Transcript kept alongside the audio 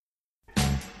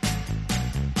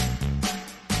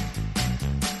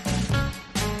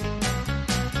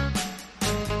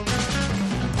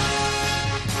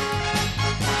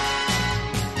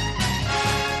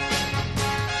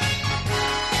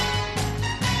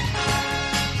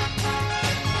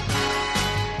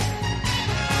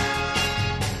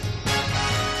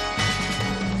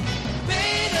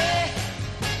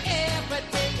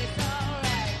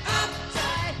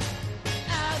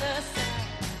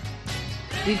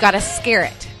We've got a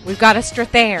Scarrett, we've got a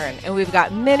Strathairn, and we've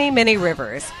got many, many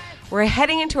rivers. We're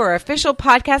heading into our official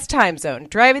podcast time zone,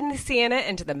 driving the Sienna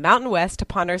into the Mountain West to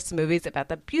ponder some movies about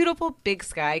the beautiful Big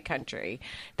Sky country.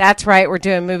 That's right, we're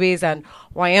doing movies on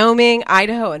Wyoming,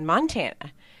 Idaho, and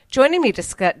Montana. Joining me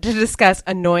to discuss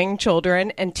Annoying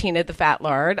Children and Tina the Fat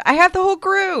Lard, I have the whole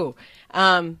crew.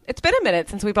 It's been a minute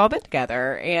since we've all been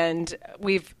together, and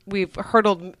we've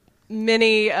hurdled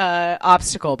many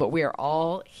obstacle, but we are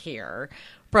all here.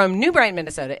 From New Brighton,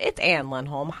 Minnesota, it's Ann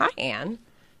Lundholm. Hi, Ann.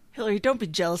 Hillary, don't be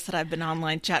jealous that I've been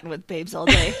online chatting with babes all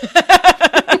day.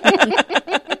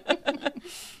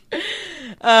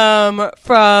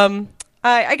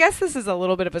 I guess this is a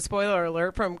little bit of a spoiler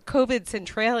alert from COVID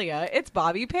Centralia. It's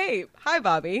Bobby Pape. Hi,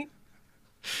 Bobby.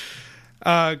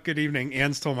 Good evening.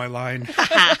 Ann stole my line.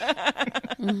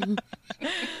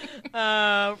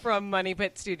 From Money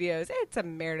Pit Studios, it's a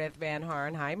Meredith Van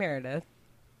Harn. Hi, Meredith.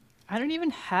 I don't even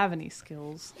have any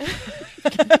skills.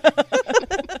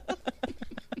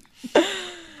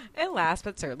 And last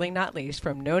but certainly not least,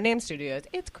 from No Name Studios,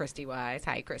 it's Christy Wise.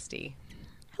 Hi, Christy.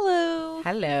 Hello.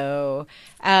 Hello.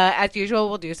 As usual,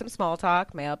 we'll do some small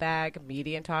talk, mailbag,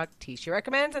 median talk, Tisha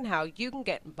recommends, and how you can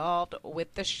get involved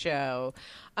with the show.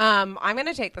 I'm going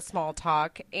to take the small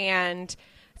talk, and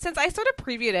since I sort of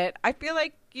previewed it, I feel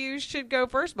like you should go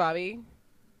first, Bobby.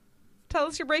 Tell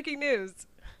us your breaking news.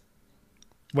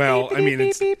 Well, I mean,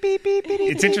 it's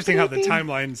interesting how the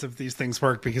timelines of these things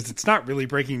work, because it's not really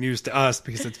breaking news to us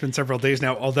because it's been several days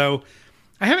now, although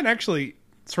I haven't actually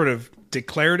sort of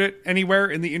declared it anywhere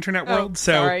in the internet world.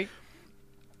 So sorry.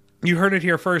 You heard it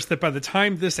here first that by the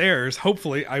time this airs,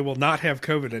 hopefully I will not have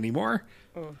COVID anymore.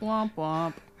 Womp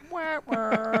womp.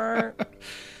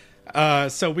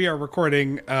 So we are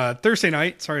recording Thursday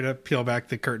night. Sorry to peel back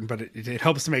the curtain, but it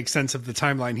helps to make sense of the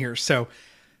timeline here. So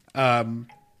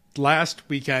last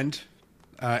weekend,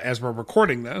 as we're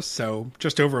recording this, so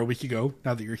just over a week ago,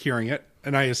 now that you're hearing it,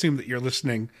 and I assume that you're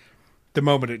listening the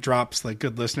moment it drops, like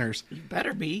good listeners. You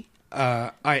better be.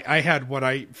 I had what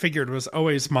I figured was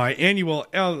always my annual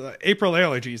April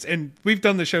allergies, and we've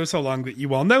done the show so long that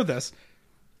you all know this.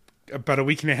 About a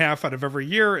week and a half out of every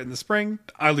year in the spring,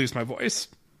 I lose my voice.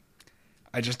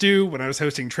 I just do. When I was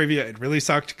hosting trivia, it really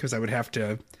sucked because I would have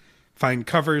to find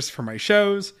covers for my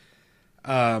shows.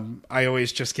 I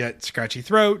always just get scratchy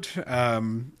throat.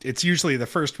 It's usually the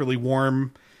first really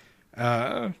warm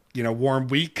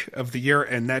week of the year,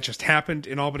 and that just happened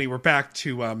in Albany. We're back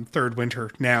to third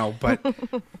winter now, but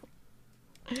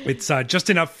it's just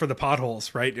enough for the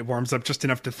potholes, right? It warms up just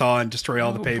enough to thaw and destroy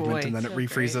all the pavement, and then it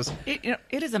refreezes.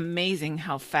 It is amazing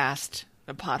how fast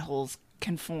the potholes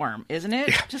can form, isn't it?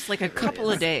 Yeah. Just like a couple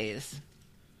of days.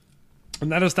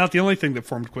 And that is not the only thing that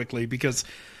formed quickly, because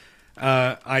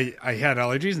I had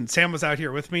allergies, and Sam was out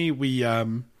here with me. We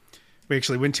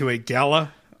actually went to a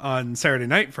gala on Saturday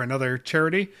night for another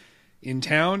charity in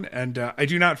town, and I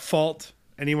do not fault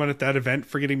anyone at that event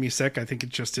for getting me sick. I think it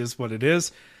just is what it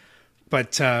is.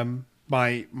 But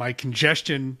my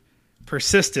congestion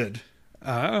persisted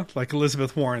like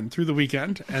Elizabeth Warren through the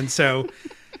weekend, and so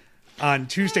on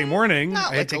Tuesday morning,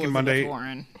 I had taken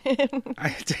I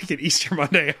had taken Easter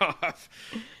Monday off.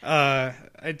 I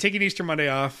had taken Easter Monday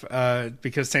off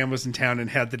because Sam was in town and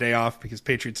had the day off because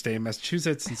Patriots Day in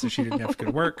Massachusetts, and so she didn't have to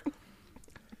go to work.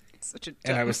 Such a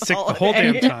And I was sick the whole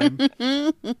damn time.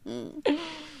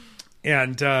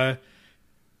 And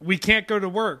we can't go to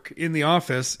work in the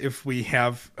office if we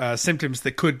have symptoms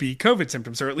that could be COVID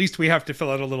symptoms, or at least we have to fill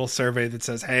out a little survey that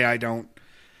says, hey, I don't,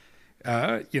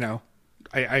 I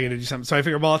got to do something. So I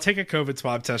figured, well, I'll take a COVID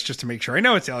swab test just to make sure I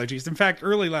know it's allergies. In fact,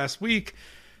 late last week,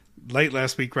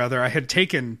 I had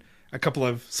taken a couple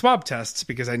of swab tests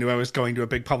because I knew I was going to a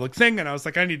big public thing. And I was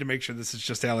like, I need to make sure this is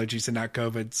just allergies and not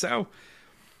COVID. So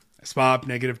I swabbed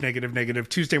negative,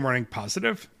 Tuesday morning,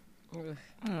 positive.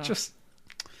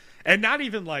 And not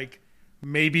even like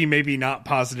maybe not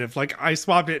positive. Like I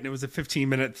swabbed it and it was a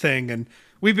 15-minute thing. And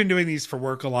we've been doing these for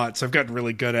work a lot, so I've gotten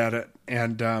really good at it.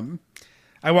 And,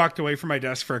 I walked away from my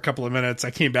desk for a couple of minutes.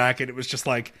 I came back and it was just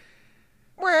like,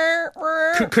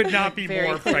 could not be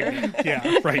more pregnant.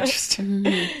 Yeah, right. Just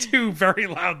two very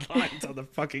loud lines on the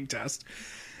fucking test.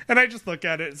 And I just look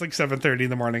at it. It's like 7:30 in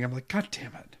the morning. I'm like, God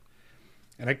damn it.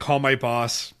 And I call my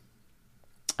boss.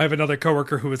 I have another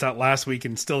coworker who was out last week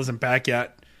and still isn't back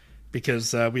yet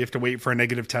because we have to wait for a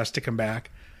negative test to come back.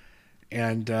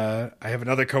 And I have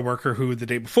another coworker who the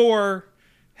day before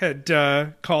had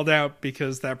called out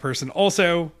because that person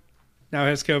also now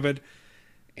has COVID.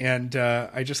 And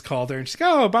I just called her and she's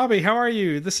like, oh, Bobby, how are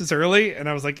you? This is early. And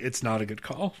I was like, it's not a good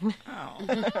call.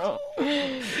 Oh.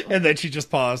 And then she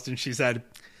just paused and she said,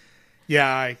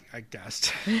 yeah, I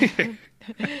guessed.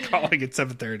 calling at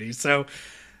 7:30. So,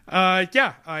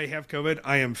 yeah, I have COVID.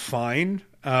 I am fine.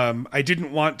 I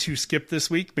didn't want to skip this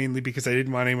week, mainly because I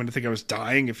didn't want anyone to think I was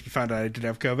dying if you found out I did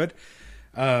have COVID.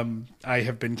 I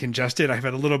have been congested. I've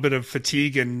had a little bit of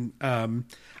fatigue, and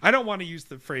I don't want to use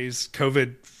the phrase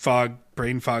COVID fog,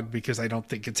 brain fog, because I don't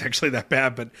think it's actually that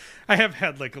bad, but I have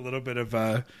had like a little bit of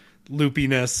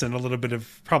loopiness and a little bit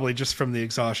of probably just from the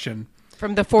exhaustion.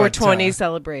 From the 420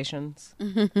 celebrations.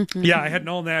 Yeah, I had an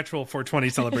all-natural 420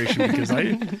 celebration because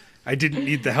I didn't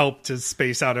need the help to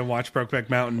space out and watch Brokeback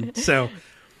Mountain. So,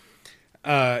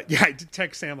 yeah, I did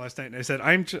text Sam last night and I said,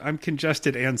 I'm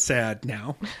congested and sad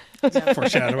now.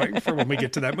 Foreshadowing for when we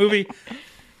get to that movie.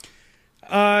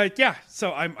 Yeah,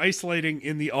 so I'm isolating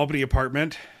in the Albany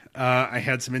apartment. I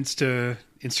had some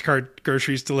Instacart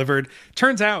groceries delivered.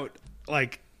 Turns out,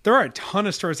 like, there are a ton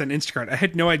of stores on Instacart. I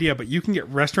had no idea, but you can get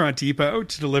Restaurant Depot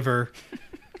to deliver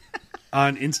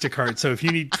on Instacart. So if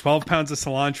you need 12 pounds of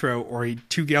cilantro or a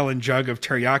 2-gallon jug of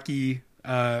teriyaki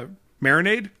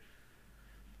marinade,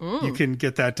 you can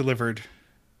get that delivered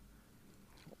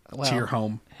to your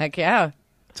home. Heck yeah.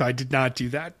 So I did not do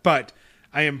that, but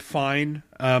I am fine.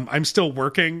 I'm still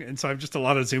working, and so I have just a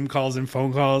lot of Zoom calls and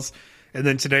phone calls. And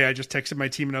then today I just texted my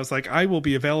team and I was like, I will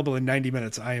be available in 90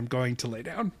 minutes. I am going to lay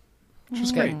down. Which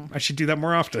was great. I should do that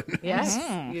more often. Yes,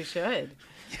 you should.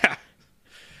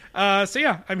 Yeah. So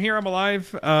yeah, I'm here. I'm alive.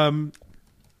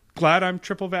 Glad I'm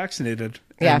triple vaccinated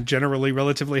and generally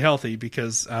relatively healthy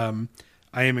because I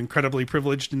am incredibly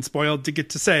privileged and spoiled to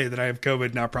get to say that I have COVID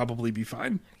and I'll probably be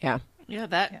fine. Yeah. Yeah,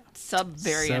 that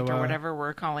sub-variant So, or whatever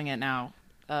we're calling it now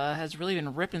has really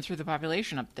been ripping through the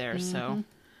population up there. So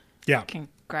yeah.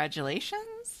 Congratulations.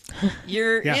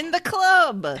 You're Yeah. in the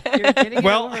club. You're getting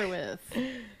Well, it over with.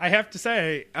 I have to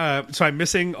say, so I'm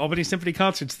missing Albany Symphony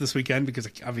concerts this weekend because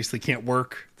I obviously can't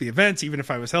work the events. Even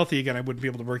if I was healthy again, I wouldn't be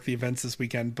able to work the events this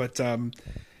weekend. But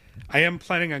I am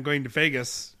planning on going to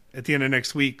Vegas at the end of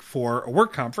next week for a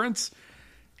work conference.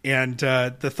 And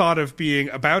the thought of being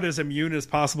about as immune as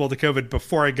possible to COVID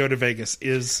before I go to Vegas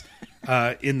is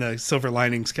in the silver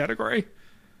linings category.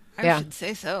 I should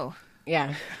say so.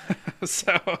 Yeah.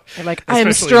 So You're like, I'm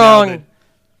especially strong.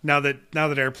 Now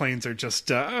that airplanes are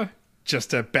just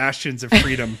bastions of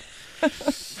freedom.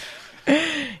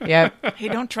 Yeah. Hey,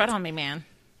 don't tread on me, man.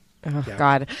 Oh, Yeah.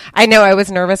 God. I know I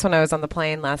was nervous when I was on the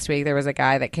plane last week. There was a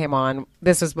guy that came on.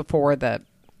 This was before the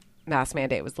mask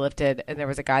mandate was lifted. And there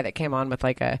was a guy that came on with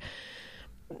like I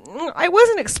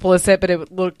wasn't explicit, but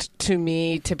it looked to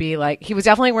me to be like, he was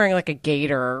definitely wearing like a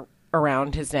gaiter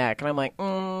around his neck. And I'm like,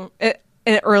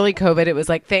 in early COVID, it was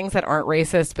like things that aren't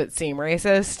racist but seem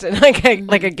racist, and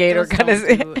like a gator Those kind of,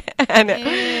 don't do and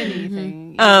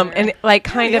anything. and like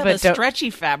kind of a a don't,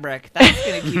 stretchy fabric. That's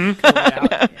going to keep COVID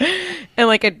out. and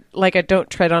like a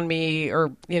don't tread on me or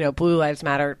Blue Lives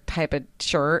Matter type of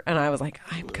shirt. And I was like,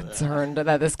 I'm concerned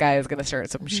that this guy is going to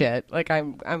start some shit. Like I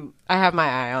have my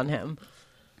eye on him.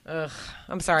 Ugh,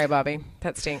 I'm sorry, Bobby.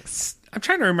 That stinks. I'm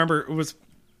trying to remember. It was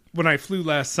when I flew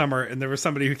last summer, and there was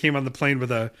somebody who came on the plane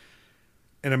with an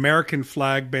American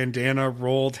flag bandana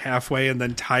rolled halfway and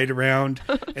then tied around.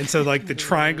 And so like the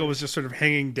triangle was just sort of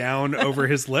hanging down over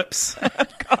his lips.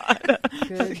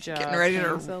 Good job. Getting ready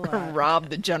Thanks a to lot. rob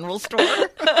the general store.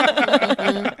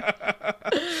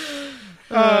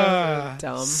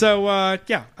 Dumb.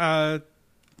 So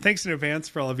thanks in advance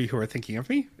for all of you who are thinking of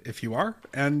me, if you are.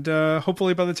 And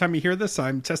hopefully by the time you hear this,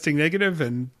 I'm testing negative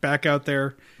and back out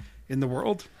there in the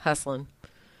world. Hustling.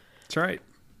 That's right.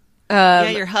 Yeah,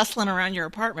 you're hustling around your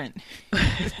apartment.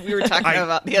 We were talking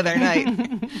about the other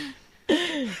night.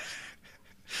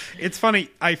 It's funny.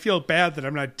 I feel bad that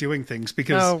I'm not doing things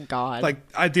because, Oh, God.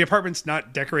 like the apartment's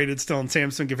not decorated still, and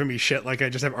Sam's been giving me shit. Like I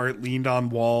just have art leaned on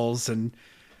walls, and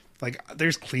like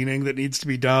there's cleaning that needs to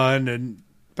be done,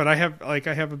 but I have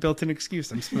a built-in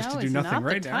excuse. I'm supposed No, to do it's nothing not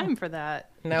right the now. time for that.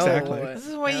 No. Exactly. This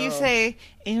is what you say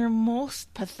in your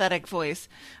most pathetic voice.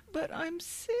 But I'm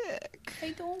sick. I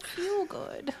don't feel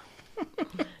good.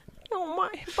 Oh my,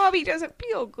 Bobby doesn't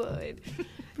feel good.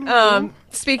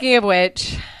 Speaking of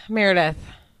which, Meredith,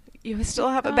 you still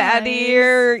have a bad Guys,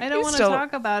 ear. I don't want to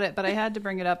talk about it, but I had to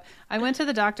bring it up. I went to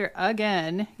the doctor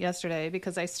again yesterday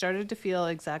because I started to feel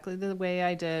exactly the way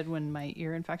I did when my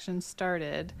ear infection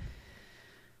started.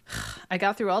 I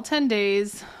got through all 10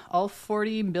 days, all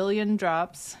 40 billion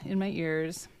drops in my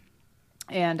ears,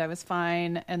 and I was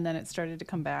fine. And then it started to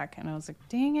come back, and I was like,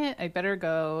 dang it, I better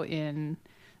go in.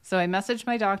 So I messaged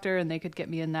my doctor, and they could get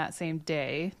me in that same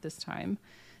day this time,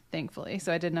 thankfully.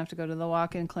 So I didn't have to go to the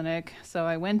walk-in clinic. So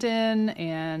I went in,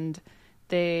 and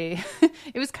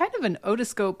it was kind of an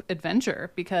otoscope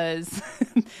adventure because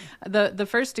the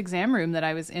first exam room that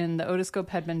I was in, the otoscope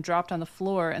had been dropped on the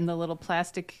floor and the little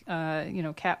plastic,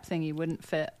 cap thingy wouldn't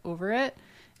fit over it.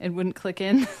 It wouldn't click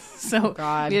in. So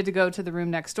we had to go to the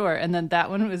room next door. And then that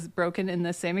one was broken in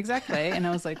the same exact way. And I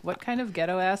was like, what kind of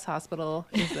ghetto ass hospital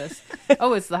is this?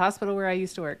 Oh, it's the hospital where I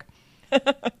used to work.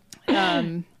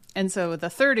 And so the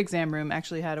third exam room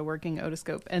actually had a working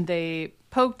otoscope, and they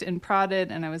poked and prodded,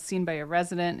 and I was seen by a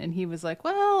resident, and he was like,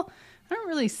 well, I don't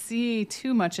really see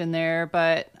too much in there,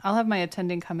 but I'll have my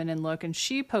attending come in and look. And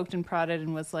she poked and prodded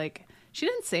and was like, she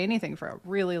didn't say anything for a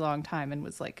really long time and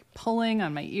was like pulling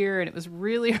on my ear, and it was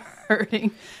really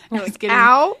hurting. I was getting,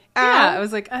 ow. Yeah, I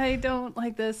was like, I don't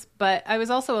like this. But I was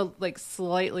also like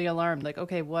slightly alarmed, like,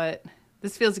 okay, what?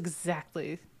 This feels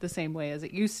exactly the same way as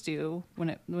it used to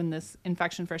when this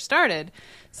infection first started.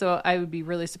 So I would be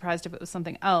really surprised if it was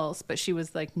something else. But she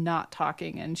was like not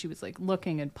talking, and she was like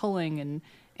looking and pulling and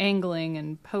angling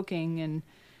and poking. And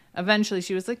eventually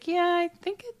she was like, yeah, I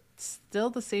think it's still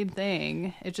the same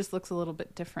thing. It just looks a little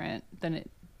bit different than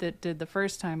it did the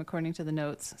first time, according to the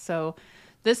notes. So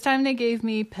this time they gave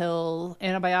me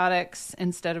antibiotics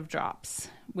instead of drops,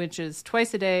 which is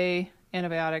twice a day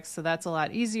antibiotics, so that's a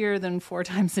lot easier than 4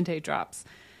 times a day drops.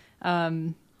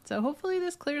 So hopefully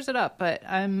this clears it up, but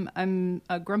I'm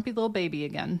a grumpy little baby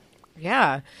again.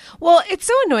 Yeah. Well, it's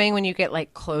so annoying when you get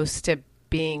like close to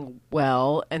being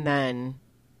well and then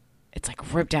it's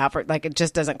like ripped out for like it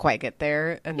just doesn't quite get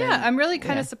there. And yeah, then, I'm really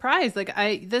kind of surprised. Like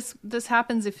this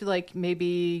happens if like maybe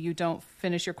you don't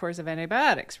finish your course of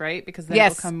antibiotics, right? Because then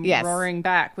it'll come roaring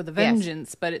back with a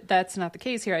vengeance. But that's not the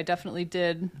case here. I definitely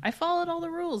did. I followed all the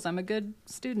rules. I'm a good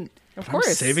student. Of course,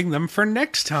 I'm saving them for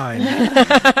next time.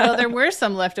 Well, there were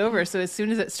some left over, so as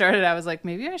soon as it started, I was like,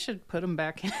 maybe I should put them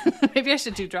back in. Maybe I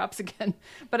should do drops again.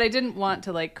 But I didn't want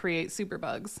to like create super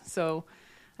bugs, so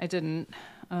I didn't.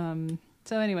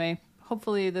 So anyway,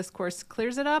 hopefully this course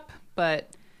clears it up.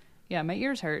 But yeah, my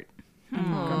ears hurt.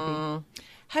 Have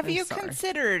I'm you sorry.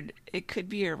 considered it could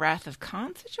be a Wrath of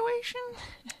Khan situation?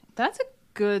 That's a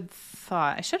good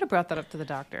thought. I should have brought that up to the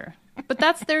doctor. But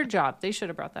that's their job. They should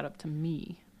have brought that up to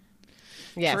me.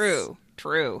 yes.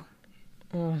 True.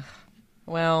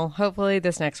 Well, hopefully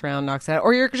this next round knocks it out.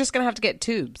 Or you're just going to have to get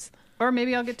tubes. Or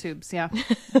maybe I'll get tubes, yeah.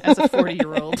 As a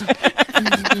 40-year-old.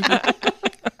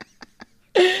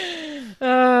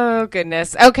 Oh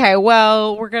goodness. Okay,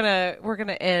 well, we're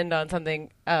gonna end on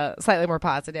something slightly more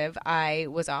positive. I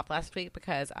was off last week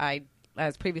because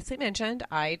as previously mentioned,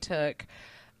 I took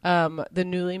the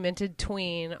newly minted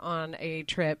tween on a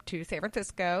trip to San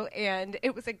Francisco, and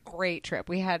it was a great trip.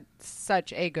 We had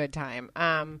such a good time.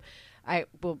 I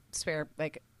will spare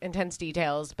like intense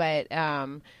details, but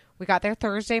we got there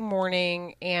Thursday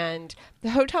morning, and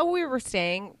the hotel we were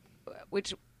staying,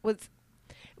 which was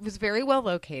very well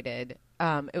located.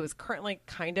 It was currently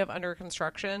kind of under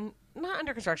construction. Not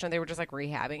under construction. They were just like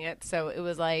rehabbing it. So it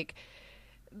was like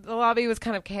the lobby was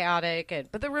kind of chaotic,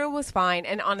 but the room was fine.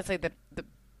 And honestly,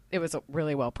 it was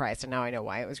really well priced. And now I know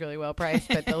why it was really well priced.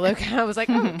 But I was like,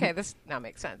 oh, okay, this now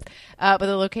makes sense. But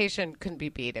the location couldn't be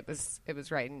beat. It was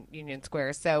right in Union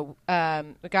Square. So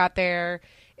we got there.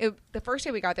 The first day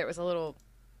we got there, it was a little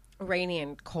rainy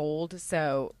and cold.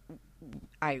 So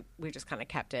we just kind of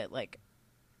kept it like.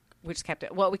 We just kept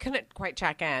it. Well, we couldn't quite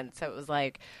check in. So it was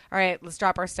like, all right, let's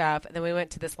drop our stuff. And then we went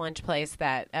to this lunch place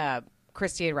that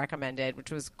Christy had recommended,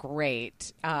 which was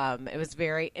great. It was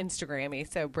very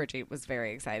Instagrammy. So Bridget was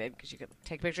very excited because you could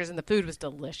take pictures, and the food was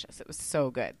delicious. It was so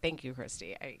good. Thank you,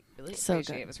 Christy. I really appreciate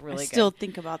it. It was really good. I still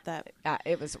think about that.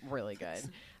 It was really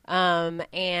good.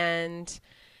 And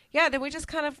yeah, then we just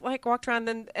kind of like walked around.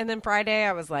 And then Friday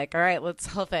I was like, all right, let's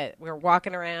hoof it. We're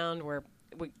walking around.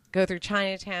 We go through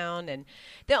Chinatown, and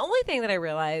the only thing that I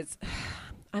realized,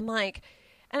 I'm like,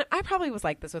 and I probably was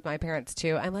like this with my parents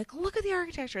too. I'm like, look at the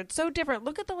architecture. It's so different.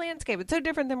 Look at the landscape. It's so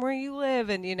different than where you live.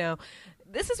 And,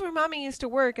 this is where mommy used to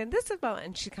work. And this is about,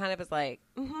 and she kind of is like,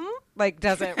 like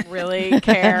doesn't really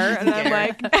care. And I'm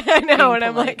like, I know. And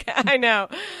I'm like, I know.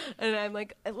 And I'm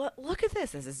like, look at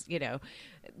this. This is,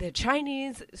 the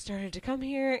Chinese started to come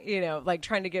here, like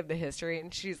trying to give the history.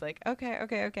 And she's like, okay.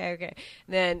 And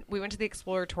then we went to the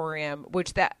Exploratorium,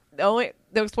 which the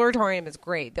Exploratorium is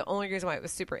great. The only reason why it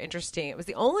was super interesting, it was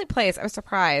the only place I was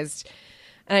surprised.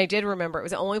 And I did remember it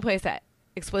was the only place that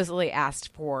explicitly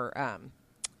asked for,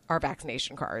 our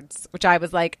vaccination cards, which I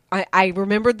was like, I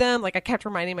remembered them. Like I kept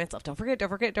reminding myself, don't forget.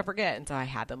 And so I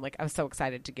had them. Like I was so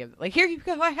excited to give, like, here you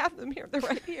go. I have them here. They're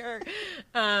right here.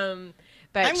 But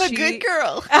I'm a good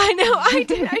girl. I know. I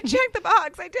did. I checked the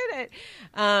box. I did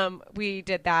it. We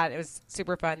did that. It was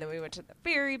super fun. Then we went to the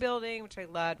Ferry Building, which I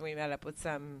loved. We met up with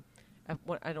some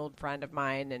an old friend of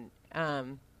mine,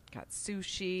 and got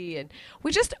sushi, and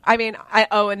we just, and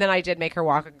then I did make her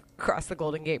walk across the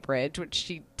Golden Gate Bridge, which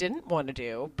she didn't want to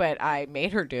do, but I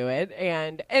made her do it,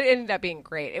 and it ended up being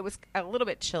great. It was a little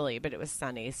bit chilly, but it was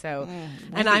sunny, so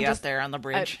and I'm just there on the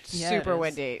bridge, super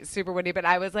windy, but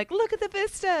I was like, look at the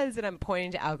vistas, and I'm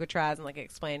pointing to Alcatraz and like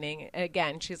explaining. And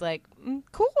again, she's like,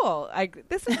 cool,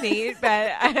 this is neat,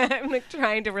 but I'm like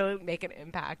trying to really make an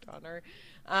impact on her.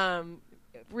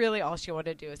 Really all she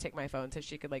wanted to do was take my phone so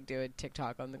she could like do a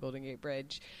TikTok on the Golden Gate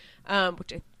Bridge,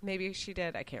 which maybe she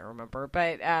did. I can't remember.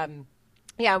 But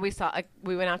yeah, we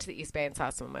went out to the East Bay and saw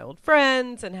some of my old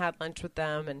friends and had lunch with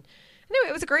them. And anyway,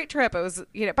 it was a great trip. It was,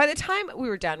 by the time we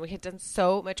were done, we had done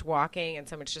so much walking and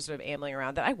so much just sort of ambling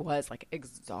around that I was like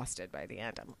exhausted by the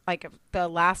end. Like the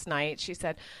last night, she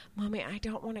said, "Mommy, I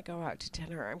don't want to go out to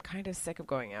dinner. I'm kind of sick of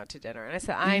going out to dinner." And I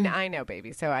said, I know,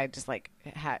 baby. So I just like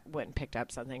went and picked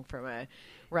up something from a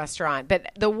restaurant.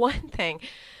 But the one thing,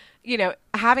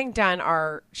 having done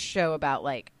our show about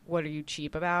like, what are you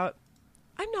cheap about?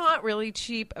 I'm not really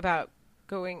cheap about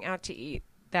going out to eat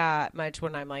that much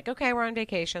when I'm like, okay, we're on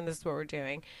vacation, this is what we're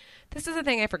doing. This is the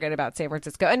thing I forget about San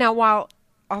Francisco. And now, while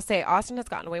I'll say Austin has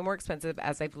gotten way more expensive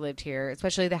as I've lived here,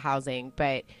 especially the housing,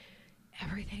 but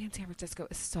everything in San Francisco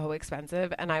is so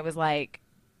expensive. And I was like,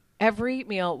 every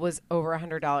meal was over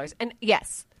 $100. And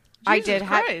yes, I did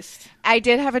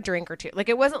have a drink or two. Like,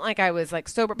 it wasn't like I was like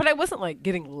sober, but I wasn't like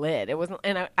getting lit. It wasn't,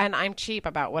 and I'm cheap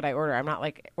about what I order. I'm not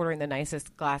like ordering the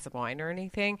nicest glass of wine or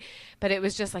anything, but it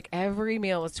was just like every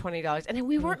meal was $20, and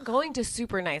we weren't going to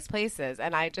super nice places.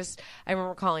 And I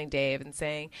remember calling Dave and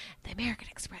saying, the American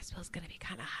Express bill is going to be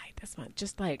kind of high this month.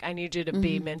 Just like, I need you to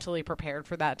be mentally prepared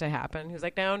for that to happen. He was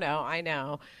like, no, I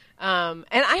know. And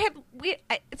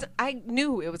I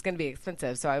knew it was going to be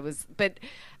expensive. But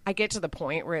I get to the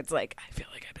point where it's like, I feel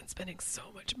like I've been spending so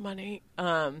much money.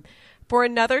 For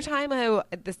another time,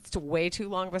 this is way too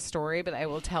long of a story, but I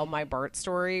will tell my Bart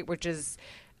story, which is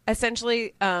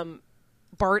essentially,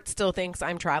 Bart still thinks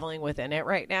I'm traveling within it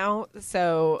right now.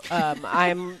 So,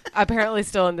 I'm apparently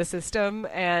still in the system,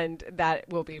 and that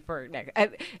will be for next,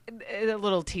 a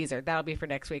little teaser. That'll be for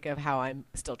next week of how I'm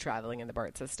still traveling in the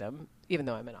Bart system, even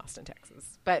though I'm in Austin,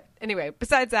 Texas. But anyway,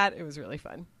 besides that, it was really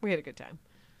fun. We had a good time.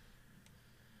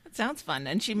 Sounds fun.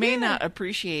 And she may not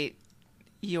appreciate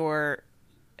your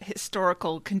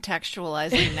historical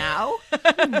contextualizing now,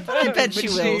 but I bet she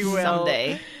will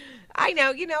someday. I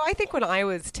know. I think when I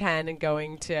was 10 and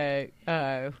going to,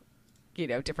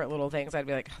 different little things, I'd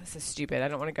be like, oh, this is stupid. I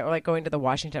don't want to go. Like going to the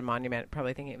Washington Monument,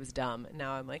 probably thinking it was dumb. And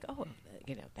now I'm like, oh,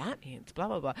 that means blah,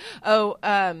 blah, blah. Oh,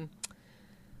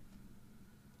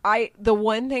 the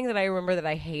one thing that I remember that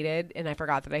I hated, and I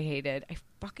forgot that I hated, I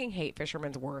fucking hate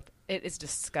Fisherman's Wharf. It is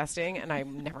disgusting, and I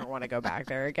never want to go back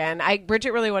there again.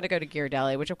 Bridget really wanted to go to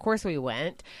Ghirardelli, which of course we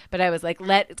went, but I was like,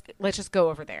 let's just go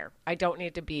over there. I don't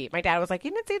need to be. My dad was like,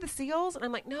 you didn't see the seals? And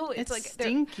I'm like, no, it's like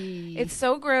stinky. It's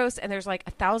so gross, and there's like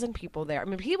 1,000 people there. I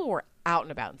mean, people were out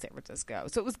and about in San Francisco,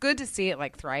 so it was good to see it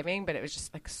like thriving, but it was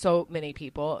just like so many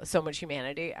people, so much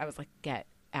humanity. I was like, get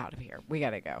out of here. We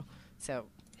got to go. So,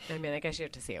 I mean, I guess you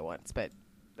have to see it once, but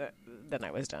then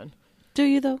I was done. Do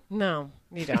you, though? No,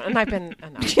 you don't. And I've been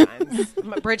enough times.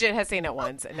 Bridget has seen it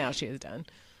once, and now she is done.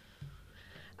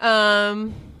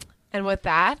 And with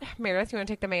that, Meredith, you want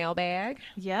to take the mailbag?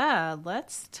 Yeah,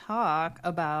 let's talk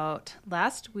about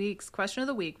last week's question of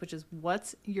the week, which is,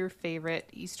 what's your favorite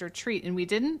Easter treat? And we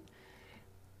didn't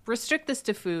restrict this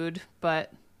to food,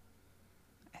 but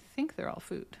I think they're all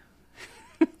food.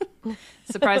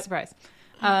 Surprise, surprise.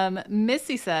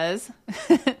 Missy says,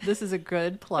 this is a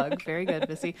good plug. Very good,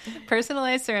 Missy.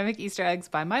 Personalized ceramic Easter eggs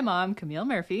by my mom, Camille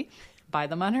Murphy. Buy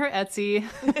them on her Etsy.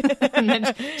 And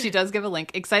then she does give a link.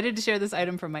 Excited to share this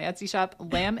item from my Etsy shop.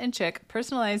 Lamb and chick,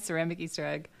 personalized ceramic Easter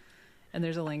egg. And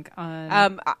there's a link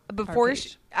on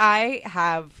I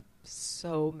have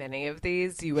so many of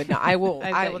these. You would not. I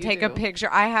will take a picture.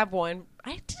 I have one.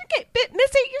 I didn't get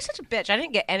Missy, you're such a bitch. I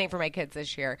didn't get any for my kids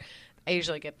this year. I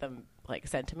usually get them like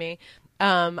sent to me.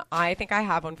 I think I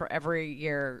have one for every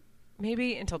year,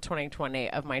 maybe until 2020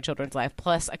 of my children's life,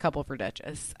 plus a couple for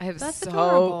Duchess. I have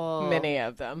adorable. Many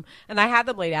of them, and I had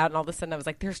them laid out, and all of a sudden I was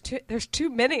like, "There's too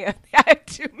many of these. I have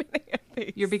too many of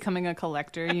these." You're becoming a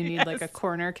collector. You need like a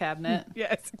corner cabinet.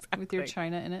 Yes, exactly. With your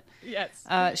china in it.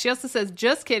 Yes. She also says,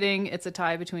 just kidding. It's a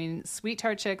tie between Sweet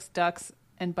Tart Chicks, Ducks,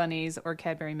 and Bunnies, or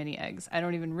Cadbury Mini Eggs. I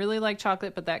don't even really like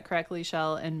chocolate, but that crackly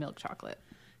shell and milk chocolate.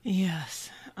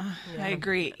 Yes, I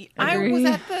agree. I was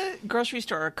at the grocery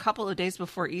store a couple of days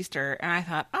before Easter, and I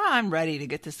thought, I'm ready to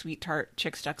get the Sweet Tart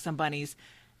Chicks, Ducks, and Bunnies.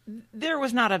 There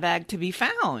was not a bag to be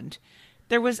found.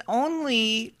 There was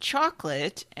only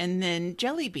chocolate and then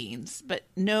jelly beans, but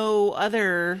no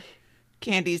other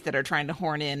candies that are trying to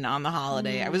horn in on the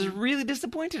holiday. I was really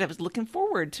disappointed. I was looking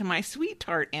forward to my sweet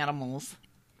tart animals.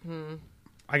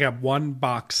 I got one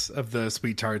box of the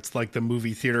sweet tarts, like the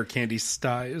movie theater candy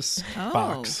size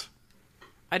box.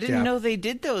 I didn't know they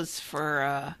did those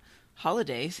for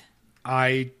holidays.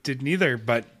 I didn't either,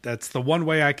 but that's the one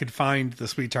way I could find the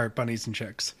sweet tart bunnies and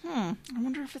chicks. I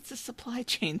wonder if it's a supply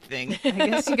chain thing. I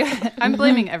guess you got. I'm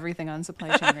blaming everything on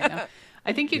supply chain right now.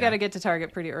 I think you got to get to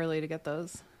Target pretty early to get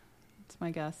those. That's my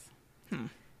guess.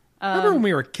 Remember when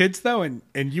we were kids, though, and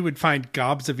you would find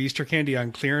gobs of Easter candy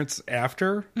on clearance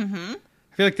after? Mm-hmm.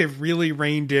 I feel like they've really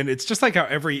reined in. It's just like how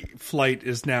every flight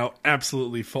is now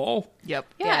absolutely full. Yep.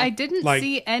 Yeah, I didn't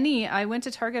see any. I went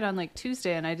to Target on like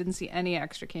Tuesday and I didn't see any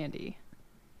extra candy.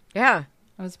 Yeah.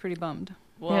 I was pretty bummed.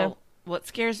 Well, what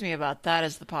scares me about that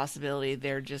is the possibility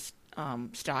they're just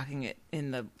stocking it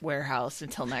in the warehouse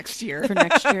until next year. For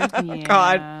next year? Yeah,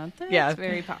 God. That's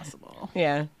very possible.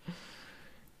 Yeah.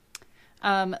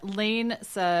 Lane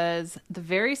says, the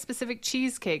very specific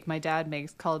cheesecake my dad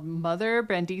makes called Mother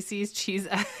Brandisi's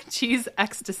cheese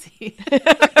ecstasy.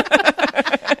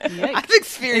 I've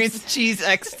experienced cheese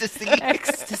ecstasy.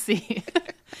 Ecstasy.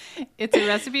 It's a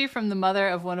recipe from the mother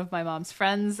of one of my mom's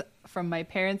friends from my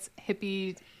parents'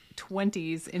 hippie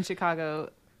 20s in Chicago,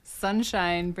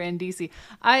 Sunshine Brandisi.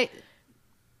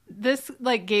 This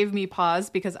gave me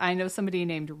pause because I know somebody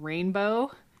named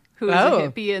Rainbow who is a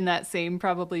hippie in that same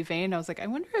probably vein. I was like, I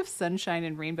wonder if Sunshine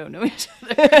and Rainbow know each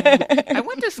other. I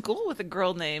went to school with a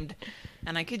girl named,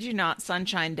 and I kid you not,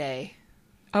 Sunshine Day.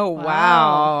 Oh,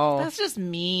 wow. That's just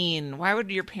mean. Why would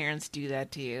your parents do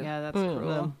that to you? Yeah, that's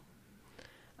cruel.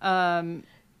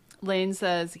 Lane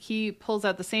says he pulls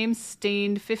out the same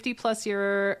stained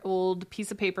 50-plus-year-old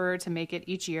piece of paper to make it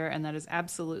each year, and that is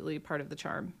absolutely part of the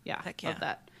charm. Yeah, Heck yeah. love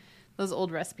that. Those old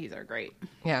recipes are great.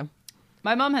 Yeah.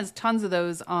 My mom has tons of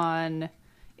those on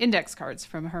index cards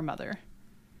from her mother.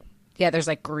 Yeah, there's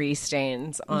like grease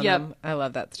stains on them. I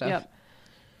love that stuff.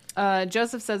 Yep.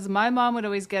 Joseph says, my mom would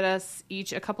always get us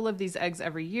each a couple of these eggs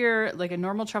every year, like a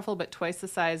normal truffle, but twice the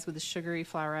size with a sugary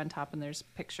flour on top, and there's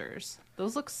pictures.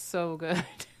 Those look so good.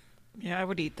 Yeah, I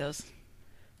would eat those.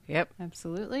 Yep.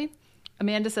 Absolutely.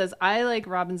 Amanda says, I like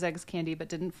Robin's Eggs candy, but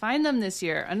didn't find them this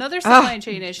year. Another supply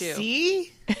chain issue.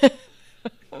 See?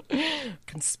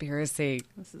 Conspiracy.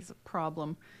 This is a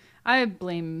problem. I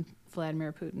blame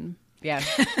Vladimir Putin. Yeah.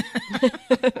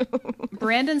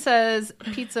 Brandon says,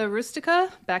 pizza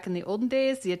rustica. Back in the olden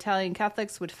days, the Italian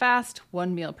Catholics would fast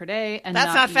 1 meal per day. And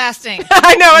That's not eat. fasting.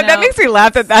 I know. No. That makes me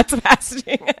laugh that that's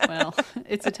fasting. Well,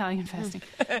 it's Italian fasting.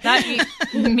 Not eat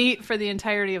meat for the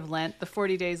entirety of Lent, the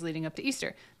 40 days leading up to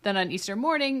Easter. Then on Easter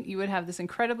morning, you would have this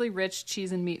incredibly rich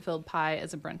cheese and meat-filled pie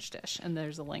as a brunch dish. And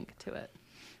there's a link to it.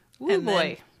 Ooh, And boy.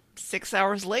 then 6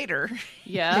 hours later,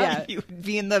 Yeah. you would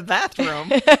be in the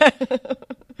bathroom.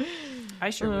 I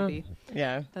sure would be.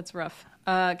 Yeah. That's rough.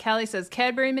 Callie says,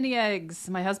 Cadbury mini eggs.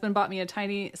 My husband bought me a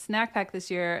tiny snack pack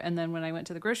this year, and then when I went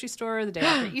to the grocery store the day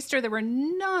after Easter, there were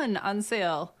none on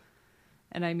sale.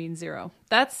 And I mean 0.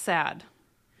 That's sad.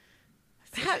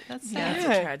 That's sad. That's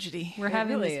a tragedy. We're It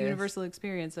having really this is. universal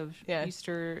experience of Yeah.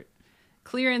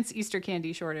 clearance Easter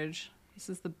candy shortage. This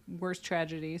is the worst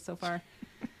tragedy so far.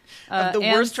 The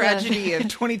Anne worst says- tragedy of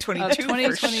 2022 of for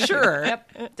 2022. sure.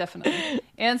 Yep, definitely.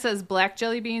 Anne says black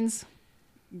jelly beans,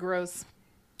 gross.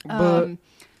 But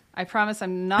I promise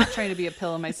I'm not trying to be a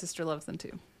pill, and my sister loves them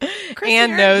too. Christy,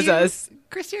 Anne are knows you- us.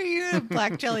 Christy, are you a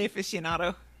black jelly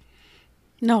aficionado?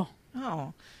 No.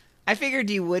 Oh. I figured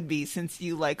you would be since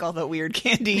you like all the weird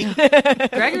candy.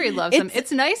 Gregory loves them.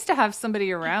 It's nice to have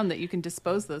somebody around that you can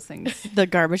dispose those things. The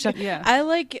garbage stuff. Yeah. I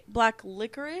like black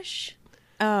licorice,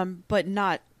 but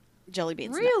not jelly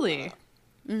beans. no. Really?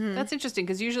 That's interesting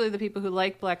because usually the people who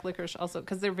like black licorice also,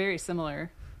 because they're very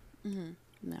similar.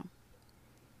 No.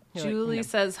 Julie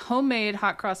says homemade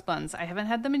hot cross buns. I haven't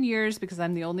had them in years because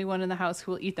I'm the only one in the house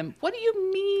who will eat them. What do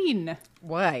you mean?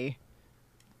 why?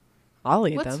 I'll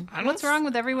eat them. What's wrong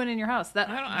with everyone in your house? That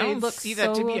I they don't look see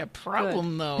that to so be a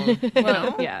problem, though. good.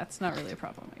 Well, yeah, it's not really a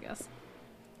problem, I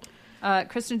guess.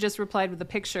 Kristen just replied with a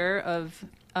picture of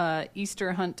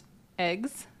Easter hunt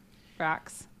eggs,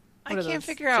 racks. I What are can't those,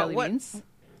 figure out jelly what beans?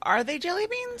 are they jelly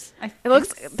beans? I It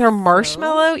looks think they're so.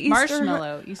 marshmallow Easter.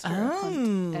 Marshmallow Easter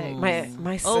hunt eggs.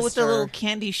 My sister. Oh, with the little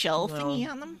candy shell thingy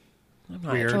on them. I'm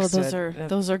not Weird. Oh, interested.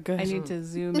 those are good. I need to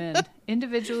zoom in.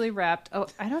 Individually wrapped. Oh,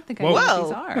 I don't think I Whoa. know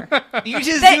what these are. You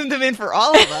just zoomed them in for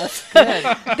all of us.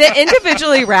 The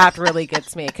individually wrapped really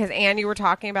gets me because Anne, you were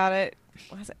talking about it.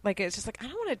 Was it like it's just like I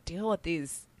don't want to deal with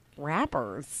these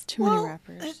rappers. Too many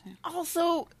rappers.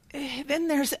 Also, then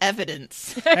there's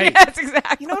evidence. Hey, Yes,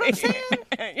 exactly. You know what I'm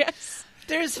saying? Yes.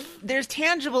 There's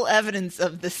tangible evidence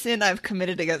of the sin I've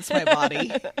committed against my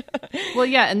body. Well,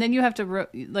 yeah, and then you have to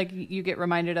you get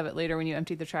reminded of it later when you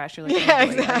empty the trash. You're like, Yeah, oh,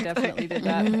 boy, exactly. I definitely did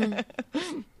that.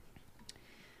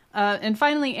 And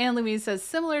finally, Anne Louise says,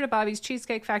 similar to Bobby's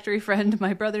Cheesecake Factory friend,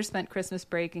 my brother spent Christmas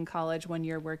break in college one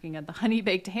year working at the Honey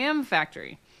Baked Ham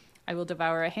Factory. I will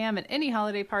devour a ham at any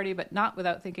holiday party, but not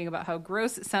without thinking about how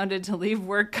gross it sounded to leave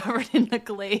work covered in the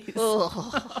glaze.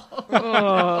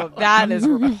 Oh, that is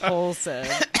repulsive.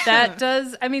 That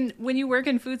does. I mean, when you work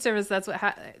in food service, that's what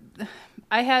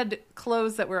I had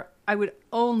clothes that I would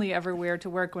only ever wear to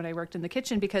work when I worked in the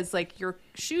kitchen because, like, your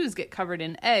shoes get covered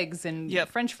in eggs and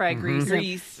French fry grease.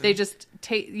 Grease. They just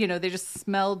they just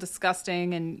smell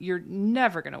disgusting, and you're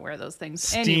never going to wear those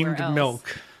things anywhere steamed else.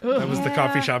 milk. That was the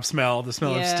coffee shop smell. The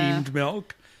smell of Yeah. steamed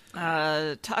milk.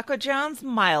 Taco John's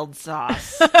mild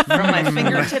sauce from my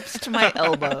fingertips to my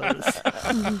elbows.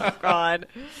 God.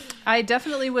 I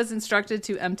definitely was instructed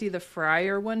to empty the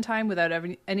fryer one time without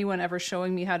anyone ever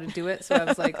showing me how to do it. So I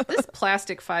was like, this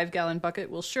plastic 5-gallon bucket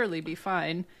will surely be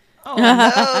fine. Oh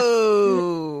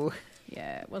no!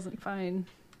 Yeah, it wasn't fine.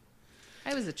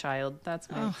 I was a child.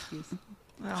 That's my excuse.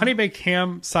 Honey baked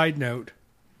ham. Side note: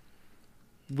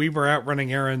 we were out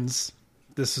running errands.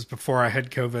 This was before I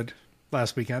had COVID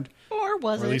last weekend, Or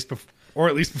was or at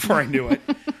it? least before I knew it.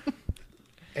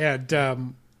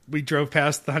 And we drove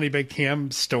past the Honey Baked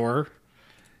Ham store,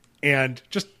 and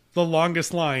just the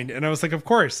longest line. And I was like, of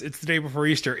course, it's the day before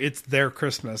Easter. It's their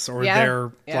Christmas or Yeah.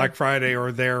 their Yeah. Black Friday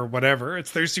or their whatever.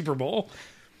 It's their Super Bowl.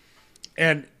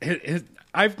 And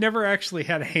I've never actually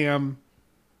had ham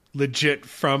legit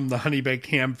from the Honey Baked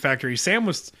Ham factory. Sam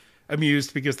was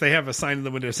amused because they have a sign in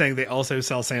the window saying they also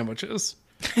sell sandwiches.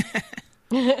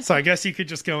 So I guess you could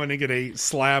just go in and get a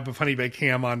slab of Honey Baked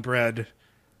Ham on bread.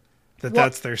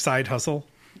 That's their side hustle.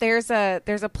 There's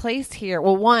a place here.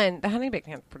 Well, one, the honey baked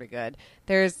ham's pretty good.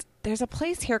 There's a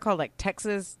place here called like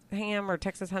Texas Ham or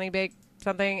Texas Honey Baked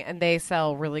something, and they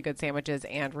sell really good sandwiches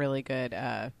and really good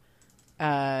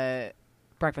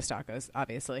breakfast tacos.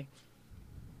 Obviously,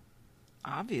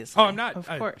 Obviously. Oh, I'm not. Of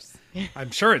course. I'm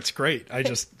sure it's great. I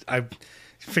just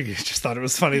thought it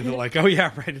was funny that, like, oh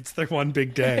yeah, right, it's their one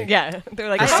big day. yeah. They're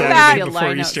like, I The come Saturday back. see a before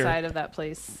line Easter. outside of that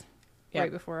place Yeah.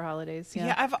 right before holidays. Yeah.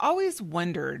 Yeah. I've always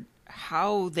wondered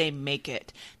how they make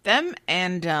it. Them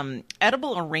and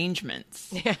edible arrangements.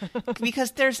 Yeah.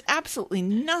 Because there's absolutely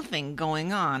nothing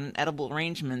going on in edible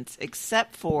arrangements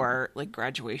except for like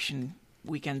graduation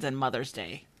weekends and Mother's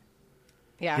Day.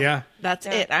 Yeah. That's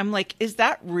it. I'm like, is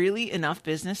that really enough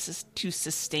business to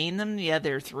sustain them the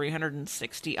other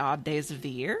 360 odd days of the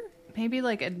year? Maybe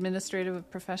like Administrative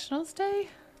Professionals Day?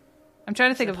 I'm trying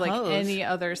to think of like Suppose. any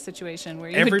other situation where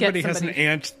you Everybody would get has an somebody.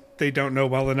 aunt they don't know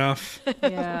well enough.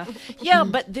 Yeah. Yeah,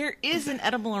 but there is an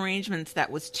edible arrangements that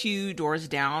was 2 doors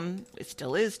down. It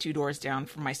still is 2 doors down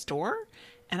from my store.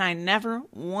 And I never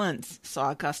once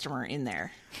saw a customer in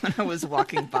there when I was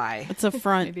walking by. It's a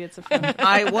front. Maybe it's a fun.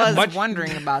 I was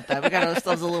wondering about that. We got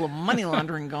ourselves a little money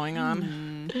laundering going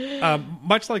on.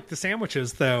 Much like the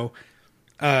sandwiches, though,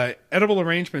 Edible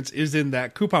Arrangements is in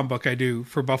that coupon book I do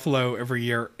for Buffalo every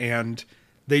year, and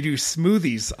they do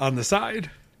smoothies on the side.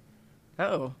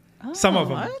 Oh, Some of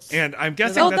them, what? and I'm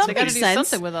guessing Oh, that's that They got to because do sense.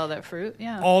 something with all that fruit.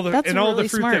 Yeah. all the That's and all really the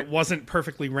fruit smart. that wasn't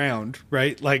perfectly round,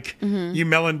 right? Like you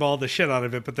melon ball the shit out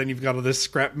of it, but then you've got all this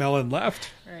scrap melon left.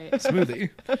 Right.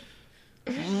 Smoothie.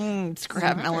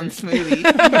 Scrap melon smoothie.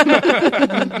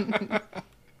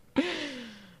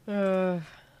 All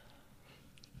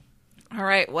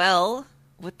right. Well,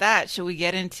 with that, shall we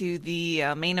get into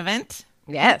the main event?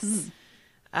 yes.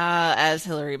 As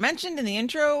Hillary mentioned in the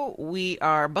intro, we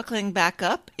are buckling back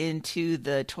up into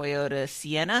the Toyota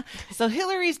Sienna. So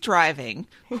Hillary's driving.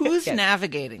 Who's Yes.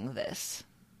 navigating this?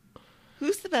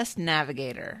 Who's the best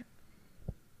navigator?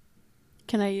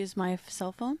 Can I use my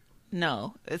cell phone?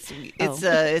 No, it's Oh.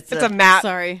 It's a map.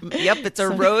 Sorry. Yep, it's a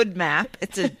road map.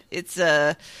 It's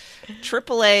a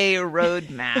AAA road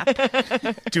map.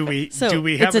 Do we So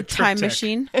have it's a time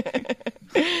triptych?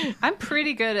 machine. I'm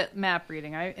pretty good at map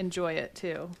reading. I enjoy it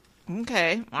too.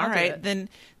 Okay, all I'll do right. it.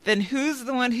 Then who's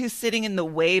the one who's sitting in the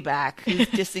way back, who's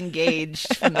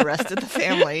disengaged from the rest of the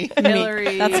family?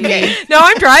 Hillary. That's me. No,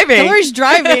 I'm driving. Hillary's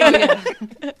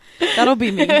driving. That'll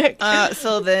be me.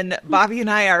 So then Bobby and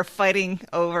I are fighting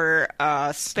over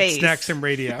space. Snacks and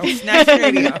radio. Snacks and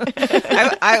radio.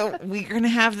 We're going to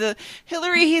have the,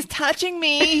 Hillary, he's touching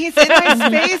me. He's in my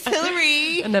space,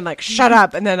 Hillary. And then like, shut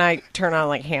up. And then I turn on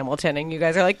like Hamilton and you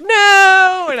guys are like,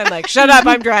 no. And I'm like, shut up,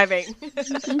 I'm driving.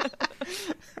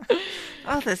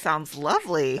 Oh, this sounds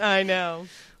lovely. I know.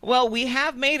 Well, we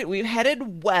have made it. We've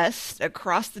headed west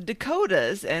across the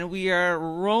Dakotas, and we are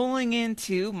rolling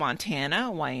into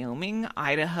Montana, Wyoming,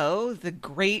 Idaho, the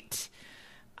great,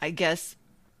 I guess,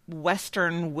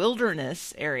 western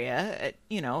wilderness area.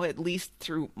 At least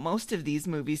through most of these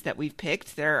movies that we've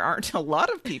picked, there aren't a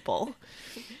lot of people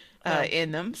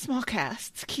in them. Small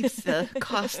casts keeps the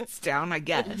costs down, I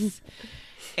guess.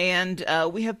 And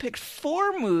we have picked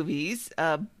 4 movies.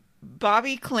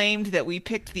 Bobby claimed that we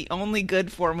picked the only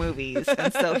good 4 movies,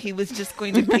 and so he was just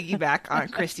going to piggyback on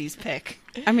Christy's pick.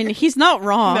 I mean, he's not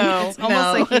wrong. No. It's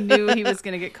almost like he knew he was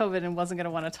going to get COVID and wasn't going to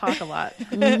want to talk a lot.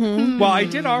 Well, I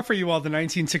did offer you all the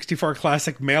 1964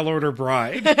 classic Mail Order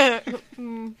Bride. Yeah, I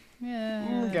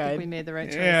Good. think we made the right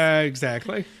choice. Yeah,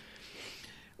 exactly.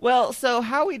 Well, so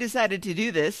how we decided to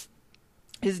do this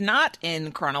is not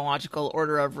in chronological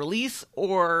order of release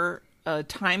or a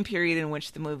time period in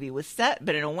which the movie was set,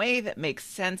 but in a way that makes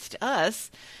sense to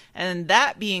us. And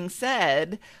that being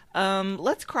said,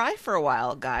 let's cry for a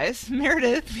while, guys.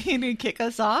 Meredith, you need to kick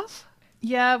us off?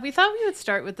 Yeah, we thought we would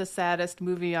start with the saddest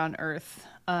movie on Earth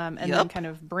and then Yep. kind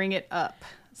of bring it up.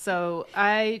 So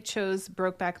I chose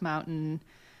Brokeback Mountain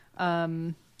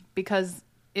because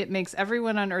it makes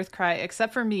everyone on Earth cry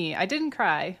except for me. I didn't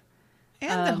cry.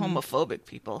 And the homophobic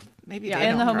people. Maybe Yeah, they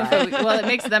and the don't cry. homophobic. Well, it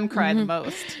makes them cry the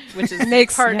most, which is It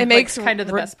makes kind of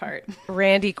the best part.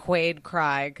 Randy Quaid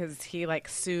cry because he like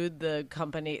sued the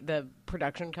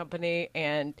production company,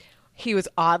 and he was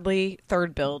oddly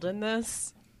third billed in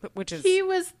this, which is He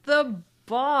was the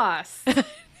boss,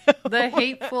 the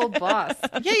hateful boss.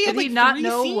 Yeah, you Did had he like not 3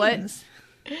 know what? scenes.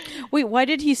 Wait, why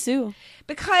did he sue?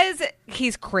 because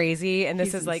he's crazy, and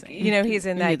this He's is like insane. he's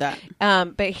in I knew that.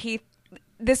 that. But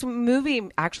this movie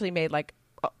actually made like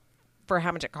for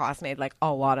how much it cost, made like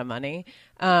a lot of money.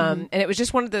 And it was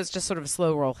just one of those just sort of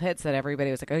slow roll hits that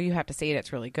everybody was like, oh, you have to see it.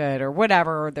 It's really good or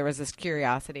whatever. There was this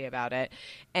curiosity about it.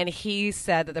 And he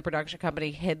said that the production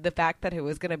company hid the fact that it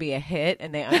was going to be a hit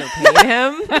and they underpaid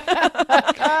him.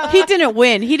 He didn't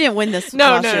win. He didn't win this. No,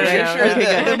 last no, year, no, right?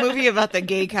 no. Sure, the movie about the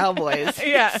gay cowboys.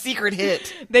 Yeah. Secret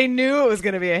hit. They knew it was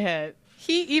going to be a hit.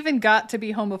 He even got to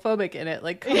be homophobic in it.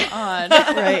 Like, come on.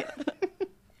 Right.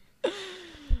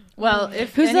 Well,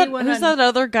 if Who's that? anyone Who's on- that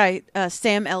other guy?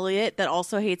 Sam Elliott that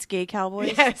also hates gay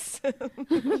cowboys. Yes.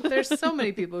 There's so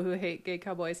many people who hate gay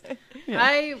cowboys.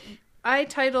 I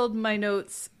titled my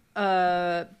notes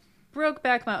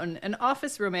Brokeback Mountain, an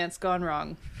office romance gone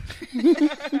wrong.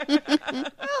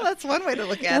 Oh, that's one way to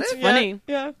look at That's it. funny.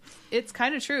 Yeah. It's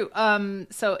kind of true.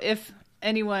 So if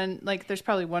anyone, like, there's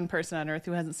probably one person on Earth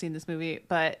who hasn't seen this movie,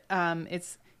 but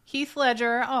it's Heath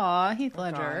Ledger, Heath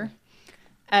Ledger,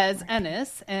 as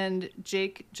Ennis, and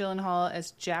Jake Gyllenhaal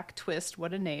as Jack Twist.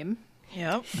 What a name.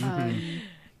 Yep.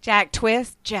 Jack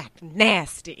Twist, Jack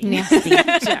Nasty.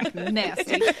 Jack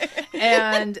Nasty.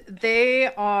 And they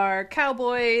are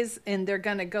cowboys, and they're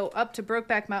going to go up to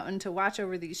Brokeback Mountain to watch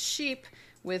over these sheep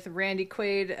with Randy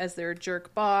Quaid as their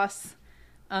jerk boss.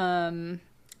 And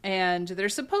they're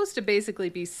supposed to basically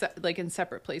be like in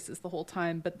separate places the whole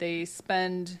time, but they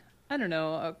spend, I don't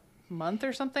know, a month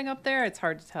or something up there. It's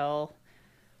hard to tell.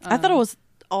 I thought it was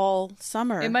all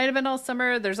summer. It might have been all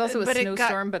summer. There's also a But it got-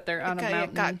 snowstorm, but they're on a mountain.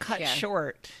 It got cut Yeah.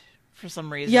 short for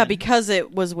some reason. Yeah, because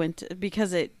it was winter.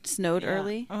 Because it snowed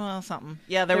early. Oh, well, something.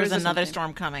 Yeah, there was There's another something.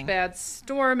 storm coming. Bad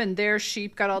storm, and their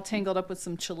sheep got all tangled up with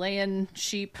some Chilean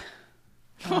sheep.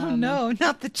 Oh, no,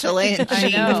 not the Chilean I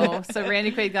sheep. know. So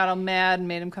Randy Quaid got all mad and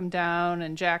made him come down,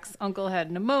 and Jack's uncle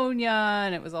had pneumonia,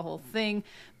 and it was a whole thing.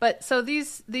 But so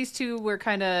these two were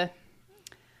kind of,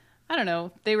 I don't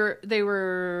know, they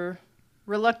were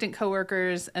reluctant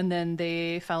coworkers, and then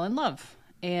they fell in love.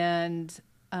 And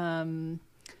the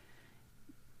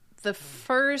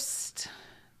first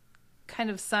kind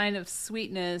of sign of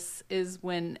sweetness is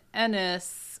when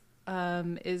Ennis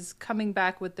is coming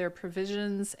back with their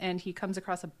provisions, and he comes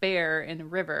across a bear in a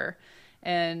river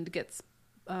and gets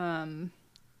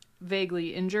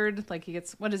vaguely injured. Like he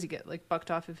gets, what does he get? Like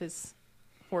bucked off of his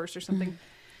horse or something.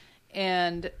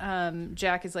 And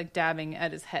Jack is like dabbing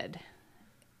at his head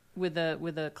with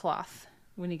a cloth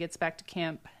when he gets back to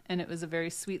camp, and it was a very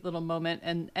sweet little moment.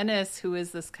 And Ennis, who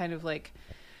is this kind of like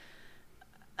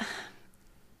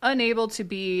unable to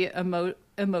be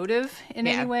emotive in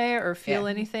Yeah. any way or feel Yeah.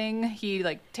 anything. He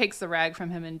like takes the rag from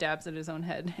him and dabs at his own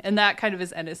head, and that kind of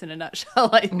is Ennis in a nutshell,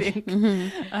 I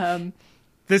think.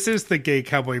 This is the gay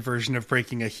cowboy version of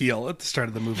breaking a heel at the start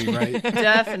of the movie, right?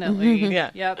 Definitely. Yeah.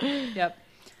 Yep.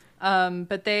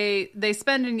 But they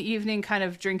spend an evening kind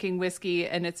of drinking whiskey,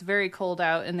 and it's very cold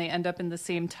out, and they end up in the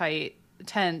same tight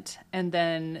tent, and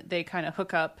then they kind of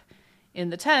hook up in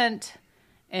the tent,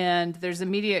 and there's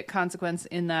immediate consequence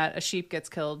in that a sheep gets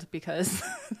killed because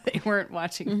they weren't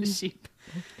watching the sheep.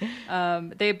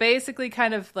 They basically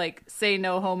kind of like say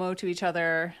no homo to each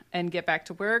other and get back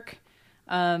to work.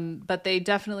 But they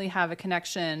definitely have a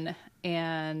connection,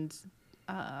 and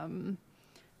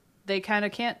they kind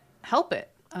of can't help it.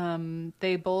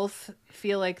 They both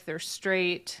feel like they're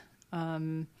straight.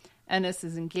 Ennis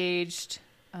is engaged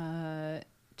to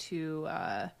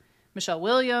Michelle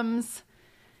Williams,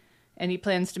 and he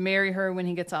plans to marry her when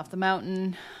he gets off the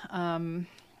mountain.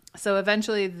 So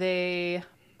eventually they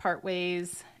part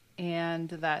ways, and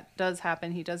that does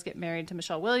happen. He does get married to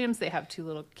Michelle Williams. They have 2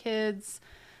 little kids.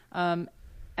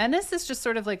 Ennis is just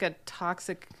sort of like a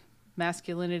toxic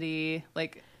masculinity,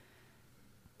 like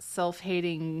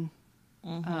self-hating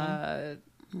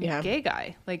gay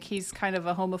guy. Like he's kind of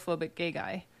a homophobic gay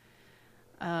guy.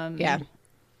 Yeah.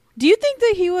 Do you think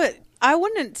that he would? I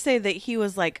wouldn't say that he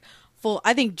was like full.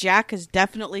 I think Jack is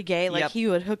definitely gay. Like Yep. he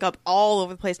would hook up all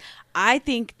over the place. I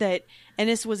think that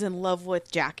Ennis was in love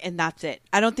with Jack, and that's it.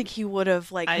 I don't think he would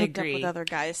have like I hooked agree. up with other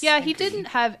guys. Yeah, he didn't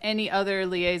have any other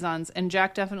liaisons, and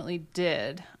Jack definitely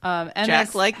did. Ennis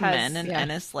Jack liked has- men, and Yeah.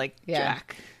 Ennis liked Yeah.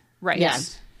 Jack. Right. Yeah.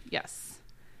 Yes.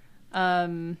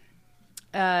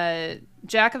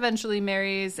 Jack eventually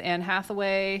marries Anne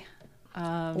Hathaway.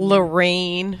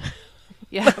 Lorraine.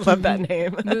 Yeah. I love that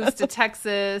name. Moves to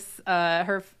Texas.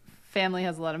 Her family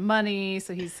has a lot of money,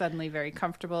 so he's suddenly very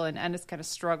comfortable, and Ennis kind of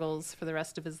struggles for the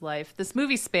rest of his life. This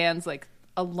movie spans like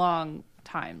a long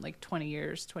time, like 20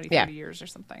 years, 30 Yeah. years or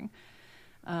something.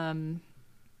 And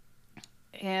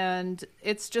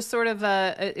it's just sort of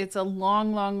it's a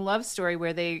long love story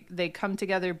where they come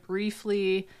together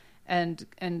briefly and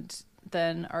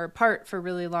then are apart for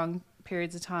really long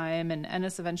periods of time, and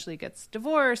Ennis eventually gets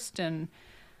divorced and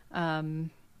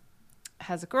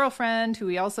has a girlfriend who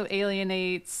he also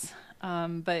alienates.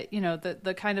 But you know,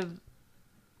 the kind of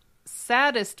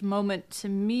saddest moment to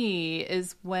me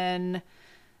is when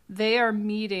they are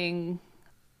meeting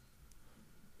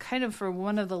kind of for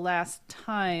one of the last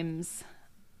times,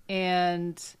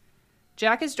 and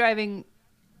Jack is driving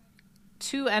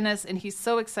to Ennis, and he's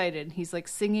so excited. He's like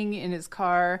singing in his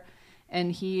car,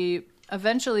 and he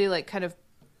eventually like kind of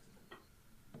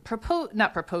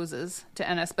not proposes to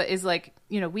Ennis, but is like,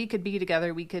 you know, we could be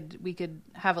together, we could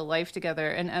have a life together.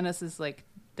 And Ennis is like,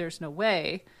 there's no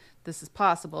way this is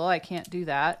possible. I can't do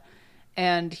that.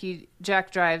 And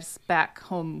Jack drives back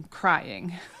home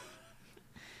crying.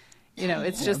 You know,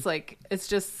 it's just like, it's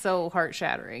just so heart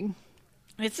shattering.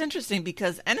 It's interesting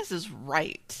because Ennis is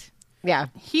right Yeah.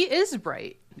 He is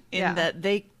right in that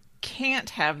they can't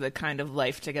have the kind of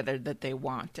life together that they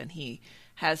want. And he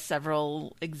has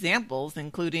several examples,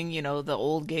 including, you know, the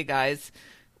old gay guys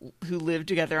who lived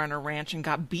together on a ranch and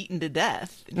got beaten to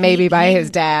death. Maybe by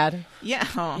his dad. Yeah.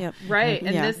 Yep. Right.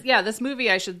 And Yeah. this movie,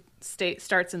 I should state,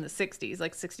 starts in the 60s,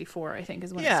 like 64, I think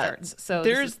is when it Yeah. starts. So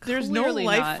there's no clearly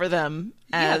life not- for them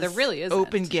Yeah, as there really isn't.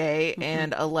 open gay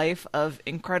and a life of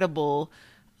incredible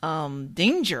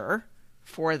danger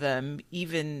for them,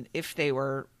 even if they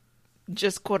were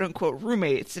just quote unquote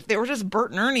roommates. If they were just Bert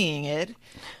and Ernieing it,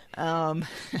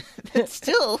 it's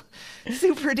still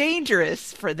super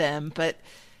dangerous for them. But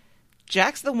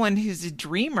Jack's the one who's a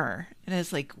dreamer and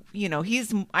is like, you know,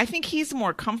 I think he's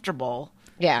more comfortable.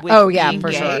 Yeah. with Oh, yeah, being for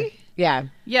gay. sure. Yeah.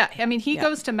 Yeah, I mean, he Yeah.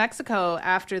 goes to Mexico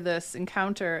after this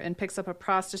encounter and picks up a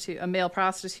male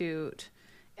prostitute.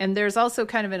 And there's also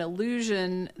kind of an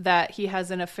illusion that he has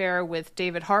an affair with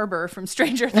David Harbour from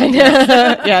Stranger Things.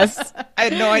 Yes. I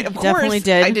had no idea. Of Definitely course,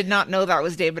 did. I did not know that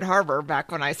was know Harbour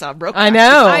back when I saw Brokeback. I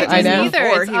know. I I didn't know. either.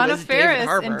 Before It's he Anna was David Faris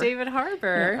Harbour. and David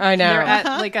Harbour. I know. They're at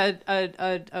like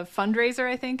a fundraiser,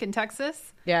 I think, in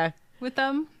Texas Yeah. with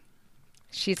them.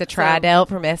 She's a Tridelt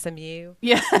from SMU.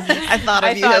 Yeah. I thought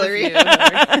of you, thought of Hillary. you.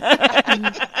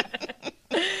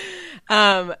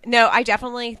 No, I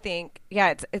definitely think,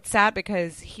 it's sad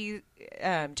because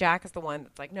Jack is the one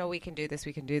that's like, no, we can do this,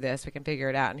 we can figure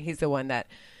it out. And he's the one that,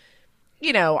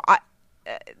 you know,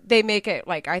 they make it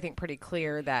like, I think pretty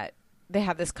clear that they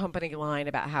have this company line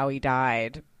about how he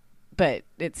died, but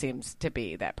it seems to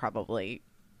be that probably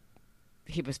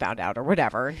he was found out or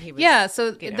whatever. And he was, Yeah,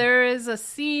 so you know. there is a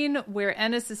scene where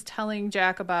Ennis is telling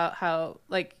Jack about how,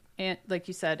 like, and like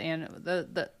you said, and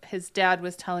his dad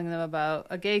was telling them about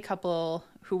a gay couple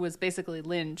who was basically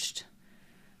lynched.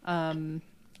 And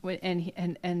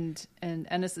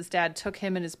Ennis's dad took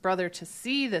him and his brother to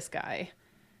see this guy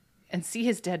and see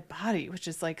his dead body, which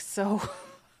is like so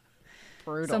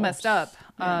Brutal. so messed up.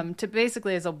 To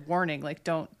basically as a warning, like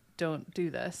don't do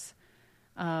this.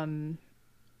 And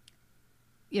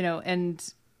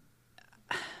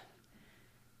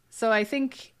so I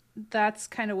think that's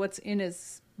kind of what's in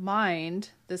his mind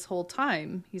this whole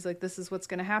time. He's like, this is what's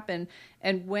going to happen.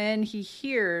 And when he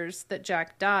hears that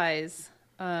Jack dies,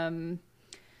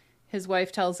 his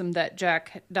wife tells him that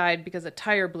Jack died because a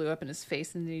tire blew up in his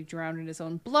face and then he drowned in his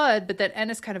own blood, but that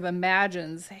Ennis kind of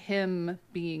imagines him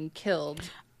being killed.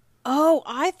 Oh,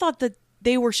 I thought that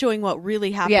they were showing what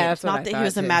really happened, Yeah, that's what not I that he thought,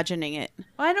 was too. imagining it.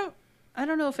 Well, I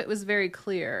don't know if it was very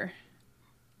clear.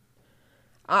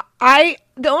 The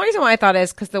only reason why I thought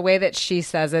is because the way that she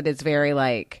says it is very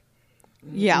like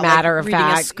Yeah, matter like of reading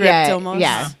fact. a script yeah, almost.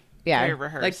 yeah, yeah. Very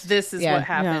rehearsed. Like, this is Yeah. what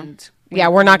happened. Yeah,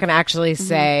 we're not going to actually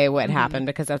say what happened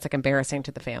because that's like embarrassing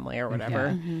to the family or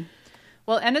whatever.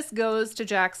 Well, Ennis goes to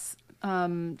Jack's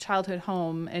childhood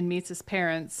home and meets his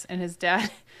parents and his dad.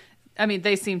 I mean,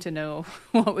 they seem to know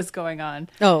what was going on.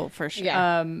 Oh, for sure.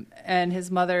 Yeah. And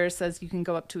his mother says you can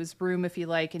go up to his room if you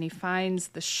like, and he finds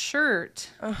the shirt.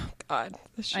 Oh God,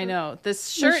 I know, this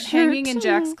shirt hanging in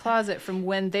Jack's closet from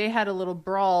when they had a little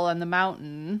brawl on the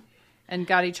mountain and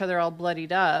got each other all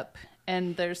bloodied up,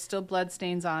 and there's still blood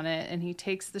stains on it. And he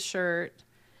takes the shirt.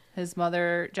 Jack's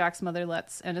mother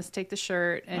lets Ennis take the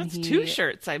shirt, and That's two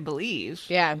shirts, I believe.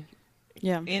 Yeah.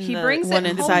 Yeah. He brings one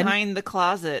it inside. Behind the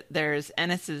closet, there's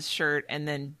Ennis's shirt, and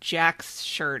then Jack's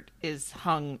shirt is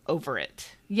hung over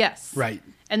it. Yes. Right.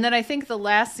 And then I think the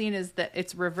last scene is that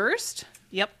it's reversed.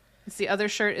 Yep. It's the other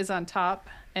shirt is on top,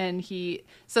 and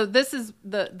so this is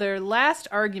their last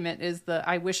argument is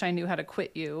I wish I knew how to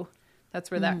quit you.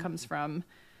 That's where that comes from.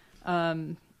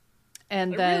 And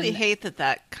I then really hate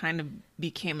that kind of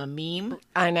became a meme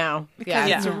I know. because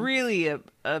Yeah. it's really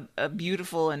a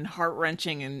beautiful and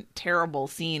heart-wrenching and terrible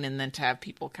scene, and then to have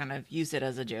people kind of use it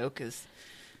as a joke is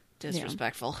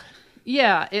disrespectful.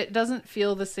 Yeah, it doesn't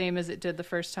feel the same as it did the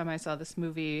first time I saw this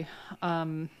movie.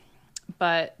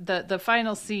 But the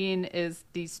final scene is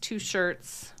these two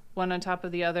shirts, one on top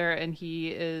of the other, and he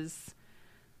is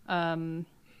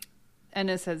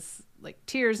Ennis has like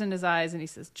tears in his eyes, and he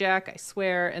says, "Jack, I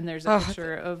swear." And there's a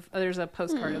picture there's a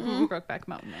postcard of Brokeback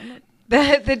Mountain on it.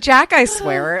 The Jack, I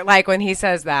swear, like when he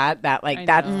says that like I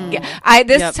that. know. Yeah,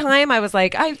 this Yep. time I was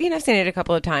like, I've seen it a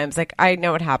couple of times. Like I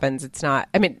know what happens. It's not.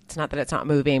 I mean, it's not that it's not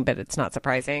moving, but it's not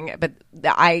surprising. But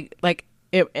I like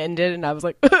it ended, and I was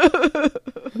like,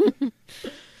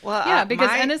 Well, Yeah,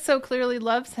 because Ennis so clearly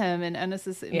loves him, and Ennis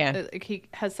is Yeah. he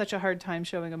has such a hard time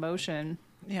showing emotion.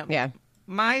 yeah.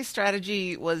 My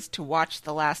strategy was to watch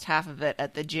the last half of it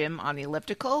at the gym on the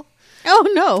elliptical Oh,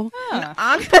 no.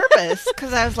 on purpose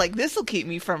because I was like, "This will keep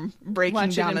me from breaking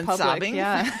Watch it down in and public, sobbing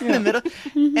yeah. in the middle."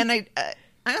 And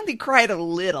I only cried a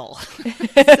little,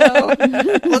 so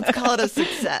let's call it a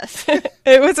success.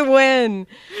 It was a win.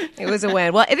 It was a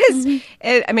win. Well, it is.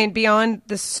 I mean, beyond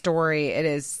the story, it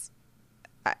is.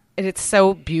 It's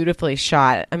so beautifully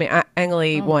shot. I mean, Ang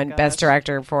Lee won Best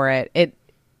Director for it. It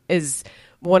is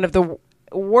one of the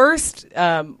worst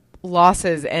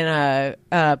losses in a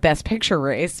Best Picture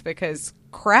race because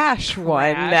Crash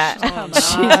won that.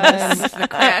 The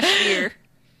crash year.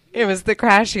 It was the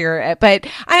Crash year. But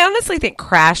I honestly think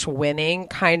Crash winning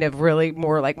kind of really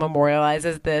more like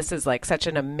memorializes this as like such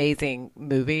an amazing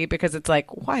movie because it's like,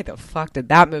 why the fuck did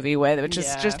that movie win? Which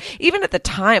is just, even at the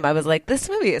time, I was like, this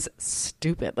movie is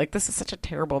stupid. Like, this is such a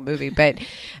terrible movie. But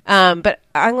Ang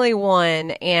Lee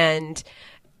won, and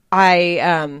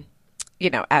I,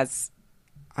 as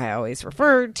I always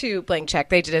referred to Blank Check,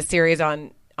 they did a series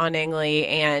on Ang Lee,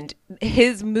 and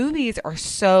his movies are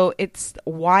it's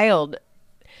wild.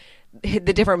 The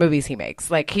different movies he makes,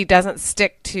 like he doesn't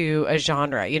stick to a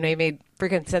genre. He made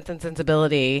freaking Sense and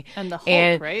Sensibility And the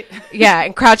Hulk, right? Yeah,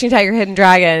 and Crouching Tiger, Hidden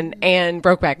Dragon, and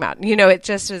Brokeback Mountain. It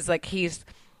just is like his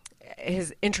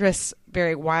interests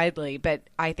vary widely, but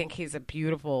I think he's a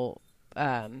beautiful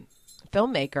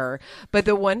filmmaker. But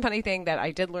the one funny thing that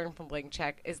I did learn from Blank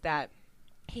Check is that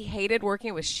he hated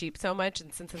working with sheep so much in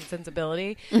Sense and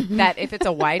Sensibility that if it's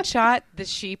a wide shot, the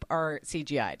sheep are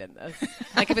CGI'd in this.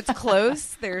 Like if it's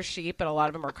close, they're sheep, but a lot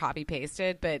of them are copy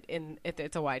pasted. But if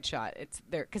it's a wide shot, it's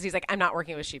there because he's like, I'm not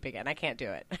working with sheep again. I can't do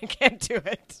it. I can't do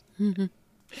it.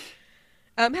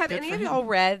 Have any of y'all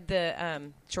read the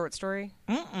short story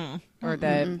or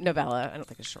the novella? I don't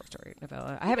think it's a short story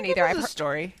novella. I haven't either. It's a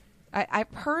story.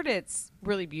 I've heard it's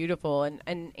really beautiful, and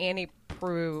Annie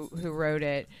crew who wrote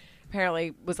it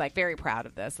apparently was like very proud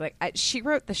of this. Like she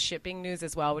wrote The Shipping News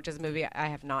as well, which is a movie I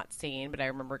have not seen, but I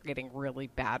remember getting really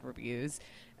bad reviews.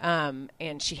 And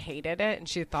she hated it and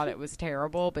she thought it was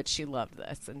terrible, but she loved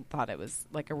this and thought it was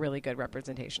like a really good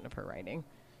representation of her writing.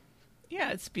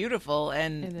 Yeah, it's beautiful,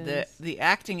 and It the is. the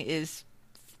acting is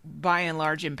by and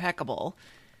large impeccable.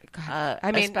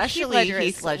 I mean, especially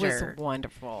Heath Ledger was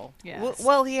wonderful. Yes.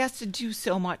 Well, he has to do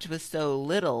so much with so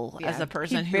little as Yeah. a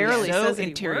person He who barely is so says any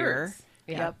interior. words.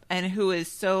 Yeah. Yep, and who is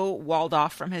so walled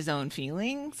off from his own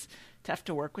feelings. To have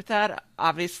to work with that.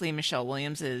 Obviously, Michelle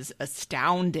Williams is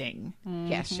astounding.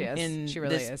 Yes, she is. In She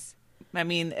really this- is. I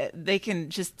mean, they can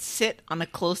just sit on a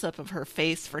close up of her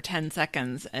face for 10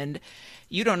 seconds and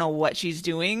you don't know what she's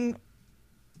doing.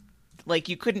 Like,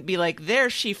 you couldn't be like, there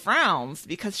she frowns,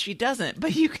 because she doesn't,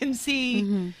 but you can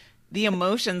see the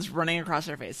emotions running across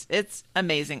her face. It's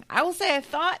amazing. I will say, I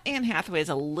thought Anne Hathaway is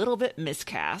a little bit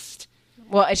miscast.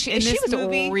 Well, she In this was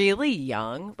movie- really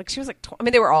young. Like she was like, I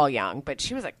mean, they were all young, but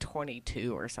she was like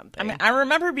 22 or something. I mean, I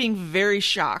remember being very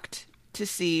shocked to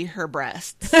see her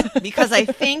breasts because I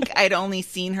think I'd only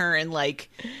seen her in like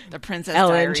The Princess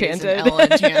Ella Diaries Enchanted. and Ella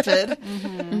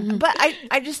Enchanted. But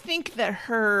I just think that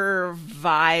her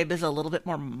vibe is a little bit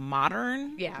more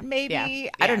modern. Yeah. Maybe. Yeah.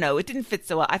 I don't know. It didn't fit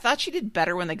so well. I thought she did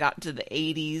better when they got into the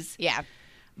 80s. yeah.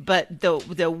 But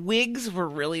the wigs were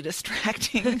really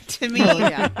distracting to me.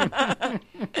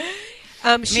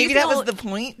 She's Maybe the that was only- the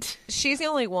point. She's the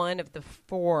only one of the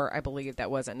four, I believe, that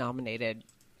wasn't nominated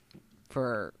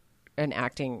for an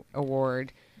acting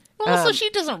award. Well, so she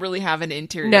doesn't really have an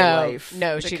interior No, life.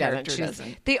 no, The she doesn't. character She's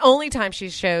doesn't. the only time she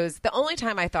shows. The only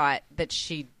time I thought that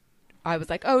I was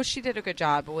like, oh, she did a good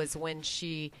job, was when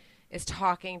she is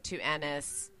talking to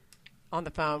Ennis on the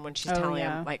phone when she's Oh, telling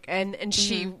yeah. him, like, and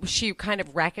she kind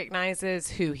of recognizes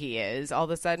who he is all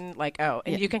of a sudden, like, oh,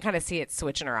 and you can kind of see it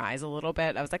switch in her eyes a little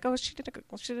bit. I was like, oh, she did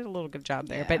a little good job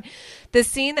there. Yeah. But the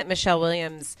scene that Michelle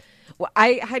Williams, well,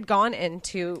 I had gone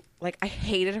into, like, I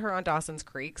hated her on Dawson's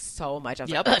Creek so much. I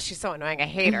was Yep. like, ugh, she's so annoying. I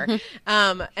hate her.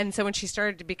 And so when she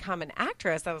started to become an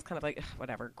actress, I was kind of like, ugh,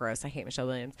 whatever, gross. I hate Michelle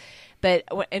Williams. But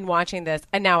in watching this,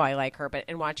 and now I like her, but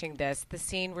in watching this, the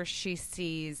scene where she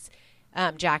sees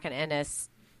Jack and Ennis,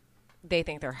 they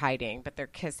think they're hiding, but they're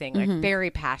kissing like very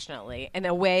passionately in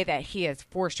a way that he has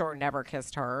for sure never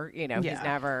kissed her. You know, he's Yeah.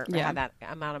 never Yeah. had that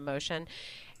amount of emotion.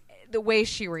 The way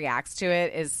she reacts to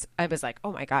it is, I was like,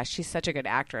 oh my gosh, she's such a good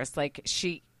actress. Like,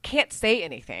 she can't say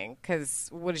anything because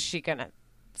what is she going to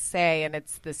say? And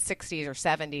it's the 60s or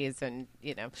 70s, and,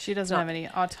 you know, She doesn't have any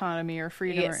autonomy or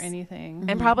freedom Yes. or anything.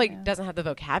 and probably doesn't have the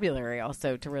vocabulary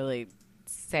also to really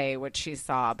say what she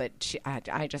saw. But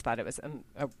I just thought it was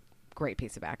a great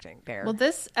piece of acting there. Well,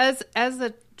 this as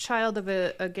a child of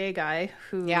a gay guy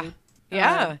who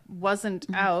Yeah. wasn't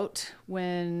out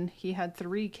when he had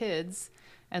 3 kids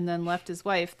and then left his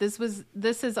wife.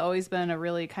 This has always been a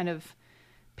really kind of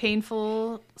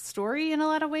painful story in a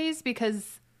lot of ways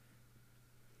because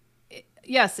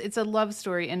yes, it's a love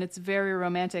story and it's very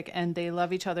romantic and they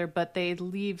love each other, but they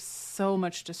leave so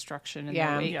much destruction in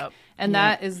Yeah. their wake. Yep. And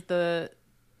that is the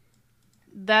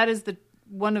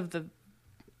one of the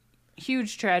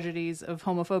huge tragedies of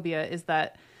homophobia is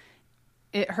that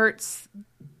it hurts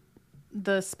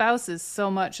the spouses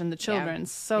so much and the children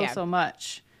so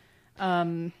much.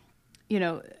 You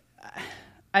know,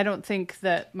 I don't think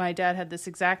that my dad had this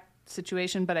exact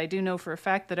situation, but I do know for a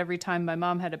fact that every time my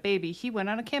mom had a baby, he went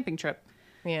on a camping trip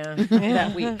yeah.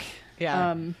 that week.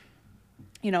 Yeah.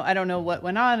 You know, I don't know what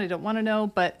went on. I don't want to know,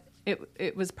 but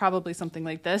it was probably something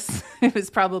like this. It was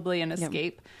probably an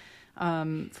escape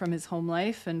from his home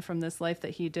life and from this life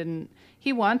that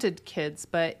he wanted kids,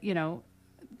 but, you know,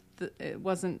 it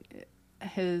wasn't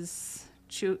his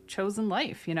chosen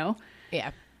life, you know?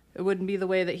 Yeah. It wouldn't be the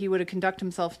way that he would have conducted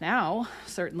himself now,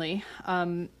 certainly.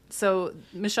 So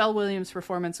Michelle Williams'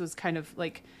 performance was kind of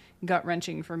like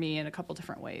gut-wrenching for me in a couple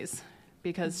different ways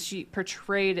because she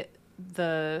portrayed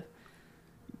the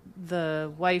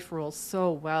wife role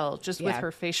so well, just with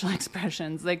her facial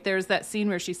expressions. Like there's that scene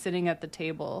where she's sitting at the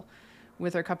table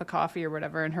with her cup of coffee or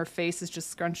whatever, and her face is just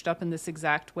scrunched up in this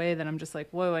exact way that I'm just like,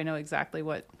 whoa, I know exactly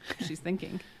what she's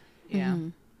thinking. Yeah.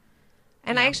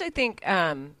 And I actually think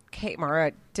Kate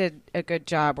Mara did a good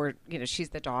job where, you know, she's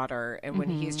the daughter. And when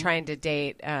he's trying to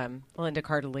date Linda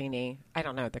Cardellini, I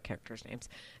don't know the characters' names.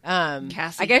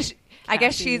 Cassie. I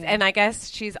guess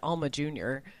she's Alma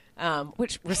Jr.,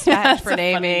 which respect for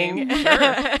naming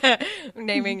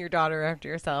naming your daughter after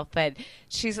yourself. But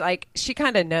she's like, she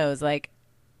kind of knows, like,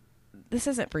 this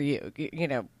isn't for you. You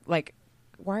know, like,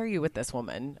 why are you with this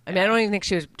woman? I mean, I don't even think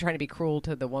she was trying to be cruel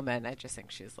to the woman. I just think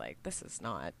she's like, this is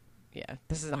not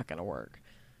going to work.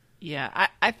 Yeah,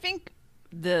 I think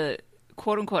the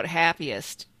quote-unquote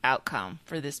happiest outcome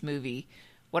for this movie,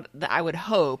 I would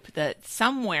hope that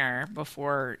somewhere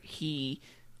before he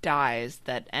dies,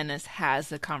 that Ennis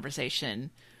has a conversation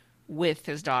with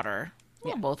his daughter.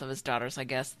 Well, both of his daughters, I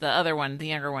guess. The other one, the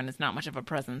younger one, is not much of a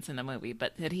presence in the movie,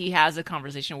 but that he has a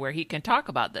conversation where he can talk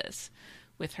about this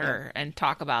with her and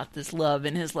talk about this love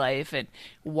in his life and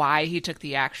why he took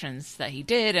the actions that he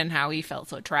did and how he felt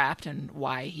so trapped and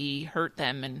why he hurt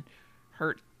them and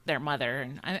hurt their mother.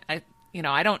 And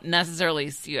I don't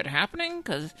necessarily see it happening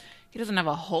because he doesn't have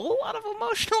a whole lot of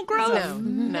emotional growth.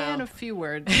 Man of few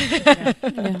words. Yeah.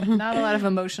 Not a lot of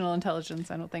emotional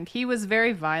intelligence, I don't think. He was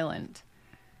very violent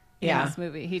in this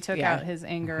movie. He took out his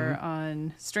anger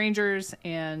on strangers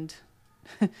and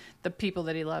the people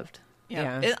that he loved.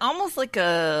 Yeah. It's almost like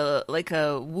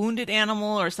a wounded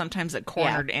animal or sometimes a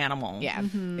cornered animal. Yeah.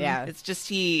 Yeah. It's just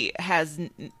he has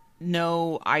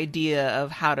no idea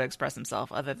of how to express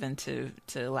himself other than to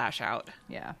lash out.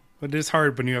 Yeah. But it is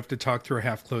hard when you have to talk through a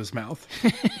half-closed mouth.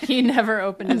 He never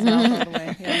opened his mouth all the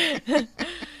way. Yeah.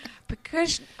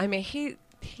 Because, I mean, he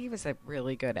was a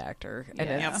really good actor. And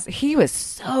Yeah. he was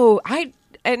so...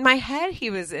 in my head, he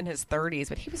was in his 30s,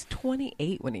 but he was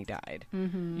 28 when he died.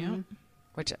 Mm-hmm. Yep.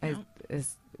 Which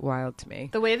is wild to me.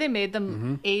 The way they made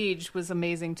them age was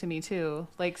amazing to me too.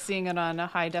 Like seeing it on a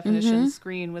high definition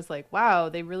screen was like, wow,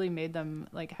 they really made them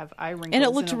like have eye wrinkles, And it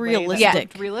looked in a way that realistic.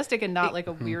 looked realistic and not like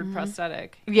a weird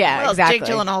prosthetic. Yeah, Well, exactly. Jake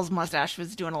Gyllenhaal's mustache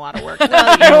was doing a lot of work.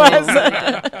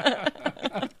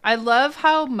 I love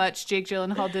how much Jake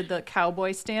Gyllenhaal did the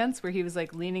cowboy stance where he was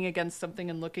like leaning against something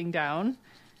and looking down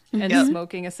and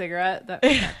smoking a cigarette. That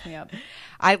cracked me up.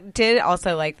 I did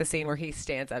also like the scene where he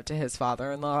stands up to his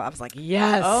father-in-law. I was like,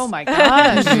 yes. Oh my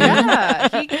gosh.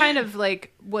 Yeah. He kind of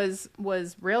like was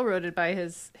railroaded by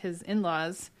his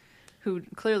in-laws who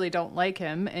clearly don't like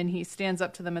him, and he stands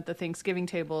up to them at the Thanksgiving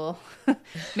table,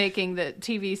 making the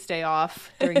TV stay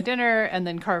off during dinner and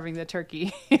then carving the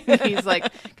turkey. He's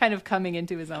like kind of coming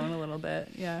into his own a little bit.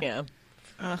 Yeah. Yeah.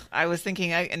 I was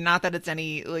thinking, not that it's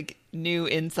any like new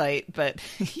insight, but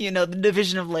the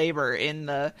division of labor in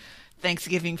the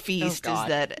Thanksgiving feast is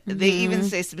that they even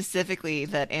say specifically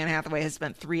that Anne Hathaway has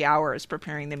spent 3 hours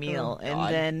preparing the meal,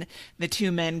 and then the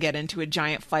two men get into a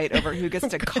giant fight over who gets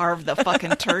to carve the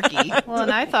fucking turkey. Well,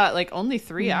 and I thought like only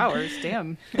 3 hours.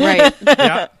 Damn. Right.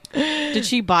 Yeah. Did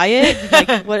she buy it?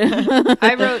 Like what?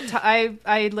 I wrote,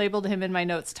 I labeled him in my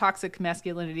notes, toxic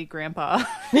masculinity grandpa.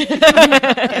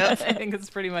 I think that's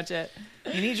pretty much it.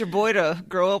 You need your boy to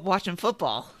grow up watching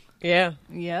football. Yeah.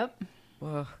 Yep.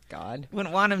 Oh, God.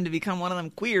 Wouldn't want him to become one of them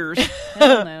queers.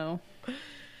 Hell no.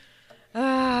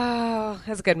 Oh,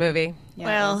 that's a good movie.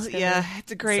 Well, yeah,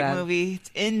 it's a great Sad. movie. It's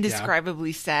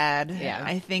indescribably sad. Yeah.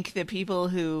 I think the people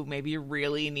who maybe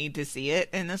really need to see it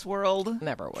in this world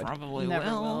Never would. probably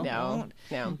Never will. will. No. Won't.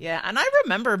 No. Yeah, and I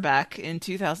remember back in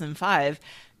 2005,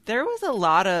 there was a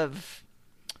lot of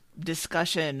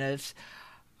discussion of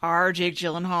are Jake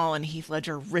Gyllenhaal and Heath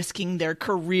Ledger risking their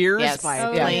careers Yes. by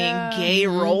Oh, playing yeah. gay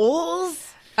roles?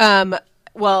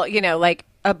 Well, like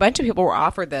a bunch of people were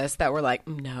offered this that were like,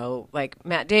 no, like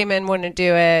Matt Damon wouldn't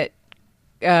do it.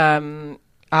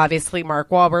 Obviously, Mark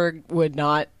Wahlberg would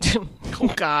not Oh,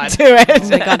 God. do it. Oh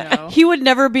my God, no. He would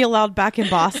never be allowed back in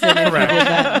Boston. If he did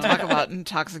that. Talk about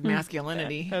toxic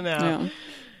masculinity. I know.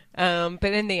 Yeah.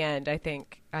 But in the end, I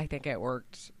think it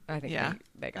worked. I think Yeah.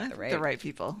 they got The right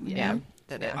people. Yeah.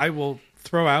 Did it. I will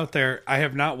throw out there, I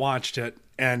have not watched it,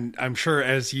 and I'm sure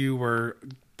as you were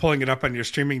pulling it up on your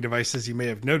streaming devices, you may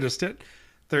have noticed it.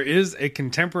 There is a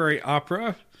contemporary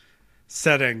opera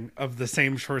setting of the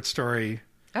same short story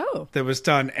Oh. that was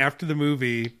done after the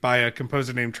movie by a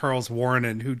composer named Charles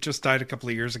Warren, who just died a couple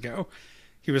of years ago.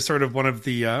 He was sort of one of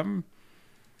the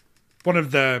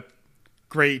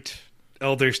great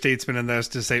elder statesmen in this,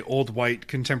 to say old white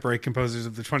contemporary composers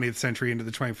of the 20th century into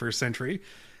the 21st century.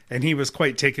 And he was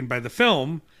quite taken by the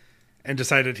film and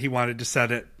decided he wanted to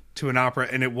set it to an opera.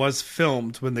 And it was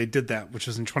filmed when they did that, which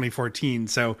was in 2014.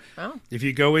 So if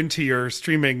you go into your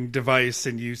streaming device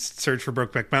and you search for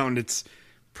Brokeback Mountain, it's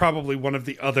probably one of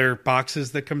the other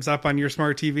boxes that comes up on your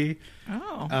smart TV.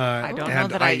 Oh, I don't know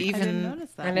and that I I I didn't even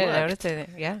notice that. I didn't looked. notice it.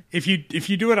 Yeah. If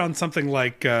you do it on something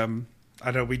like I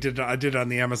know I did it on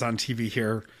the Amazon TV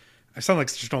here. I sound like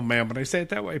such an old man when I say it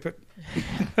that way, but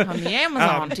on the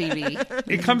Amazon TV.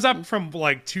 it comes up from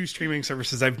like two streaming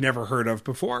services I've never heard of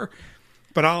before.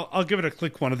 But I'll give it a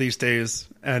click one of these days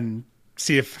and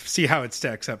see how it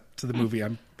stacks up to the movie.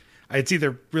 It's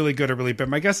either really good or really bad.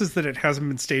 My guess is that it hasn't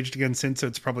been staged again since, so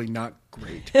it's probably not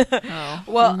great.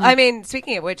 Well, I mean,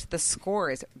 speaking of which, the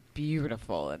score is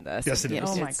beautiful in this. Yes, it is.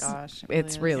 Oh my It's- gosh.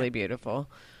 It's is. really beautiful.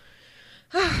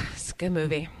 It's a good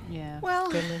movie. Yeah.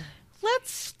 Well,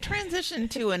 let's transition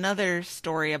to another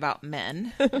story about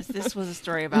men. This was a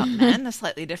story about men, a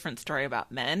slightly different story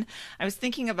about men. I was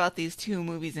thinking about these two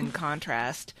movies in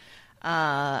contrast.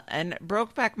 And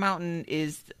Brokeback Mountain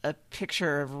is a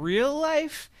picture of real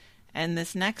life, and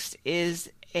this next is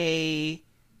a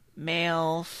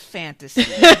male fantasy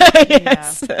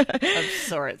Yes. of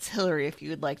sorts. Hillary, if you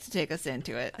would like to take us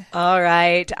into it. All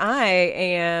right.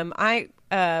 I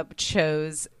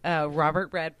chose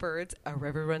Robert Redford's A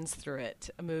River Runs Through It,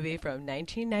 a movie from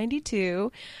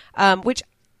 1992, which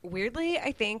weirdly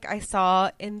I think I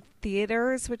saw in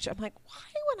theaters, which I'm like,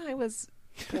 why when I was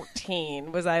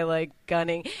 14 was I like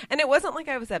gunning? And it wasn't like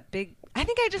I was that big. I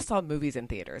think I just saw movies in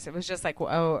theaters. It was just like, oh,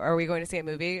 are we going to see a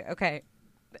movie? Okay.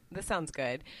 This sounds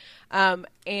good.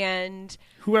 And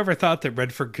Whoever thought that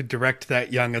Redford could direct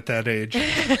that young at that age?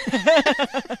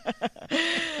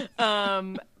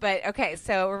 but okay,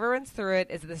 so River Runs Through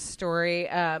It is the story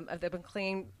of the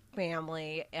McLean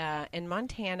family in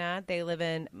Montana. They live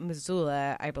in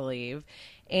Missoula, I believe,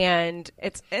 and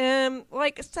it's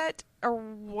like set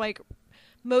like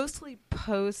mostly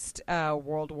post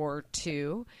World War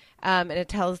II. And it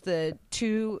tells the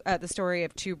story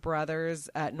of two brothers,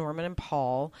 Norman and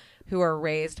Paul, who are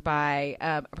raised by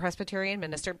a Presbyterian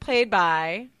minister played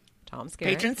by Tom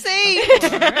Skerritt. Patron saint!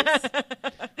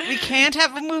 We can't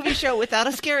have a movie show without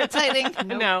a Skerritt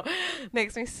sighting. No,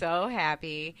 makes me so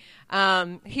happy.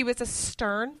 He was a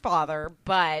stern father,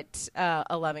 but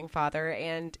a loving father,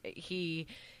 and he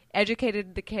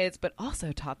educated the kids, but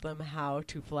also taught them how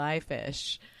to fly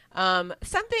fish.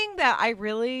 Something that I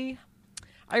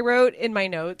wrote in my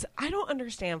notes, I don't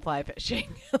understand fly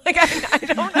fishing. Like, I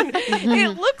don't.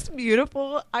 It looks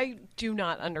beautiful. I do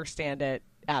not understand it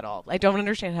at all. I don't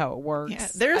understand how it works. Yeah,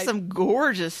 there are some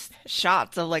gorgeous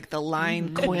shots of like the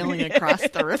line coiling across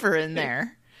the river in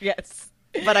there. Yes.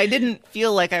 But I didn't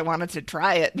feel like I wanted to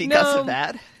try it because No. of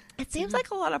that. It seems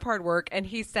like a lot of hard work, and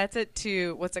he sets it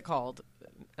to, what's it called?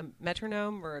 A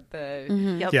metronome or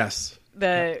the Yep. Yes.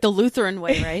 the Lutheran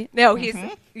way, right? No, he's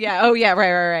yeah. Oh, yeah.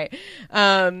 Right.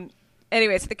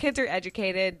 Anyway, so the kids are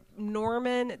educated.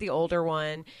 Norman, the older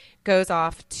one, goes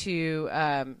off to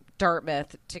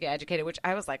Dartmouth to get educated, which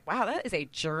I was like, wow, that is a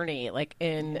journey, like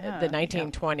in the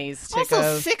 1920s to Also,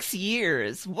 go. 6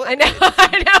 years. What? I know.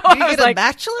 Do you I was get a like,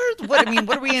 bachelor's? What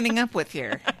are we ending up with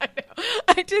here?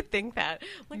 I did think that.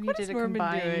 Like, You what did is a Norman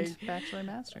combined doing? bachelor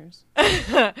masters.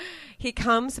 He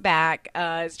comes back,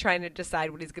 is trying to decide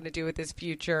what he's going to do with his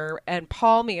future, and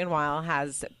Paul, meanwhile,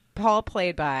 has Paul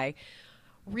played by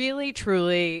really,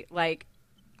 truly, like,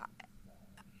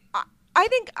 I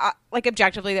think, like,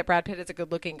 objectively that Brad Pitt is a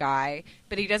good-looking guy,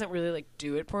 but he doesn't really, like,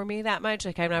 do it for me that much.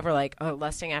 Like, I'm never, like,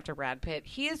 lusting after Brad Pitt.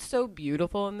 He is so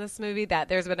beautiful in this movie that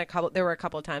there were a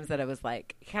couple of times that I was,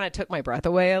 like, he kind of took my breath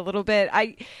away a little bit.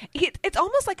 It's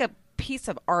almost like a piece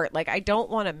of art. Like, I don't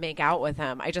want to make out with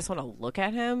him. I just want to look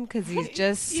at him because he's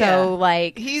just Yeah. so,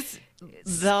 like... He's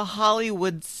the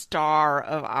Hollywood star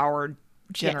of our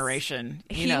generation.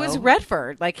 you He know? was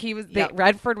Redford. Like, he was Yep.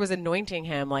 Redford was anointing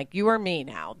him like, you are me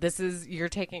now. You're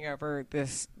taking over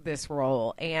this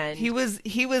role. And He was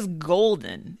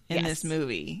golden in Yes. this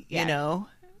movie. Yeah. You know,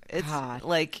 it's God.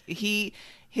 like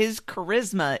his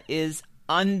charisma is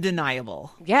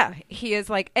undeniable. yeah, he is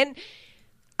like, and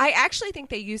I actually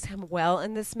think they use him well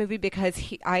in this movie because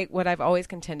what I've always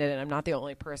contended, and I'm not the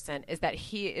only person, is that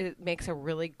he makes a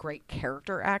really great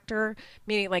character actor.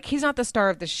 Meaning, like, he's not the star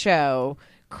of the show.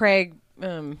 Craig,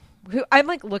 who I'm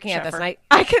like looking at this, and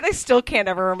I still can't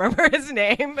ever remember his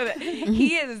name, but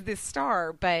he is the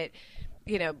star. But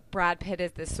you know, Brad Pitt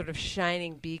is this sort of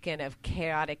shining beacon of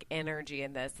chaotic energy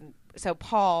in this, and so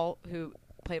Paul, who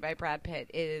played by Brad Pitt,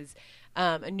 is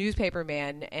a newspaper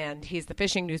man, and he's the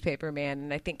fishing newspaper man,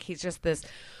 and I think he's just this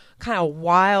kind of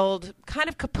wild, kind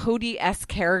of Capote-esque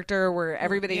character where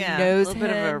everybody knows a little him. bit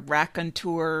of a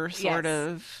raconteur sort Yes.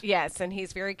 of. Yes, and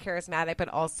he's very charismatic, but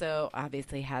also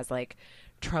obviously has like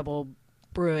trouble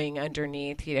brewing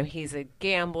underneath. You know, he's a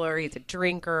gambler, he's a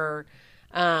drinker,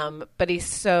 but he's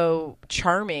so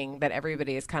charming that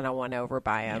everybody is kind of won over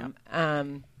by him.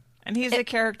 And he's a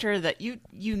character that you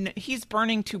know, he's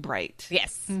burning too bright.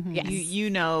 Yes, yes. You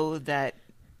know that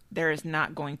there is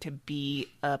not going to be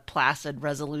a placid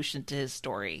resolution to his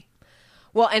story.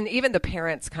 Well, and even the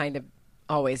parents kind of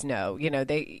always know. You know,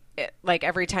 like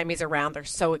every time he's around, they're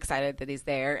so excited that he's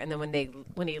there, and then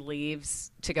when he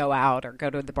leaves to go out or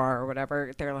go to the bar or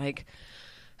whatever, they're like,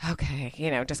 okay, you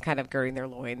know, just kind of girding their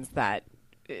loins that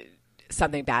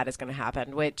something bad is going to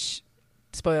happen, which,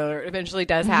 spoiler, eventually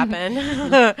does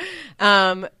happen.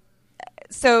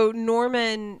 So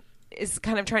Norman is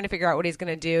kind of trying to figure out what he's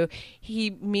going to do. He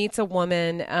meets a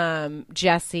woman,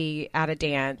 Jessie, at a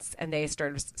dance, and they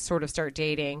sort of start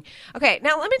dating. Okay,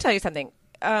 now let me tell you something.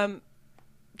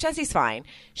 Jessie's fine.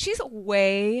 She's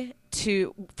way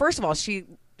too. First of all, she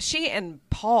and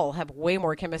Paul have way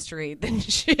more chemistry than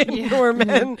she and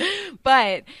Norman.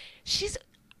 But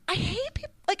I hate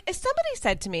people. Like, if somebody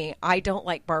said to me, I don't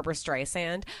like Barbara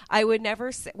Streisand, I would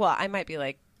never say, well, I might be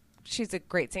like, she's a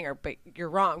great singer, but you're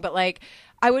wrong. But, like,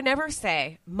 I would never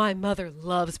say, my mother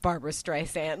loves Barbara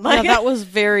Streisand. Like, that was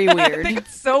very weird. I think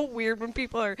it's so weird when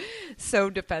people are so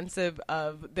defensive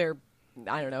of their,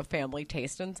 I don't know, family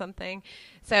taste in something.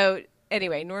 So,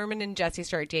 anyway, Norman and Jessie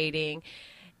start dating.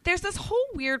 There's this whole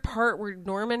weird part where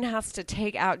Norman has to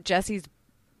take out Jessie's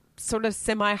sort of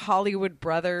semi-Hollywood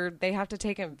brother. They have to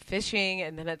take him fishing,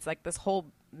 and then it's like this whole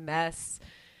mess.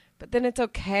 But then it's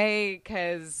okay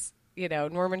because, you know,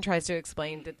 Norman tries to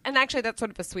explain and actually that's sort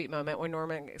of a sweet moment when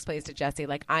Norman explains to Jessie,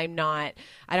 like, I don't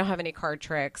have any card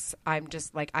tricks. I'm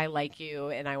just like, I like you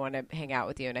and I want to hang out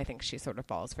with you. And I think she sort of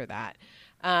falls for that.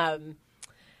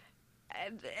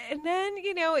 And then,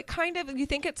 you know, it kind of, you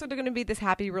think it's sort of going to be this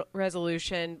happy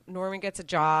resolution. Norman gets a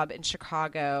job in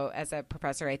Chicago as a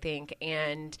professor, I think,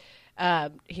 and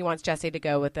he wants Jessie to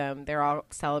go with them. They're all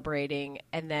celebrating.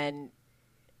 And then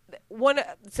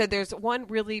there's one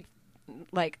really,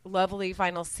 like, lovely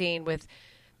final scene with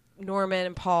Norman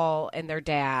and Paul and their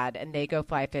dad, and they go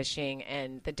fly fishing,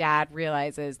 and the dad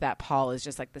realizes that Paul is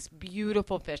just like this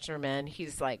beautiful fisherman.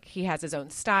 He's like, he has his own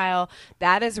style.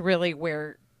 That is really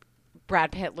where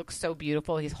Brad Pitt looks so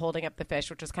beautiful. He's holding up the fish,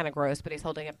 which is kind of gross, but he's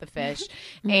holding up the fish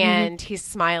and he's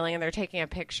smiling and they're taking a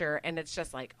picture. And it's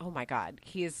just like, oh my God,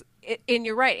 and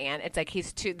you're right, Anne. It's like,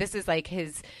 this is like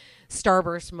his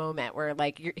starburst moment where,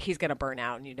 like, he's going to burn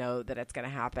out and you know that it's going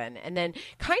to happen. And then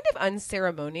kind of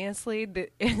unceremoniously,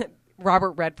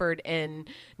 Robert Redford in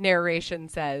narration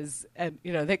says,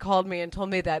 you know, they called me and told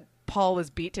me that Paul was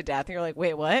beat to death. And you're like,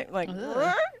 wait, what? Like,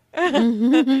 well,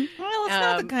 it's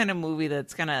not the kind of movie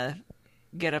that's going to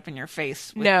get up in your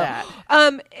face with that.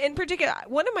 In particular,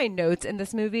 one of my notes in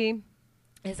this movie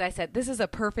is I said, this is a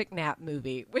perfect nap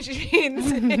movie, which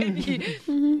means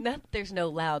there's no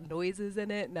loud noises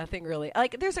in it. Nothing really,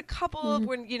 like, there's a couple of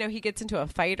when, you know, he gets into a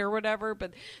fight or whatever,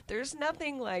 but there's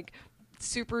nothing like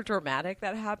super dramatic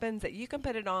that happens that you can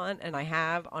put it on, and I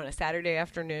have on a Saturday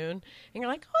afternoon, and you're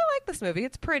like, oh, I like this movie,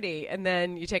 it's pretty, and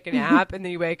then you take a nap and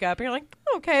then you wake up and you're like,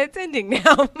 okay, it's ending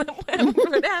now.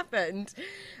 What happened?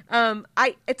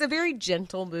 It's a very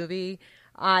gentle movie.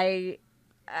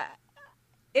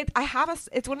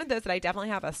 It's one of those that I definitely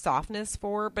have a softness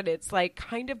for, but it's like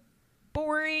kind of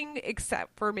boring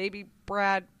except for maybe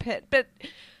Brad Pitt. But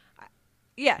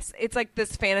yes, it's like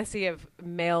this fantasy of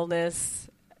maleness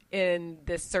in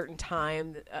this certain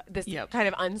time, kind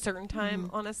of uncertain time,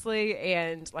 honestly,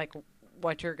 and like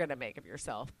what you're going to make of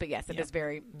yourself. But yes, it is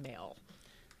very male.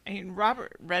 I mean,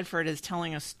 Robert Redford is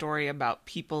telling a story about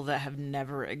people that have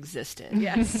never existed.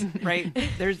 Yes. Right?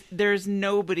 There's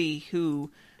nobody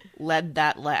who led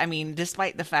that I mean,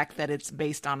 despite the fact that it's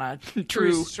based on a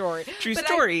true story.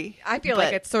 I feel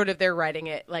like it's sort of, they're writing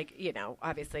it like, you know,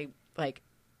 obviously like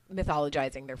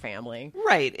mythologizing their family.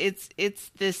 Right. It's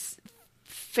this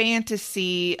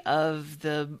fantasy of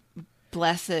the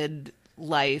blessed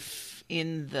life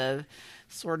in the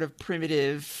sort of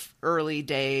primitive early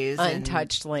days,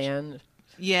 untouched land,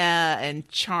 and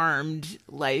charmed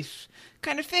life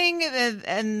kind of thing,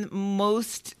 and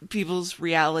most people's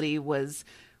reality was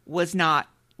not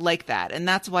like that, and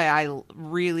that's why I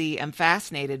really am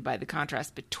fascinated by the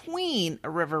contrast between A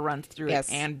River Runs Through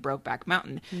It and Brokeback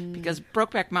Mountain, because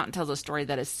Brokeback Mountain tells a story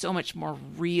that is so much more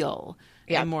real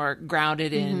and more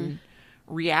grounded in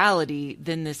reality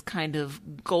than this kind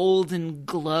of golden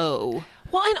glow.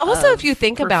 Well, and also if you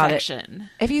think about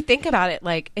it,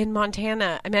 like in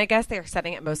Montana, I mean, I guess they're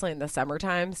setting it mostly in the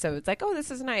summertime, so it's like, oh, this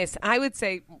is nice. I would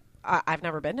say, I've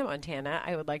never been to Montana.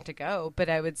 I would like to go, but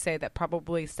I would say that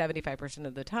probably 75%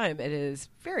 of the time it is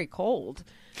very cold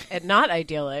and not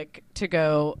idyllic to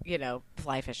go, you know,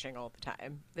 fly fishing all the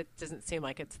time. It doesn't seem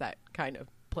like it's that kind of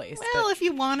place. Well, if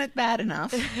you want it bad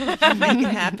enough, you can make it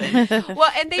happen. Well,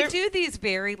 and they do these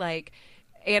very, like,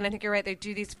 and I think you're right, they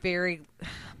do these very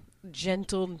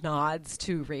gentle nods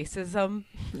to racism.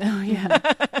 Oh, yeah.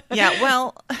 Yeah,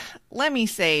 well, let me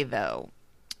say, though,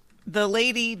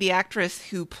 the actress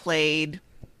who played,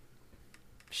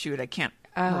 I can't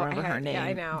remember her name. Yeah,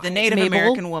 I know. The Native Mabel?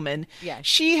 American woman. Yes.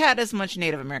 She had as much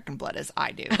Native American blood as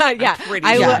I do. Yeah. I'm pretty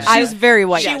sure. She was very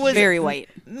white. She was very white.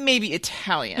 Maybe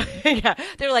Italian. Yeah,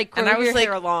 they're like, grow And I was your like,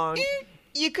 hair long.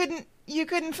 You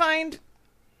couldn't find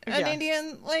an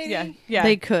Indian lady? Yeah, yeah.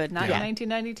 They could. Not Yeah. in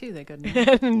 1992. They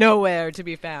couldn't. Nowhere to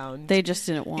be found. They just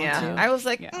didn't want Yeah. to. I was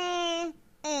like, Yeah.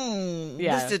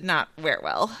 this did not wear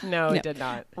well. no, No. it did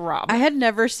not. Rob. I had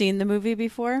never seen the movie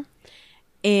before,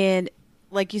 and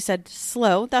like you said,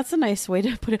 slow. That's a nice way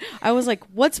to put it. I was like,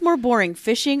 what's more boring,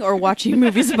 fishing or watching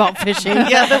movies about fishing?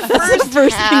 yeah, the That's first, the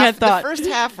first half, thing I thought. The first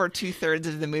half or 2/3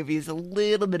 of the movie is a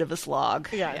little bit of a slog.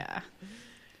 Yeah.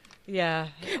 Yeah.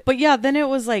 But yeah, then it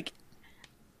was like,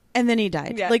 and then he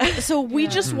died. Yeah. Like, so we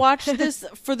just watched this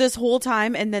for this whole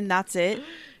time, and then that's it.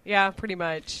 Yeah, pretty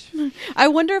much. I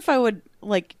wonder if I would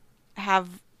like have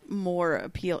more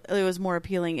appeal. It was more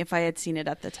appealing if I had seen it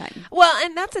at the time. Well,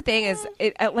 and that's the thing is,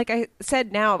 like I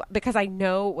said now, because I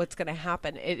know what's going to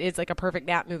happen, it is like a perfect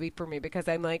nap movie for me because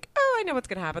I'm like, oh, I know what's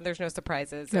going to happen. There's no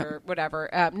surprises or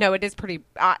whatever. No, it is pretty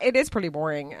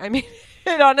boring. I mean,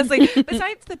 it honestly,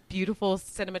 besides the beautiful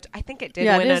cinema, I think it did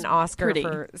Yeah, it win is an Oscar pretty.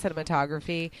 for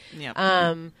cinematography. Yep.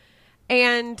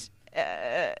 And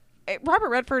Robert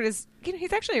Redford is,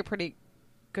 he's actually a pretty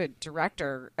good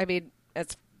director. I mean,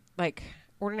 it's like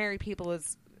Ordinary People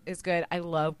is good. I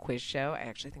love Quiz Show. I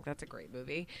actually think that's a great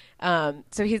movie.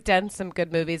 So he's done some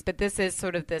good movies, but this is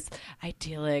sort of this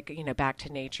idyllic, back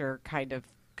to nature kind of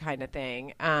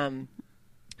thing.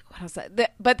 What else?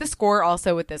 But the score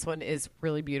also with this one is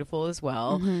really beautiful as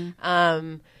well.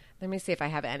 Let me see if I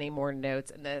have any more notes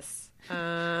in this.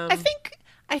 I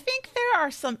think there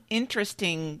are some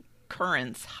interesting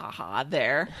currents,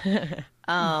 there,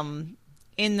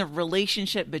 in the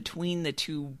relationship between the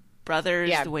two brothers.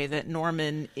 Yeah. The way that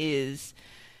Norman is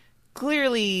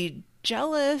clearly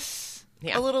jealous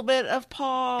Yeah. a little bit of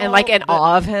Paul, And like in but-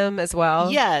 awe of him as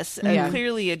well. Yes, and Yeah.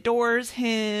 clearly adores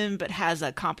him, but has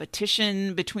a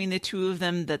competition between the two of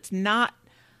them that's not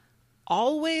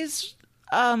always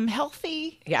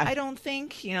healthy. Yeah. I don't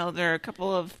think. There are a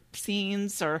couple of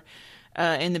scenes or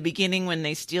in the beginning when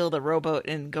they steal the rowboat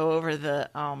and go over the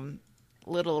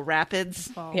little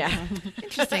rapids. Yeah.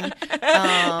 Interesting.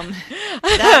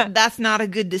 That's not a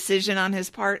good decision on his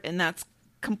part, and that's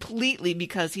completely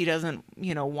because he doesn't,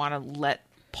 want to let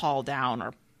Paul down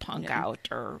or punk out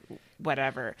or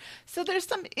whatever. So there's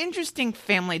some interesting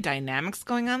family dynamics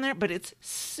going on there, but it's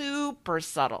super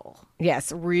subtle.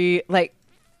 Yes,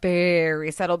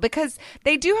 very subtle because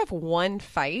they do have one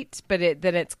fight, but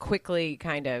then it's quickly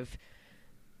kind of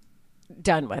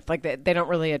done with. Like they don't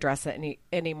really address it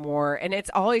anymore, and it's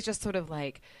always just sort of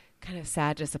like kind of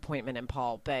sad disappointment in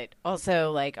Paul, but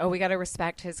also like, oh, we got to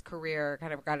respect his career,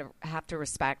 kind of have to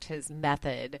respect his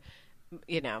method,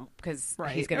 because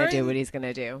he's going to do what he's going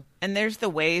to do. And there's the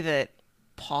way that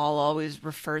Paul always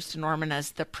refers to Norman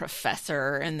as the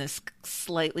professor in this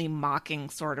slightly mocking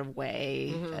sort of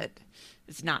way that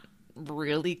is not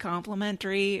really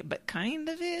complimentary, but kind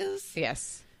of is.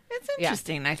 Yes. It's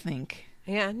interesting, I think.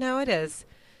 Yeah, no, it is.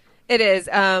 It is.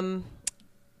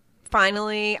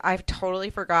 Finally, I've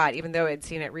totally forgot, even though I'd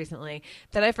seen it recently,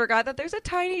 that I forgot that there's a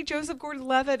tiny Joseph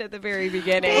Gordon-Levitt at the very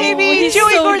beginning. he's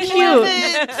Joey so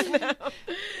Gordon-Levitt!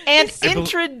 And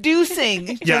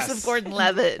introducing Yes. Joseph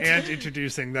Gordon-Levitt. And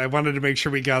introducing. I wanted to make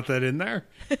sure we got that in there.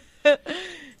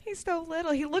 He's so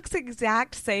little. He looks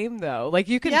exact same, though. Like,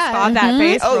 you can Yeah. spot that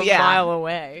face Oh, from yeah. a mile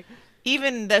away.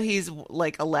 Even though he's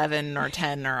like 11 or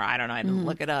 10 or I don't know, I didn't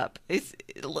look it up. It's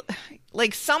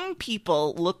like some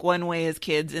people look one way as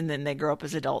kids and then they grow up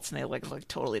as adults and they look like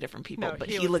totally different people. No, but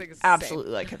he he looks looked the same.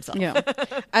 absolutely like himself. Yeah.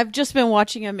 I've just been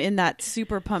watching him in that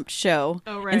Super Pumped show.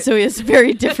 Oh, right. And so he is a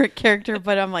very different character,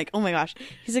 but I'm like, oh my gosh,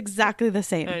 he's exactly the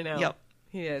same. I know. Yep.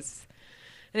 He is.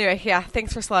 Anyway, yeah,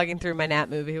 thanks for slogging through my Nat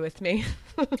movie with me.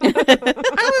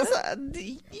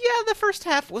 The first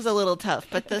half was a little tough,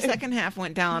 but the second half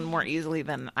went down more easily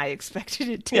than I expected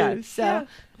it to. Yeah. So Yeah.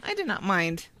 I did not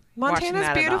mind. watching Montana's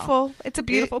that at all. beautiful. It's a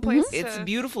beautiful place. It's a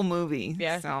beautiful movie.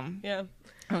 Yeah. So Yeah.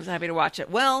 I was happy to watch it.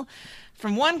 Well,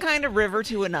 from one kind of river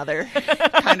to another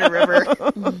kind of river.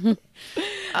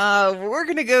 We're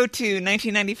going to go to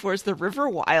 1994's The River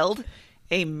Wild,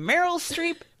 a Meryl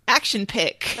Streep action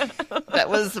pick. That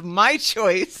was my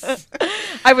choice.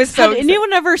 I was so Had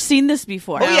anyone ever seen this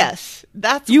before? Oh, yes.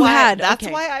 That's You why, had, That's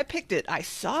okay. why I picked it. I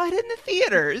saw it in the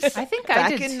theaters. I think I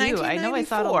back did in too. I know I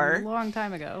saw it 1994. a long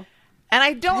time ago. And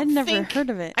I don't I'd never think, heard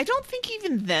of it. I don't think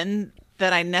even then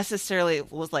that I necessarily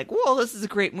was like, whoa, this is a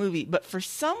great movie. But for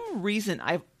some reason,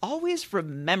 I've always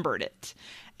remembered it.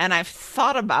 And I've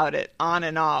thought about it on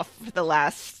and off for the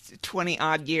last 20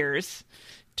 odd years.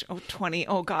 20,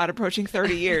 oh God, approaching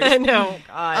 30 years. I know.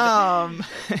 God.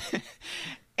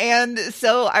 And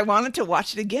so I wanted to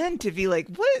watch it again to be like,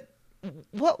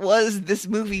 what was this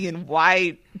movie and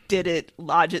why did it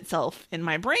lodge itself in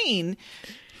my brain?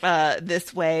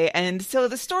 this way. And so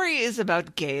the story is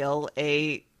about Gail,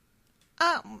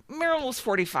 Meryl's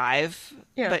 45,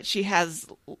 but she has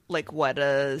like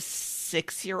a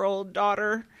 6-year-old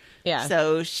daughter. Yeah.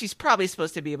 So she's probably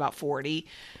supposed to be about 40.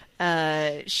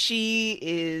 She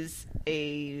is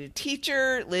a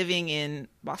teacher living in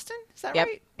Boston. Is that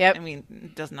right? Yep. I mean,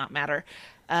 it does not matter.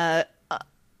 It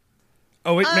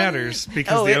matters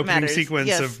because the it opening matters, sequence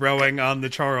yes. of rowing on the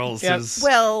Charles is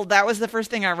Well, that was the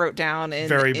first thing I wrote down in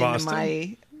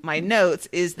Boston. my notes.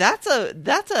 Is that's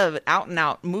a out and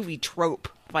out movie trope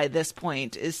by this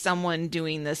point, is someone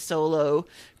doing this solo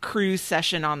cruise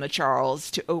session on the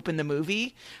Charles to open the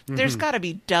movie. There's got to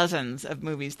be dozens of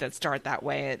movies that start that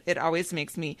way. It always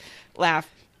makes me laugh.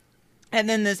 And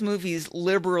then this movie's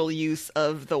liberal use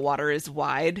of "The Water is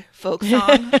Wide" folk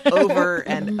song over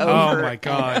and over. Oh my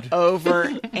God. And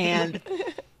over and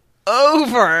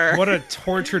over. What a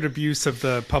tortured abuse of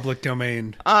the public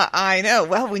domain. I know.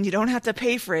 Well, when you don't have to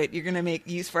pay for it, you're going to make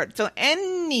use for it. So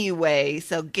anyway,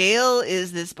 Gail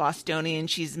is this Bostonian.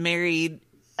 She's married.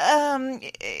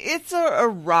 It's a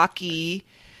rocky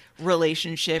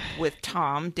relationship with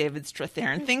Tom, David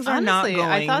Strathairn. Things are not Honestly, going.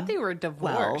 I thought they were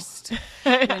divorced.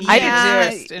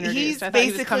 I Introduced. he's I thought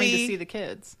he was coming to basically see the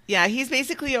kids. Yeah, he's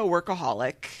basically a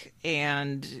workaholic,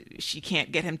 and she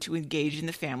can't get him to engage in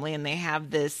the family, and they have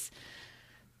this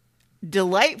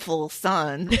delightful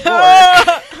son,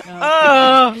 Rourke,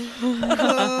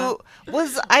 who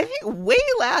was, I think, way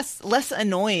less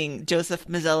annoying Joseph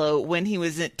Mazzello when he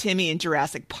was at Timmy in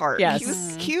Jurassic Park. Yes. He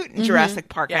was cute in Jurassic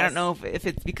Park. I Yes. don't know if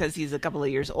it's because he's a couple of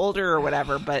years older or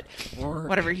whatever, but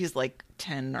whatever, he's like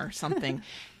 10 or something.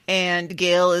 And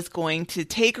Gail is going to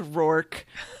take Rourke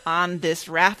on this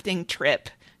rafting trip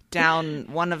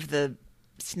down one of the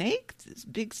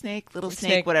big snake, little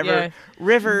snake, whatever, yeah.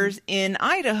 rivers in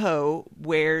Idaho,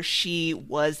 where she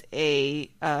was a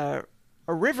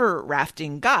river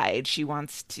rafting guide. She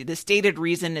wants to, the stated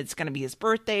reason, it's going to be his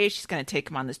birthday. She's going to take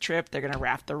him on this trip. They're going to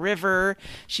raft the river.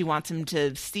 She wants him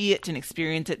to see it and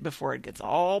experience it before it gets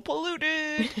all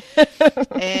polluted.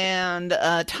 And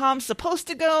Tom's supposed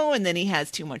to go, and then he has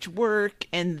too much work.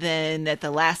 And then at the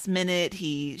last minute,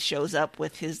 he shows up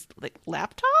with his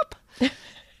laptop.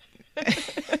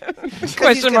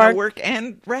 Because he's going to work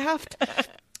and raft,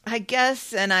 I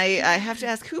guess. And I have to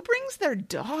ask, who brings their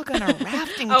dog on a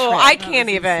rafting trip? I can't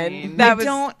even.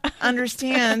 Don't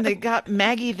understand. They got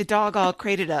Maggie the dog all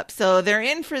crated up. So they're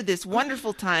in for this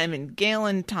wonderful time, and Gail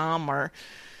and Tom are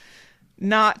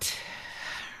not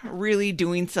really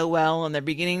doing so well, and they're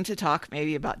beginning to talk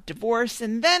maybe about divorce.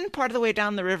 And then part of the way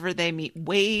down the river, they meet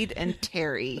Wade and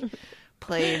Terry,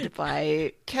 played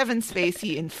by Kevin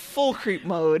Spacey in full creep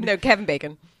mode. No, Kevin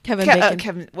Bacon.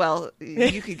 Kevin, well,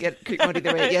 you could get creep mode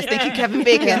either way. Yes, thank you, Kevin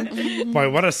Bacon.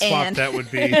 Boy, what a swap And- that would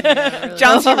be.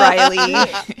 John C. Reilly,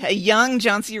 a young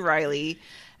John C. Reilly,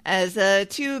 as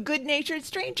two good-natured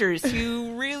strangers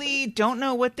who really don't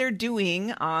know what they're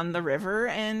doing on the river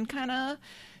and kind of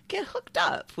get hooked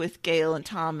up with Gail and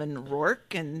Tom and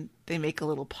Rourke, and they make a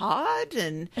little pod,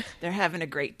 and they're having a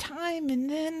great time, and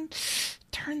then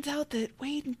turns out that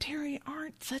Wade and Terry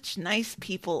aren't such nice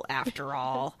people after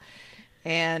all.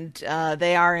 And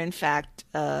they are, in fact,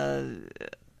 bad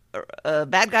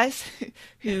guys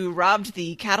who robbed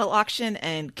the cattle auction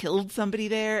and killed somebody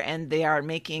there, and they are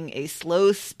making a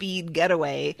slow speed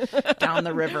getaway down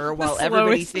the river while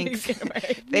everybody thinks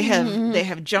they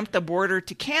have jumped the border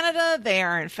to Canada. They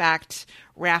are, in fact,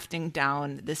 rafting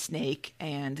down the Snake,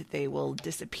 and they will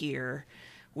disappear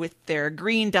with their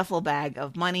green duffel bag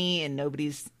of money, and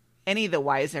nobody's any the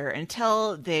wiser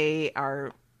until they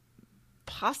are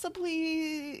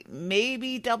possibly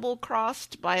maybe double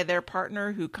crossed by their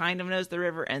partner who kind of knows the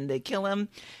river, and they kill him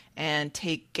and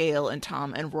take Gail and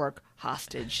Tom and Rourke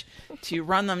hostage to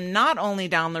run them not only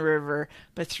down the river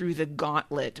but through the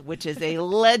Gauntlet, which is a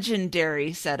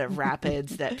legendary set of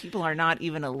rapids that people are not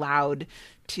even allowed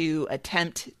to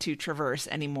attempt to traverse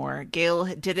anymore. Gail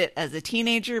did it as a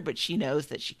teenager, but she knows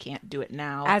that she can't do it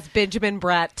now. As Benjamin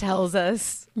Bratt tells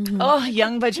us. Oh,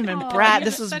 young Benjamin Oh, Bratt. he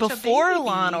This was was such a before baby.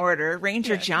 Law and Order.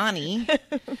 Ranger Johnny.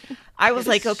 I was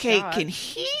like, his okay, shot. can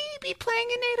he be playing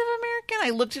a Native American? I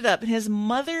looked it up, and his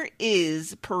mother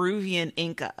is Peruvian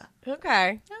Inca.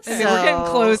 Okay. So, I mean, we're getting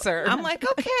closer. I'm like,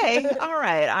 okay, all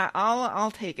right,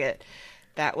 I'll take it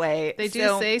that way. They do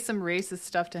So say some racist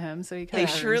stuff to him, so he kind they of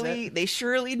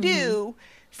surely do.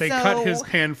 They So- cut his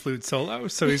pan flute solo,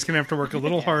 so he's going to have to work a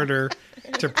little harder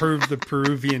to prove the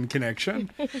Peruvian connection.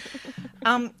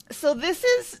 So this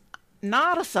is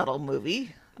not a subtle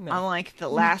movie. Unlike the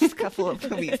last couple of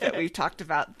movies that we've talked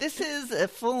about, this is a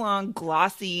full-on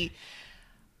glossy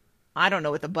I don't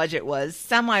know what the budget was,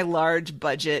 semi-large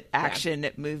budget action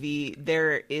movie.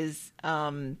 There is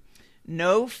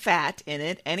no fat in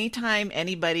it. Anytime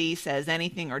anybody says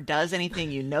anything or does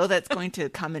anything, you know that's going to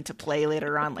come into play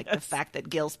later on, like the fact that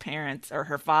Gil's parents or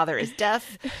her father is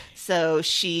deaf. So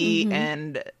she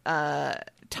and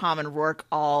Tom and Rourke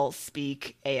all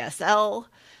speak ASL.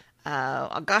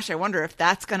 Gosh, I wonder if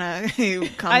that's gonna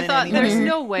come I in thought anywhere. there's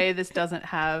no way this doesn't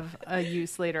have a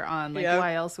use later on. Like, Yep.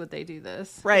 why else would they do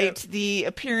this? Right, the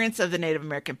appearance of the Native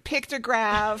American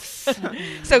pictographs.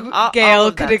 So all Gail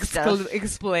of that could stuff.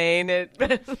 explain it.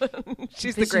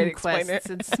 She's the Vision great explainer. quests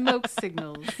and smoke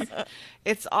signals.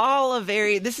 It's all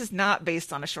this is not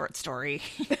based on a short story.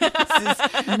 This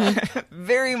is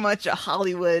very much a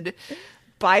Hollywood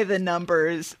by the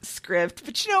numbers script.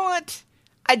 But you know what?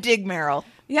 I dig Meryl.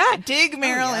 Yeah. I dig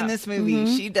Meryl in this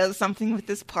movie. She does something with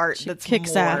this part that's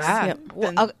kicks more ass. Yep.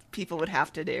 than Well, people would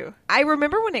have to do. I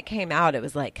remember when it came out, it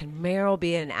was like, can Meryl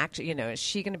be an action? You know, is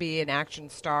she going to be an action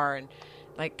star? And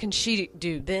like, can she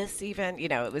do this even? You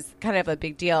know, it was kind of a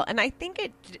big deal. And I think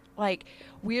it like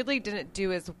weirdly didn't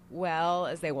do as well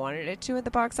as they wanted it to at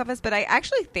the box office. But I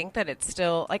actually think that it's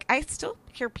still like, I still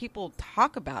hear people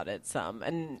talk about it some.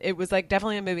 And it was like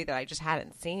definitely a movie that I just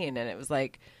hadn't seen. And it was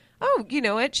like, oh, you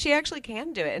know what? She actually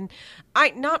can do it.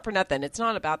 And not for nothing. It's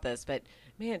not about this, but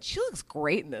man, she looks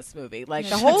great in this movie. Like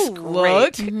the she whole looks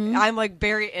look, great. I'm like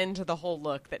very into the whole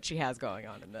look that she has going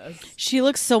on in this. She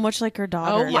looks so much like her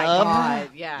daughter. Oh my Yup. god,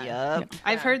 yeah. Yup.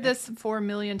 I've heard this 4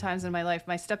 million times in my life.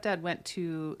 My stepdad went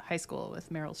to high school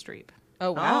with Meryl Streep. Oh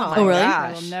Oh, wow. my Oh, really?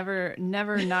 I gosh. will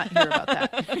never not hear about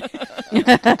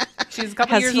that. She's a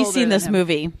couple Has years he older seen than this him.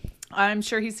 movie? I'm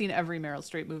sure he's seen every Meryl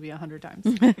Streep movie 100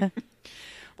 times.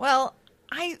 Well,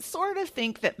 I sort of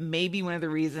think that maybe one of the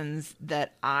reasons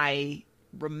that I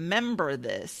remember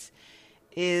this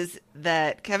is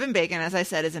that Kevin Bacon, as I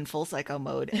said, is in full psycho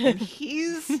mode, and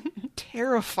he's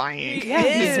terrifying Yeah,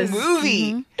 in he this is.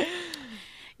 movie.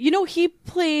 You know, he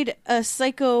played a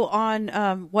psycho on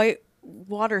White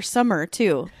Water Summer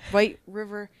too. White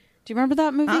River. Do you remember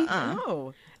that movie?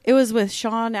 Oh. It was with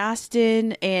Sean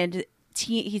Astin, and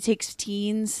he takes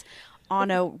teens on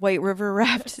a White River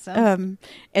raft, Sounds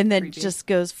and then creepy. just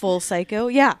goes full psycho.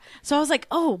 Yeah. So I was like,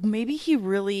 oh, maybe he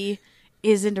really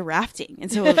is into rafting,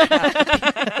 and so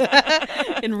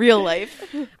in real life.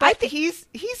 I think he's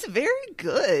very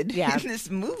good Yeah. in this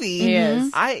movie. He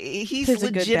is. He's Plays a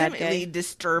good bad legitimately guy.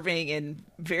 disturbing and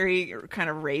very kind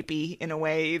of rapey in a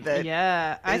way that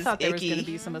Yeah, I is thought there was icky. going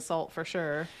to be some assault for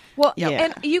sure. Well, Yeah.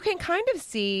 and you can kind of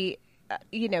see,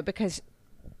 you know, because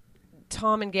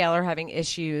Tom and Gail are having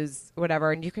issues,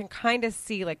 whatever, and you can kind of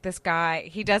see like this guy.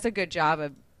 He does a good job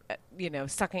of, you know,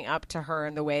 sucking up to her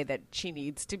in the way that she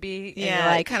needs to be. And yeah,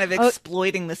 you're like kind of oh,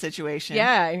 exploiting the situation.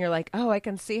 yeah, and you're like, oh, I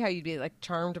can see how you'd be like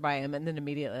charmed by him, and then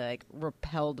immediately like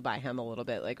repelled by him a little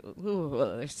bit. Like, ooh,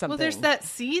 there's something. Well, there's that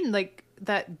scene, like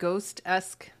that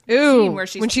ghost-esque Ooh, scene where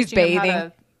she's when she's teaching him how bathing.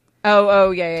 to- Oh,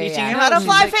 yeah, Teaching yeah. him how to She's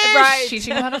fly like, fish. right,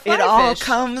 teaching him how to fly It all fish.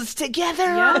 comes together.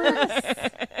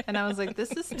 Yes. And I was like, this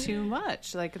is too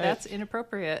much. Like, that's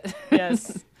inappropriate.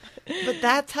 Yes. But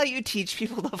that's how you teach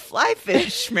people to fly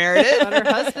fish, Meredith. But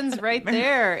her husband's right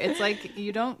there. It's like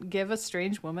you don't give a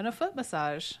strange woman a foot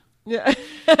massage. Yeah.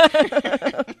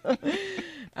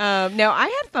 No,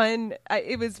 I had fun.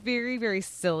 It was very, very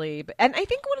silly. And I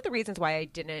think one of the reasons why I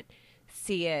didn't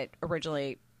see it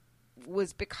originally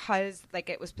was because like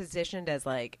it was positioned as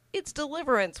like it's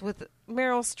Deliverance with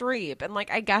Meryl Streep, and like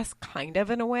I guess kind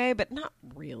of in a way, but not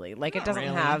really. Like it doesn't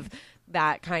really. have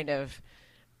that kind of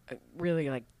really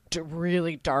like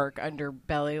really dark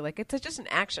underbelly. Like it's just an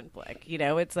action flick, you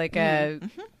know. It's like a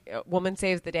woman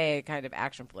saves the day kind of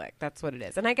action flick. That's what it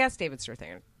is, and I guess David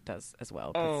Strathairn does as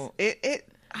well. 'cause- Oh,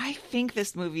 I think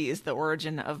this movie is the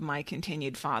origin of my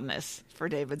continued fondness for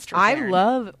David Strathairn. I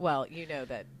love. Well, you know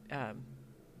that.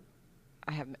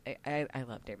 I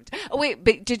love David. Oh wait,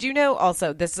 but did you know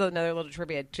also? This is another little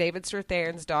trivia. David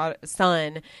Strathairn's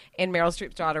son and Meryl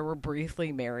Streep's daughter were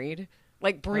briefly married,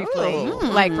 like briefly,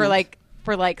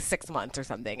 for like 6 months or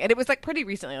something, and it was like pretty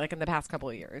recently, like in the past couple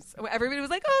of years. Everybody was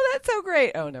like, "Oh, that's so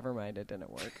great." Oh, never mind, it didn't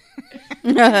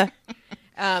work.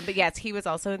 But yes, he was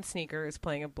also in Sneakers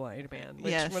playing a blind man.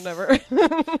 Which Yes. whenever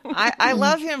I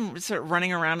love him sort of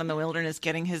running around in the wilderness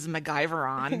getting his MacGyver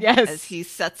on Yes. as he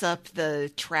sets up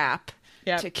the trap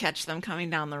Yep. to catch them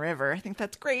coming down the river. I think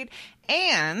that's great.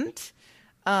 And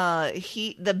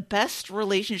the best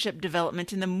relationship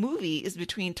development in the movie is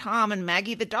between Tom and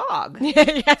Maggie the dog.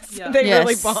 yes, Yeah. they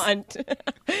really Yes. bond.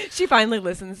 She finally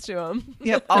listens to him.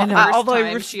 Yep. First Although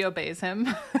time she obeys him.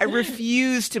 I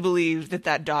refuse to believe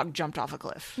that dog jumped off a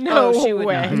cliff. No she would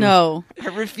way. not. No. I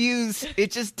refuse.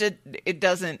 It just did. It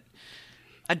doesn't.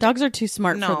 Dogs are too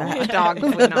smart No, for a that. dog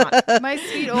would not. My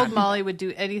sweet old Molly would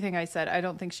do anything I said. I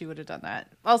don't think she would have done that.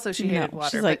 Also, she hated No, water.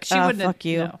 she's like, but she wouldn't fuck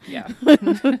you. No,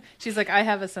 yeah. She's like, I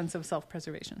have a sense of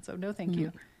self-preservation, so no, thank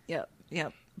you. Yep.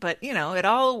 But it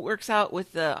all works out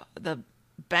with the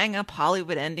bang up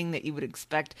Hollywood ending that you would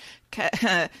expect.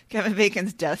 Kevin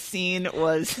Bacon's death scene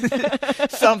was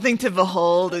something to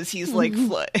behold as he's like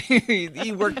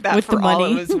he worked that With for the all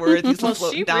money. it was worth. He's Well,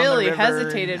 floating she down really the river.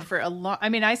 hesitated for a long. I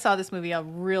mean, I saw this movie a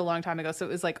real long time ago, so it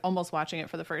was like almost watching it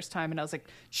for the first time, and I was like,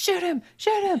 "Shoot him!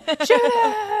 Shoot him! Shoot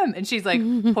him!" And she's like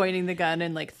pointing the gun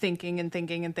and like thinking and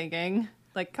thinking and thinking,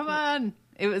 like, "Come on!"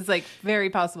 It was like very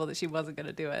possible that she wasn't going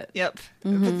to do it. Yep.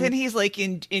 But then he's like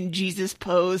in Jesus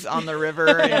pose on the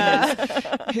river, and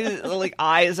his like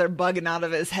eyes are bugging out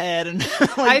of his head, and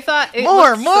like, I thought it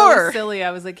more. so silly.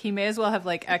 I was like, he may as well have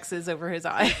like X's over his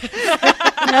eye.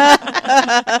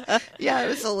 Yeah, it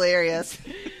was hilarious.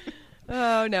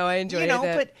 Oh no, I enjoyed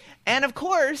it. And of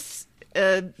course,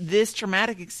 this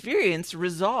traumatic experience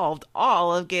resolved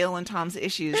all of Gail and Tom's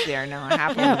issues. They are now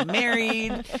happily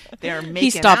married. They're making He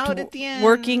stopped out at the end.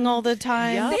 working all the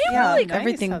time. Yeah, They were like nice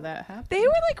everything. how that happened. They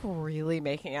were like really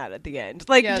making out at the end.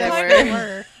 Like Yeah, they kind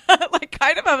were. of, like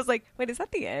kind of. I was like, wait, is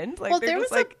that the end? Like Well, they're there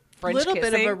just was like a French little bit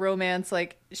of kissing. a romance.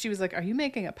 Like she was like, "Are you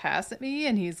making a pass at me?"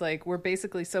 And he's like, "We're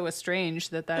basically so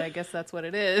estranged that I guess that's what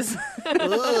it is."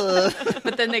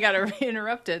 But then they got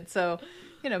interrupted, so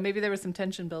maybe there was some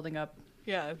tension building up.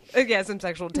 Yeah, some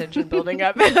sexual tension building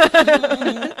up.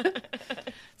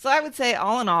 So I would say,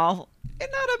 all in all, not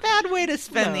a bad way to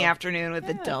spend No. the afternoon with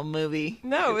a dumb movie.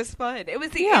 No, it was fun. It was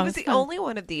the Yeah, it was it was the fun. only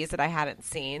one of these that I hadn't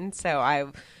seen. So I,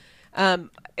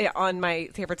 on my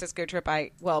San Francisco trip,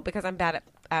 because I'm bad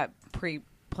at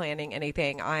pre-planning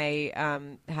anything, I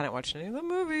hadn't watched any of the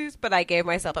movies, but I gave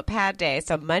myself a pad day.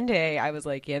 So Monday, I was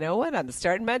like, you know what? I'm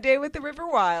starting my day with The River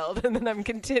Wild, and then I'm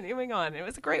continuing on. It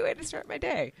was a great way to start my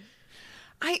day.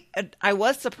 I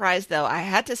was surprised, though. I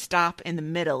had to stop in the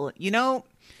middle.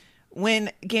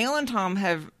 When Gail and Tom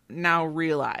have now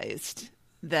realized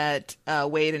that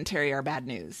Wade and Terry are bad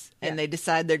news, and they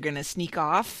decide they're going to sneak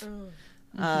off,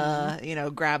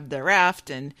 grab the raft,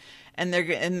 and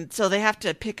so they have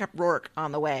to pick up Rourke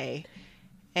on the way.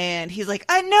 And he's like,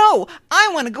 "No, I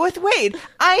want to go with Wade.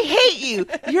 I hate you.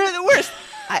 You're the worst."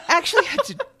 I actually had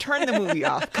to turn the movie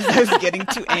off because I was getting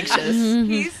too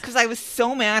anxious. Because I was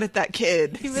so mad at that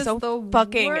kid. He was so so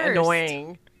fucking worst.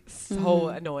 annoying. So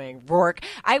annoying. Rourke.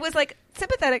 I was like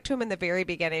sympathetic to him in the very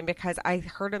beginning because I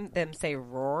heard them say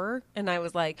Roar, and I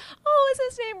was like, "Oh, is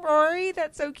his name Rory?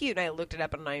 That's so cute." And I looked it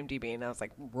up on IMDb, and I was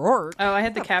like, "Rourke." Oh, I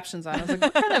had the captions on. I was like,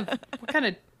 what kind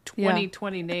of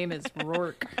 2020 name is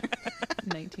Rourke?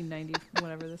 1990,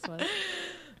 whatever this was.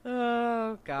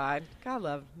 Oh God, God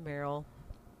love Meryl.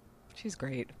 She's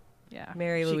great. Yeah.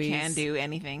 Mary Louise. She can do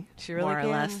anything, She really more can.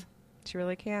 or less. She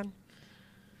really can.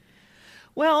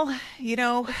 Well,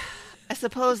 I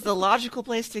suppose the logical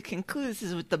place to conclude this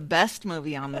is with the best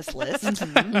movie on this list.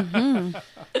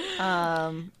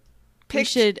 We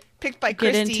should picked by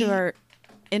get Christy. into our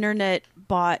internet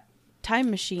bought time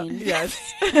machine Yes.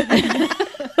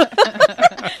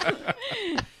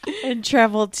 and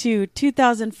travel to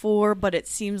 2004, but it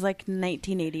seems like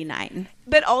 1989.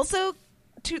 But also,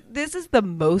 this is the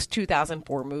most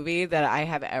 2004 movie that I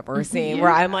have ever seen.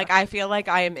 Where I'm like, I feel like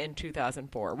I am in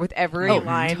 2004 with every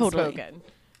line totally. spoken.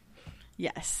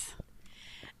 Yes.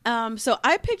 So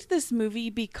I picked this movie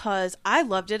because I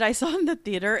loved it. I saw it in the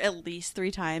theater at least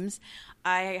 3 times.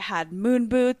 I had moon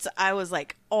boots. I was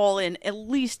like all in at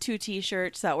least 2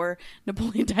 t-shirts that were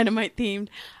Napoleon Dynamite themed.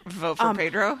 Vote for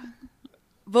Pedro.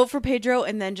 Vote for Pedro,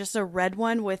 and then just a red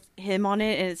one with him on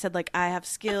it, and it said like I have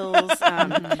skills.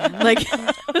 Like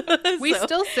We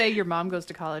still say your mom goes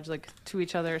to college like to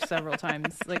each other several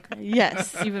times, like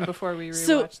yes. even before we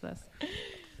So- rewatch this.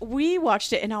 We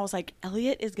watched it, and I was like,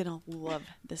 Elliot is gonna love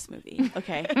this movie.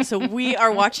 Okay, so we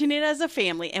are watching it as a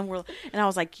family, and I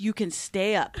was like, you can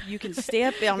stay up on You're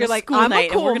the like, school I'm a night,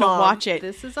 and cool we're gonna mom. watch it.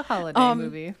 This is a holiday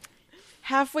movie.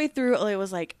 Halfway through, Elliot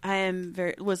was like,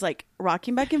 was like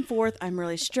rocking back and forth. I'm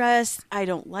really stressed. I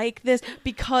don't like this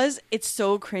because it's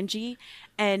so cringy,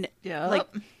 and Yep. like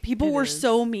people It were is.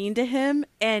 so mean to him,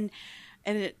 and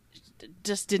it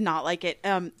just did not like it.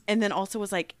 And then also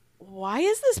was like, why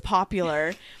is this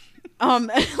popular? And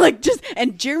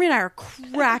Jeremy and I are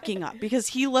cracking up because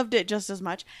he loved it just as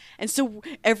much. And so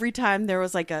every time there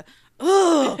was like a,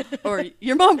 ugh, or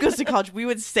your mom goes to college, we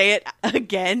would say it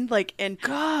again. And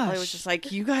I was just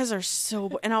like, you guys are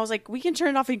so, and I was like, we can turn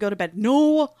it off and go to bed.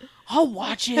 No, I'll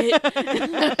watch it.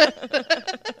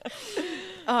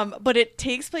 But it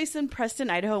takes place in Preston,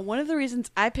 Idaho. One of the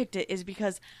reasons I picked it is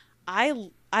because I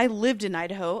I lived in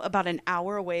Idaho, about an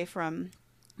hour away from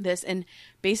this, and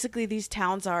basically these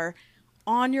towns are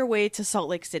on your way to Salt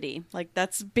Lake City. Like,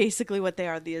 that's basically what they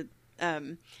are. It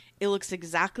looks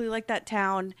exactly like that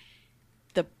town.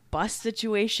 The bus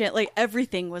situation, like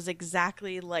everything was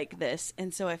exactly like this,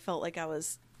 and so I felt like I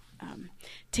was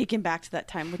taken back to that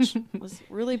time, which was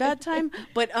a really bad time.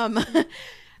 But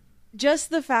just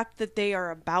the fact that they are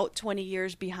about 20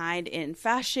 years behind in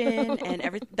fashion and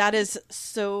everything, that is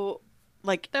so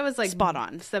That was like spot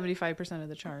on. 75% of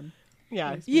the charm.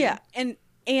 Yeah. Yeah,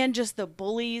 and just the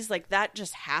bullies, like that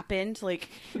just happened. Like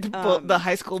The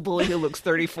high school bully who looks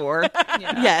 34.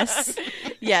 yes.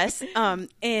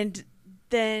 And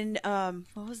then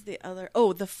what was the other?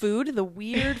 Oh, the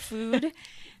weird food.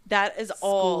 That is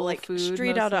all School like food,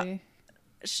 straight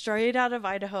out of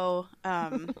Idaho.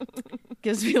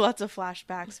 Gives me lots of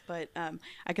flashbacks, but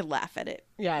I could laugh at it.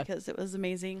 Yeah. Because it was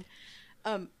amazing.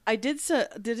 I did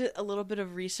a little bit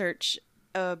of research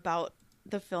about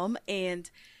the film, and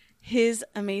his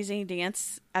amazing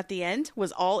dance at the end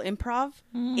was all improv,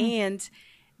 and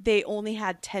they only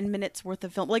had 10 minutes worth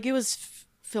of film. Like, it was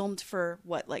filmed for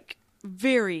what, like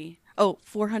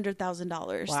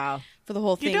 $400,000. Wow. For the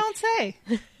whole thing. You don't say.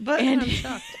 But And- I'm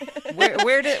shocked.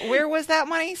 Where was that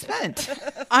money spent?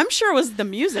 I'm sure it was the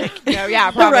music. No,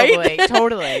 yeah, probably. Right?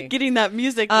 Totally. Getting that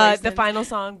music. The license. final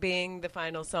song being the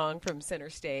final song from Center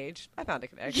Stage. I found a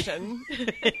connection.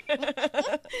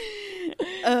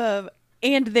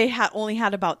 And they only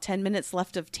had about 10 minutes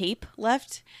left of tape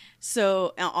left,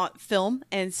 so film,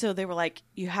 and so they were like,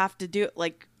 "You have to do it.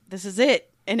 Like, this is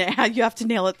it, and you have to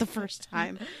nail it the first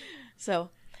time."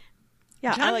 So,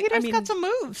 yeah, John I Peter's mean, got some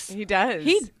moves. He does.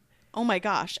 oh my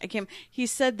gosh, I can't. He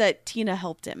said that Tina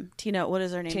helped him. Tina, what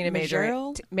is her name? Tina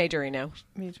Majorino? Majorino.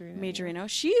 Majorino.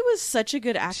 She was such a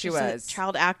good actress. She was.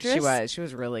 Child actress. She was. She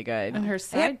was really good. And her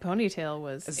side ponytail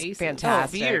was It's aces.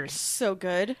 fantastic. Fierce. so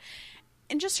good.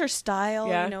 And just her style,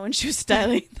 Yeah. when she was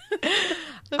styling.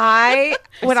 I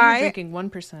When drinking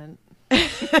 1%.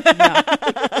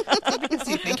 Because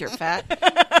you think you're fat.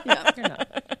 You're not.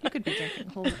 You could be drinking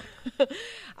a whole lot.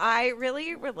 I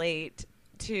really relate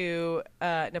to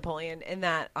Napoleon in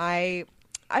that I've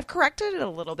corrected it a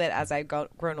little bit as I've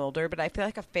grown older, but I feel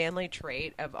like a family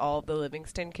trait of all the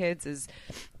Livingston kids is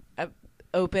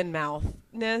open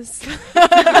mouthness.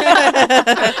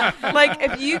 Like,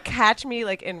 if you catch me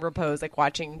like in repose, like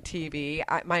watching TV,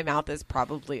 my mouth is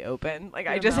probably open. Like,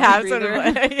 I just have sort of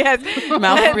yes,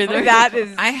 Mouth breather. That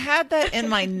is. I had that in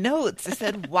my notes. I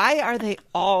said, why are they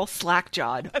all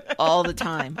slack-jawed all the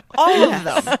time? All of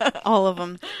them. All of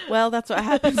them. Well, that's what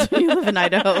happens when you live in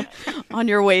Idaho on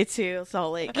your way to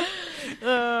Salt Lake.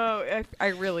 Oh, I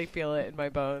really feel it in my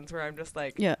bones where I'm just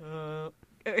like, Yeah.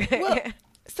 Well,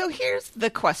 so here's the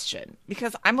question,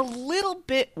 because I'm a little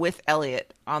bit with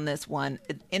Elliot on this one,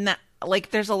 in that,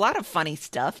 like, there's a lot of funny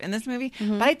stuff in this movie,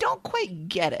 but I don't quite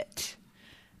get it.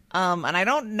 And I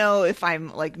don't know if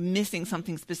I'm, like, missing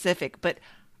something specific, but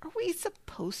are we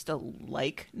supposed to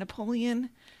like Napoleon?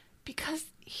 Because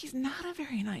he's not a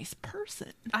very nice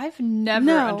person. I've never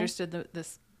No. understood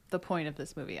the point of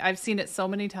this movie. I've seen it so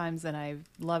many times and I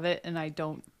love it, and I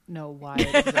don't know why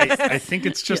it exists. I think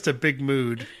it's just a big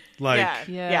mood. Like,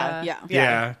 yeah.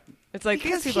 yeah. It's like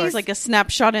Because people are It's like a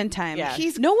snapshot in time. Yeah.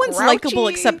 He's No one's grouchy. likable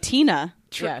except Tina.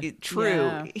 Yeah. True.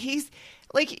 Yeah. He's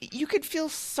like, you could feel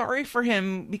sorry for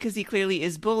him because he clearly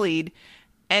is bullied,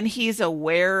 and he's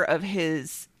aware of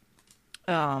his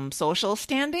social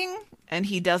standing, and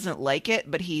he doesn't like it,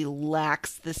 but he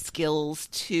lacks the skills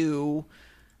to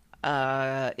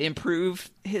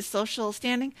improve his social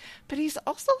standing. But he's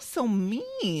also so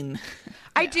mean.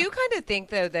 I do kind of think,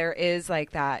 though, there is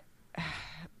like that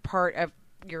part of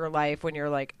your life when you're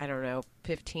like, I don't know,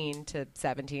 15 to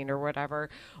 17 or whatever,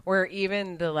 where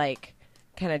even the like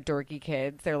kind of dorky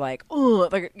kids, they're like, oh,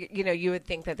 like, you know, you would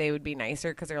think that they would be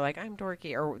nicer because they're like, I'm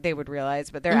dorky, or they would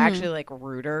realize, but they're actually like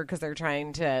ruder because they're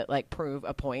trying to like prove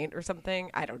a point or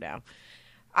something. I don't know.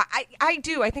 I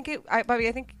do. I think Bobby,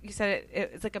 I think you said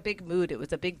it. It's like a big mood. It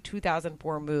was a big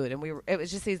 2004 mood, and it was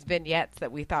just these vignettes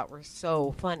that we thought were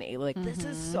so funny. Like, this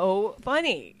is so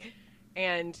funny.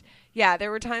 And yeah,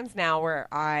 there were times now where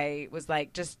I was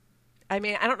like, I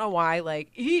don't know why,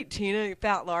 like, eat Tina, you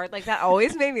fat lard. Like, that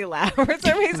always made me laugh for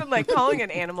some reason. Like, calling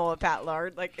an animal a fat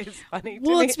lard, like, is funny to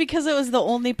Well, me. it's because it was the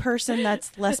only person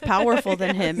that's less powerful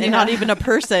than him, and not even a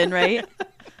person, right?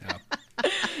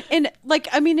 And like,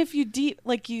 I mean, if you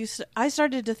I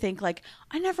started to think, like,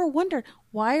 I never wondered,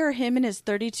 why are him and his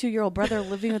 32-year-old brother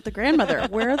living with the grandmother?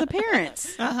 Where are the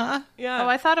parents? Yeah. Oh,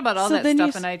 I thought about all So that then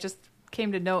stuff you and I just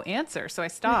came to no answer, so I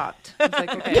stopped. I was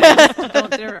like,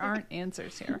 okay, there aren't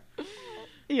answers here.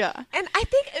 Yeah. And I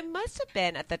think it must have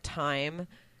been at the time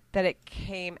that it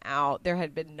came out, there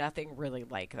had been nothing really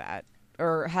like that.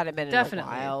 Or hadn't been in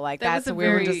Definitely. a while. Like, That that's was a we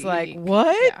were very just like, unique-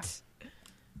 what?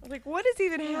 Like, what is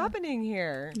even happening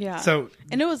here? Yeah. So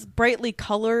and it was brightly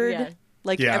colored. Yeah.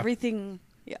 Like Yeah. everything.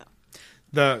 Yeah.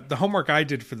 the homework I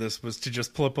did for this was to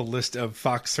just pull up a list of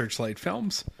Fox Searchlight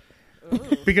films.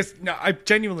 Because no, I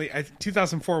genuinely,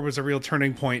 2004 was a real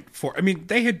turning point for. I mean,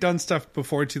 they had done stuff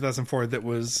before 2004 that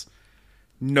was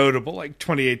notable, like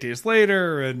 28 Days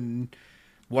Later and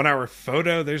 1 Hour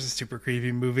Photo. There's a super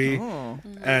creepy movie,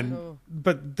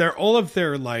 but all of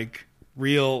their like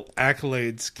real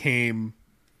accolades came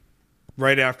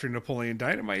right after Napoleon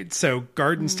Dynamite. So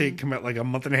Garden State came out like a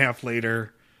month and a half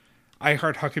later. I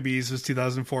Heart Huckabees was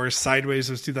 2004. Sideways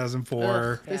was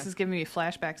 2004. This is giving me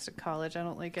flashbacks to college. I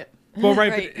don't like it. Well,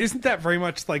 right, Right. but isn't that very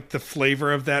much like the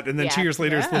flavor of that? And then 2 years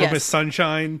later, it's Yeah. Little Yes. Miss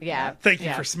Sunshine. Yeah. Thank you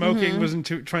Yeah. for smoking. Was in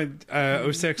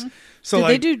 06. So Did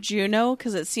like, they do Juno?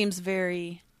 Because it seems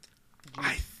very.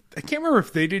 I can't remember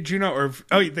if they did Juno or if,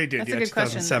 they did. That's Yeah, a good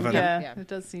question. 2007. Yeah, Yeah. it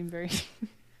does seem very.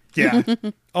 Yeah,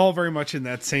 all very much in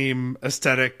that same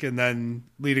aesthetic, and then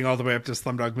leading all the way up to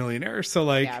Slumdog Millionaire. So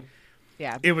like, Yeah.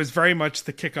 Yeah. it was very much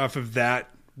the kickoff of that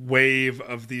wave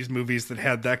of these movies that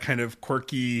had that kind of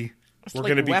quirky. We're like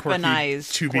going to be quirky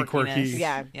weaponized to be quirky. quirkiness.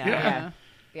 Yeah. Yeah. Yeah.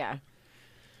 Yeah.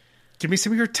 Give me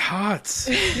some of your tots.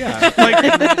 Yeah, like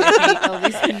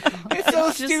It's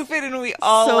so stupid, and we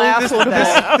all so laugh at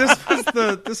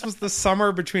that. this was the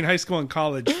summer between high school and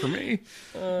college for me,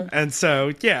 and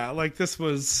so yeah, like this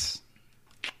was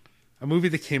a movie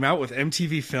that came out with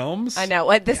MTV Films. I know.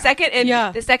 What the second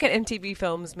Yeah. the second MTV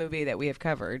Films movie that we have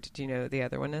covered. Do you know what the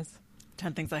other one is?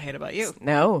 10 Things I Hate About You.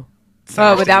 No.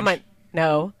 Center But that Stage. might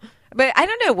no. But I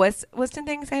don't know. Was 10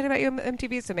 Things I Hate About You on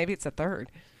MTV? So maybe it's a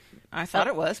third. I thought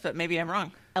it was, but maybe I'm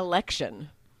wrong. Election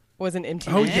was an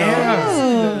MTV. Oh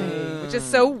yeah, movie, which is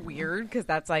so weird because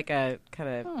that's like a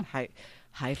kind of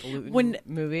highfalutin When-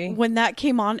 movie. When that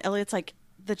came on, Elliot's like,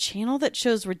 the channel that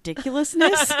shows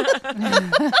ridiculousness.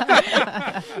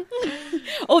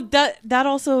 Oh, that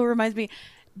also reminds me,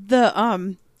 the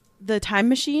Time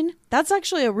Machine. That's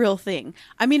actually a real thing.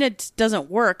 I mean, it doesn't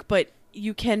work, but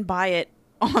you can buy it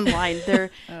online.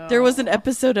 There was an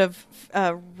episode of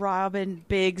Robin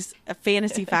Biggs' A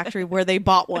Fantasy Factory where they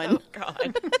bought one. Oh,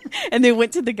 God. And they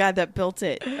went to the guy that built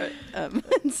it.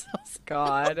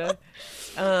 God.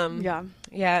 Yeah.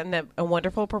 Yeah, and a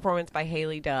wonderful performance by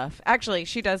Haley Duff. Actually,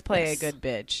 she does play Yes. a good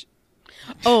bitch.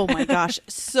 Oh my gosh.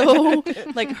 So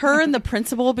like her and the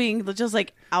principal being just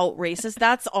like out racist.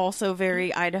 That's also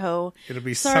very Idaho. it'll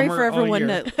be Sorry summer for everyone all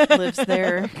year. that lives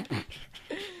there.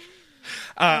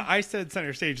 I said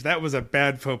Center Stage. That was a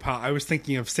bad faux pas. I was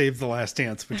thinking of Save the Last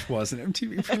Dance, which was an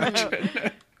MTV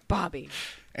production Bobby.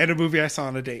 and a movie I saw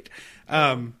on a date.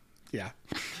 Yeah.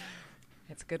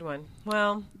 It's a good one.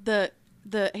 Well, The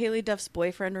Haley Duff's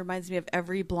boyfriend reminds me of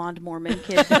every blonde Mormon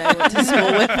kid that I went to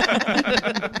school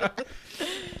with.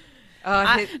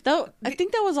 I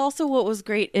think that was also what was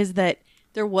great is that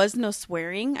there was no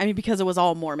swearing. I mean, because it was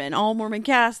all Mormon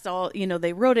cast, all,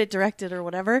 they wrote it, directed or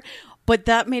whatever, but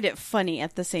that made it funny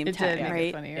at the same It time, did make right?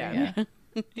 it funnier. Yeah. Yeah.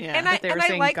 Yeah. and I They were and I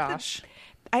saying like gosh.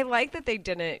 I like that they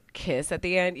didn't kiss at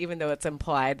the end, even though it's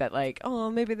implied that like, oh,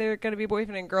 maybe they're going to be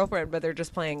boyfriend and girlfriend, but they're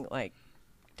just playing like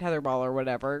tetherball or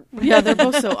whatever. Yeah, they're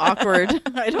both so awkward.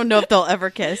 I don't know if they'll ever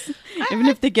kiss, even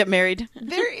if they get married.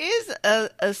 There is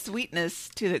a sweetness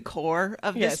to the core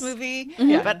of Yes. this movie,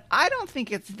 Yeah. but I don't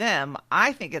think it's them.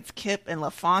 I think it's Kip and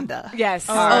LaFonda. Yes.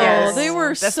 Oh, yes. they were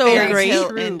The so fairy great. tale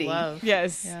True indie. love.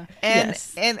 Yes. Yeah. And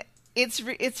Yes. and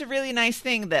it's a really nice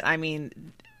thing that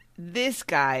this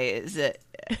guy is a.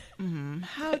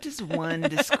 How does one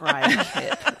describe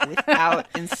Kip without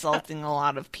insulting a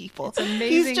lot of people? It's amazing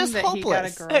He's just that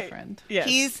hopeless. he got a girlfriend. Yes.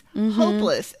 He's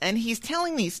hopeless, and he's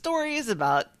telling these stories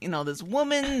about this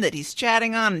woman that he's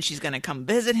chatting on, and she's going to come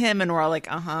visit him, and we're all like,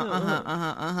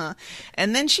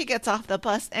 and then she gets off the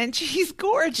bus, and she's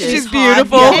gorgeous, She's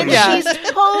beautiful. and Yeah.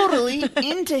 she's totally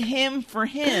into him for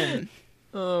him.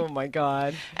 Oh my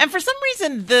God. And for some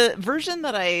reason, the version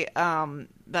that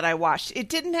I watched, it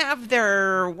didn't have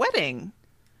their wedding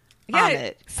on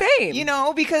it. Same.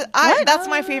 Because that's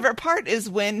my favorite part is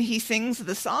when he sings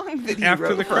the song that he After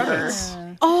wrote the for credits.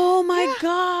 her. Oh my It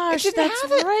gosh, didn't that's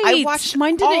have it. right. I watched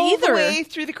Mine didn't all either. the way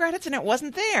through the credits, and it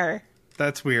wasn't there.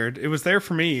 That's weird. It was there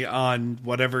for me on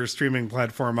whatever streaming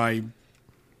platform I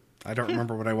don't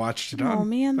remember what I watched it on. Oh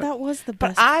man, that was the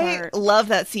But best I part. love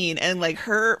that scene, and like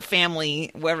her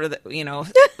family, whoever the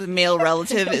male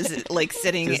relative is, like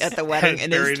sitting at the wedding, Head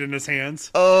and buried is, in his hands.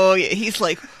 oh yeah, he's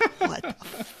like, what the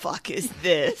fuck is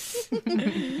this?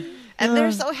 And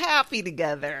they're so happy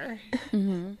together.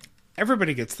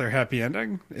 Everybody gets their happy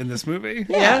ending in this movie.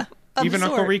 Yeah. of Even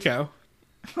Uncle sort. Rico.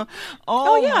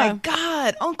 Oh, yeah. my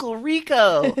God, Uncle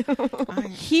Rico.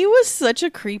 He was such a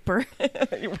creeper.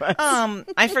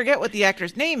 I forget what the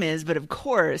actor's name is, but of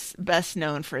course, best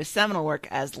known for his seminal work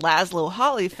as Laszlo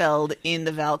Hollifeld in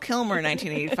the Val Kilmer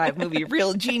 1985 movie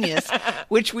Real Genius,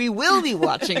 which we will be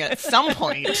watching at some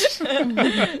point.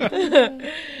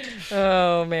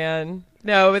 Oh man,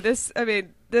 no, but this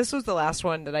was the last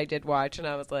one that I did watch, and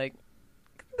I was like,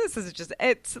 this is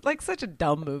it's like such a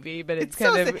dumb movie, but it's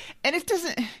kind of, and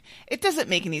it doesn't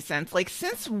make any sense. Like,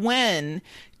 since when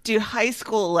do high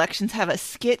school elections have a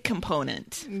skit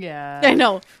component? Yeah. I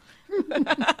know.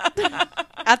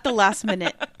 At the last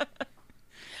minute.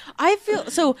 I feel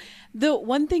so. The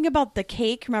one thing about the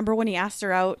cake, remember when he asked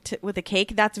her out with the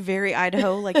cake? That's very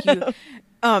Idaho. Like you,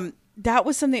 that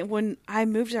was something when I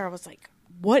moved there. I was like,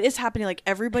 what is happening? Like,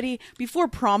 everybody, before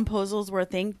promposals were a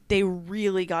thing, they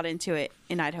really got into it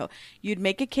in Idaho. You'd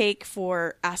make a cake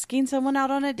for asking someone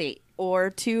out on a date or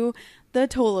to the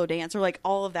Tolo dance or like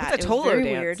all of that. What's a It was Tolo very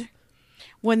dance? Weird.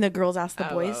 When the girls ask the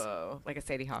boys. like a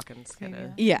Sadie Hawkins kind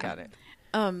of. Yeah. Got it.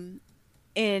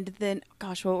 And then,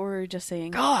 gosh, what were we just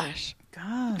saying? Gosh.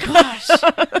 Because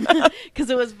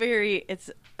it was very,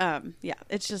 it's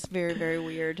just very, very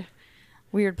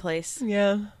weird place.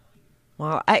 Yeah.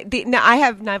 Well, I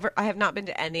have not been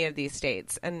to any of these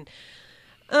states, and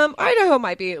Idaho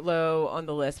might be low on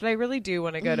the list, but I really do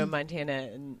want to go to Montana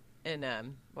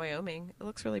and Wyoming. It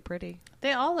looks really pretty.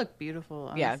 They all look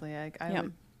beautiful, Yeah. honestly.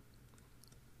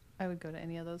 I would go to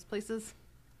any of those places.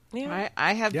 Yeah.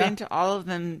 I have Yeah. been to all of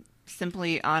them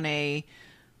simply on a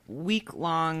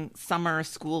week-long summer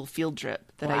school field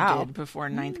trip that I Wow. did before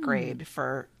ninth grade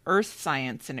for earth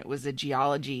science, and it was a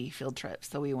geology field trip.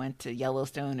 So we went to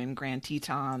Yellowstone and Grand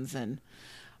Tetons and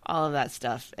all of that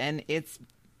stuff, and it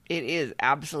is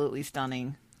absolutely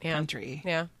stunning country.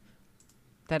 Yeah.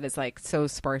 That is like so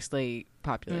sparsely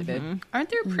populated. Aren't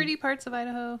there pretty parts of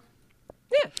Idaho?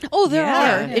 Oh, there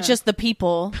Yeah. are. It's just the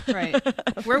people. Right.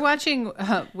 We're watching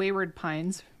Wayward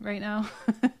Pines right now.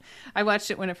 I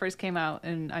watched it when it first came out,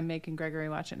 and I'm making Gregory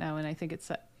watch it now, and I think it's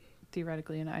set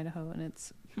theoretically in Idaho, and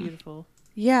it's beautiful.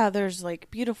 Yeah, there's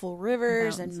like beautiful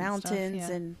rivers and Mountains mountains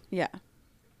and and yeah.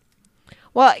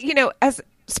 Well, as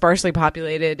sparsely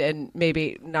populated and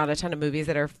maybe not a ton of movies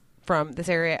that are from this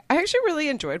area, I actually really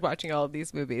enjoyed watching all of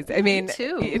these movies. I mean,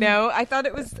 too.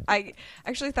 I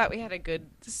actually thought we had a good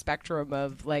spectrum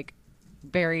of like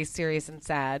very serious and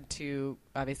sad to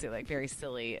obviously like very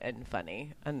silly and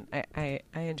funny. And I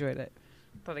enjoyed it.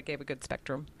 Thought it gave a good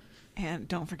spectrum. And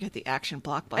don't forget the action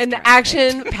blockbuster. And the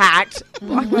action packed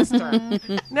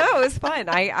blockbuster. No, it was fun.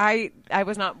 I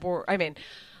was not bored. I mean,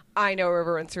 I know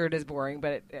River and Surd is boring,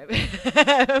 but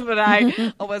but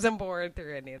I wasn't bored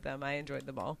through any of them. I enjoyed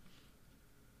them all.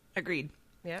 Agreed.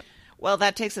 Yep. Well,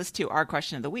 that takes us to our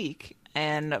question of the week.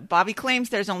 And Bobby claims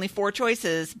there's only 4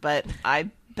 choices, but I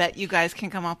bet you guys can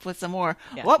come up with some more.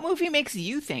 Yeah. What movie makes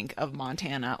you think of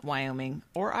Montana, Wyoming,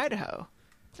 or Idaho?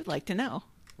 I'd like to know.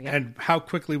 Yeah. And how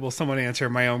quickly will someone answer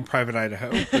My Own Private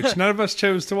Idaho, which none of us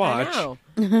chose to watch. I know.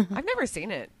 I've never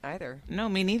seen it either. No,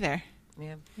 me neither.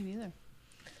 Yeah. Me neither.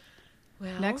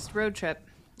 Well, Next road trip.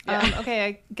 Yeah. Okay,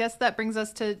 I guess that brings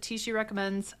us to Tishi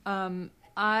Recommends.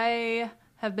 I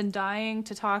have been dying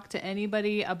to talk to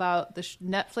anybody about the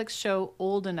Netflix show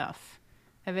Old Enough.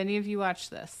 Have any of you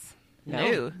watched this?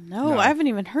 No. No, I haven't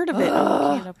even heard of it. I'm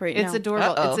looking it up right now. It's adorable.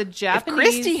 Uh-oh. It's a Japanese.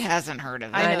 If Christy hasn't heard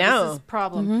of it. I know. know. This is a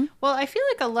problem. Well, I feel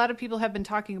like a lot of people have been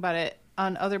talking about it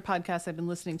on other podcasts I've been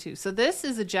listening to. So this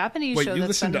is a Japanese Wait, show you that's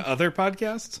listen been to other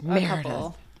podcasts? a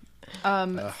couple.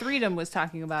 Freedom was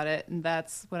talking about it, and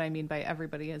that's what I mean by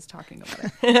everybody is talking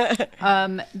about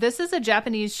it. This is a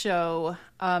Japanese show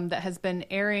that has been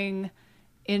airing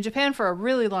in Japan for a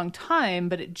really long time,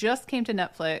 but it just came to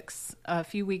Netflix a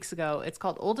few weeks ago. It's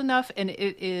called Old Enough, and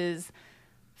it is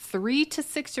 3 to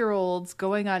 6-year-olds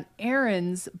going on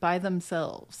errands by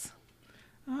themselves.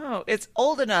 Oh, it's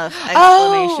Old Enough!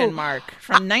 Exclamation mark.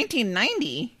 From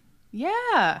 1990.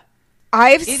 Yeah.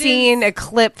 I've It seen is- a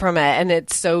clip from it, and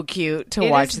it's so cute to It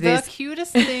watch is these. the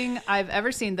cutest thing I've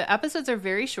ever seen. The episodes are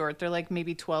very short. They're like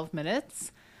maybe 12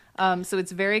 minutes. So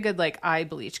it's very good, like eye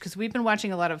bleach, because we've been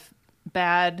watching a lot of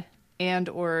bad and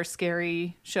or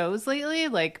scary shows lately,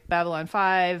 like Babylon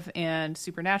 5 and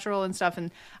Supernatural and stuff.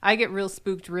 And I get real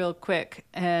spooked real quick.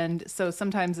 And so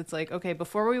sometimes it's like, okay,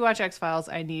 before we watch X-Files,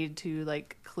 I need to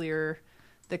like clear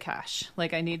the cache.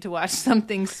 Like I need to watch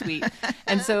something sweet.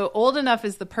 And so Old Enough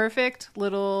is the perfect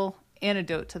little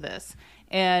antidote to this.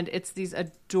 And it's these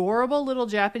adorable little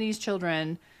Japanese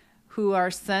children who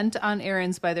are sent on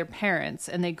errands by their parents,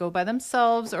 and they go by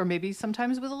themselves or maybe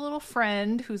sometimes with a little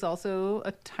friend who's also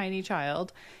a tiny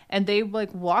child, and they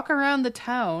like walk around the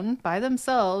town by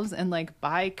themselves and like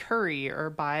buy curry or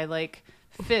buy like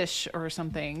fish or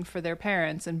something for their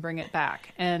parents and bring it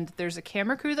back. And there's a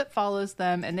camera crew that follows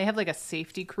them, and they have like a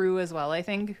safety crew as well, I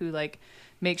think, who like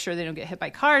make sure they don't get hit by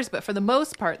cars, but for the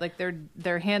most part like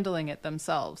they're handling it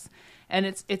themselves. And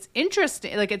it's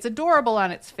interesting, like it's adorable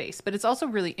on its face, but it's also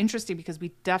really interesting because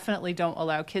we definitely don't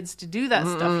allow kids to do that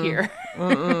stuff here.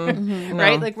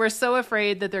 Right? Like we're so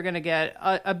afraid that they're going to get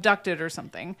abducted or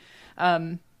something,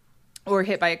 or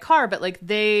hit by a car, but like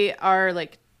they are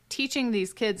like teaching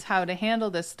these kids how to handle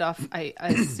this stuff, I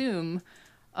assume,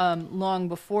 long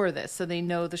before this. So they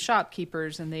know the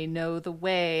shopkeepers and they know the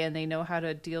way and they know how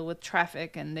to deal with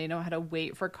traffic and they know how to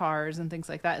wait for cars and things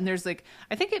like that. And there's like,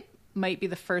 I think it might be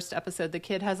the first episode, the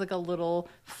kid has like a little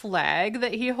flag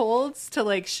that he holds to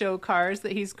like show cars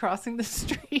that he's crossing the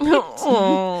street.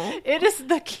 It is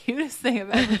the cutest thing I've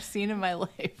ever seen in my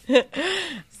life. So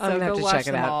I'm gonna have go to watch check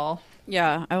it them out. all.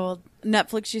 Yeah, I will.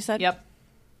 Netflix, you said? Yep.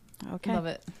 Okay. Love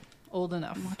it. Old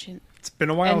enough. I'm watching. It's been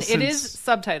a while And since it is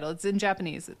subtitled. It's in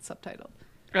Japanese. It's subtitled.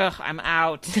 Ugh, I'm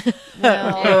out.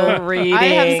 Well, reading. I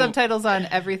have subtitles on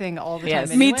everything all the Yes.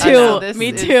 time. Me anyway, too. so this Me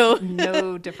is too.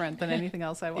 no different than anything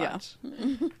else I watch.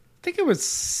 I think it was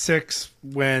 6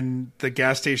 when the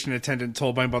gas station attendant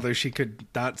told my mother she could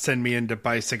not send me in to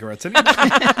buy cigarettes anymore.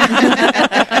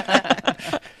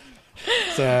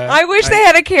 I wish they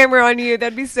had a camera on you.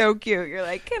 That'd be so cute. You're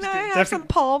like, can I have some Definitely-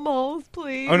 Pall Malls,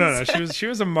 please? Oh no, she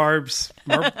was a Marlboro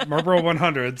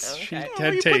 100s. She Okay.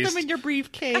 had you taste. put them in your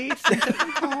briefcase. And took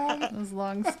them home. Those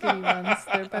long, skinny ones,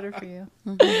 they're better for you.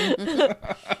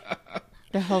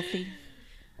 They're healthy.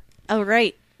 All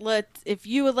right. If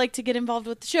you would like to get involved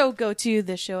with the show, go to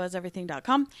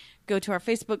thisshowhaseverything.com. Go to our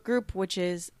Facebook group, which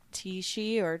is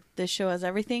T-She or This Show Has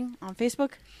Everything on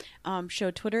Facebook.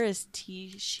 Show Twitter is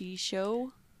T-She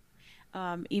Show.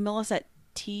 Email us at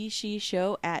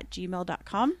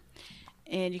tshishow@gmail.com.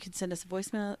 And you can send us a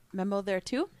voice memo there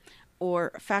too.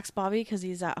 Or fax Bobby because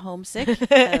he's at home sick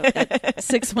at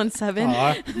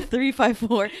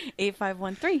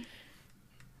 617-354-8513.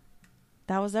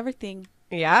 That was everything.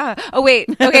 Yeah. Oh, wait.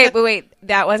 Okay, but wait.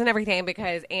 That wasn't everything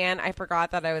because, Anne, I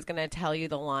forgot that I was going to tell you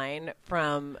the line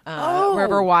from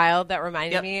River Wild that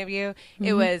reminded me of you.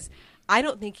 It was, I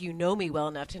don't think you know me well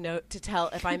enough to tell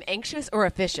if I'm anxious or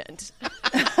efficient.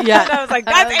 Yeah. And I was like,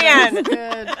 that's Anne.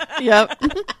 Good. Yep.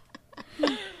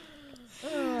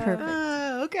 Perfect.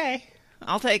 Okay.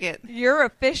 I'll take it. You're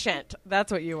efficient.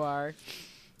 That's what you are.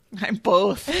 I'm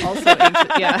both. Also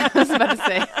anxious. Yeah, I was about to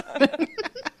say.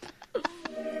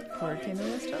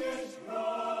 Volcano stuff.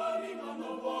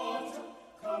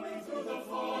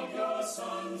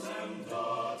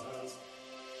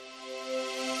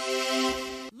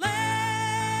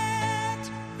 Let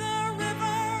the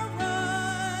river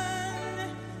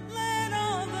run, let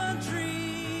all the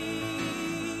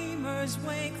dreamers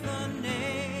wake the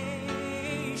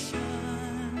nation.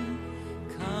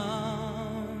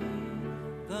 Come,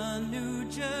 the New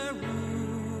Jerusalem.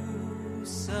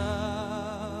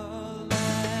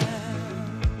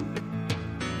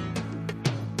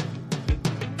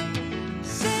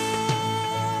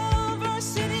 Silver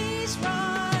cities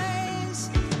rise,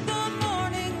 the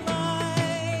morning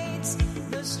lights,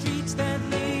 the streets that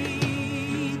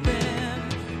lead them,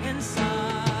 and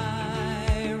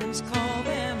sirens call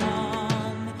them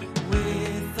on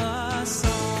with a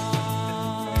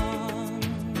song.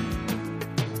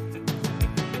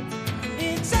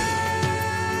 It's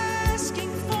asking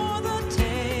for the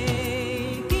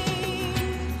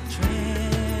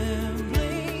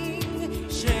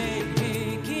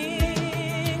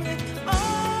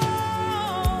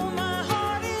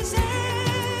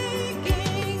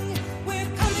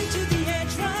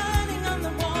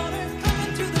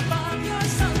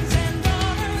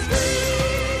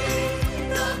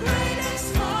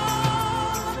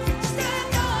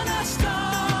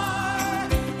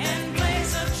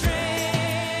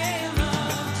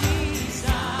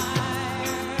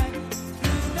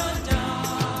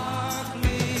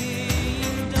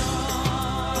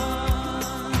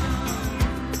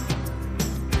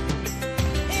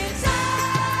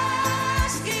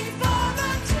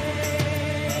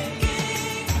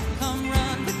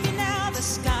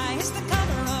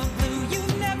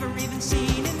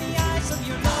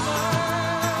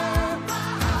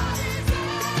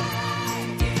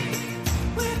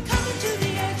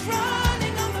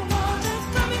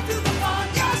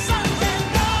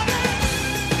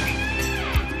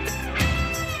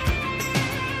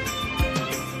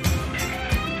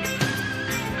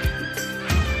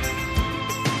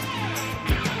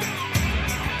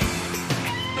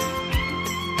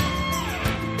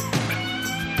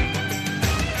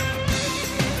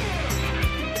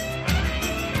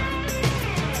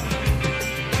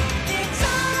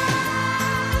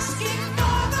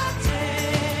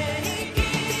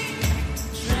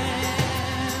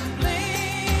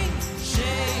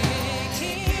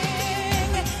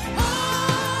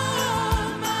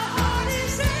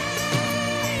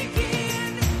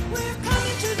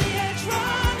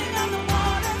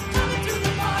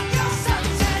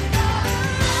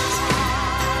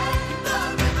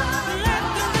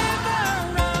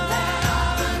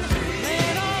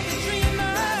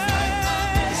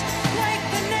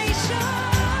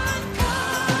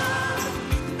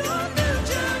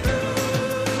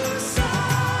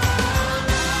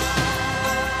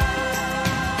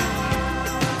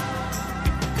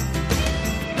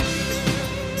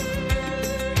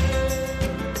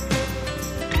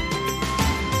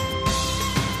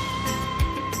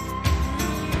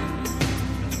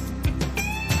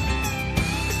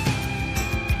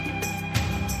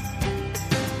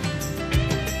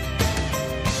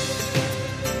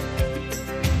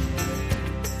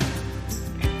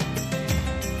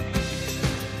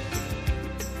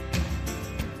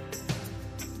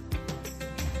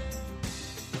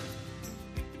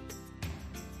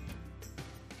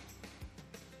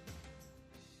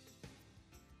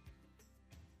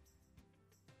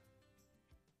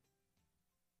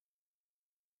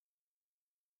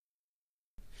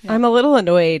I'm a little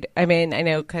annoyed. I mean, I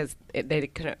know because they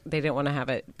didn't want to have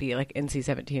it be like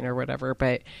NC-17 or whatever,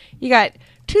 but you got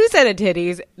 2 set of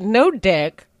titties, no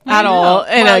dick at all.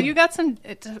 And Well, you got some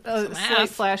slight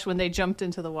ass. flash when they jumped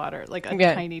into the water, like a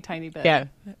Yeah. tiny, tiny bit. yeah,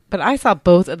 but I saw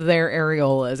both of their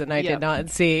areolas, and I Yep. did not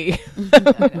see.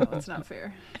 I know, it's not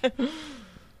fair.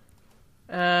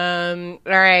 All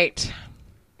right.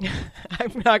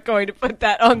 I'm not going to put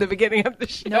that on the beginning of the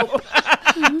show.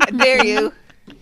 I dare you.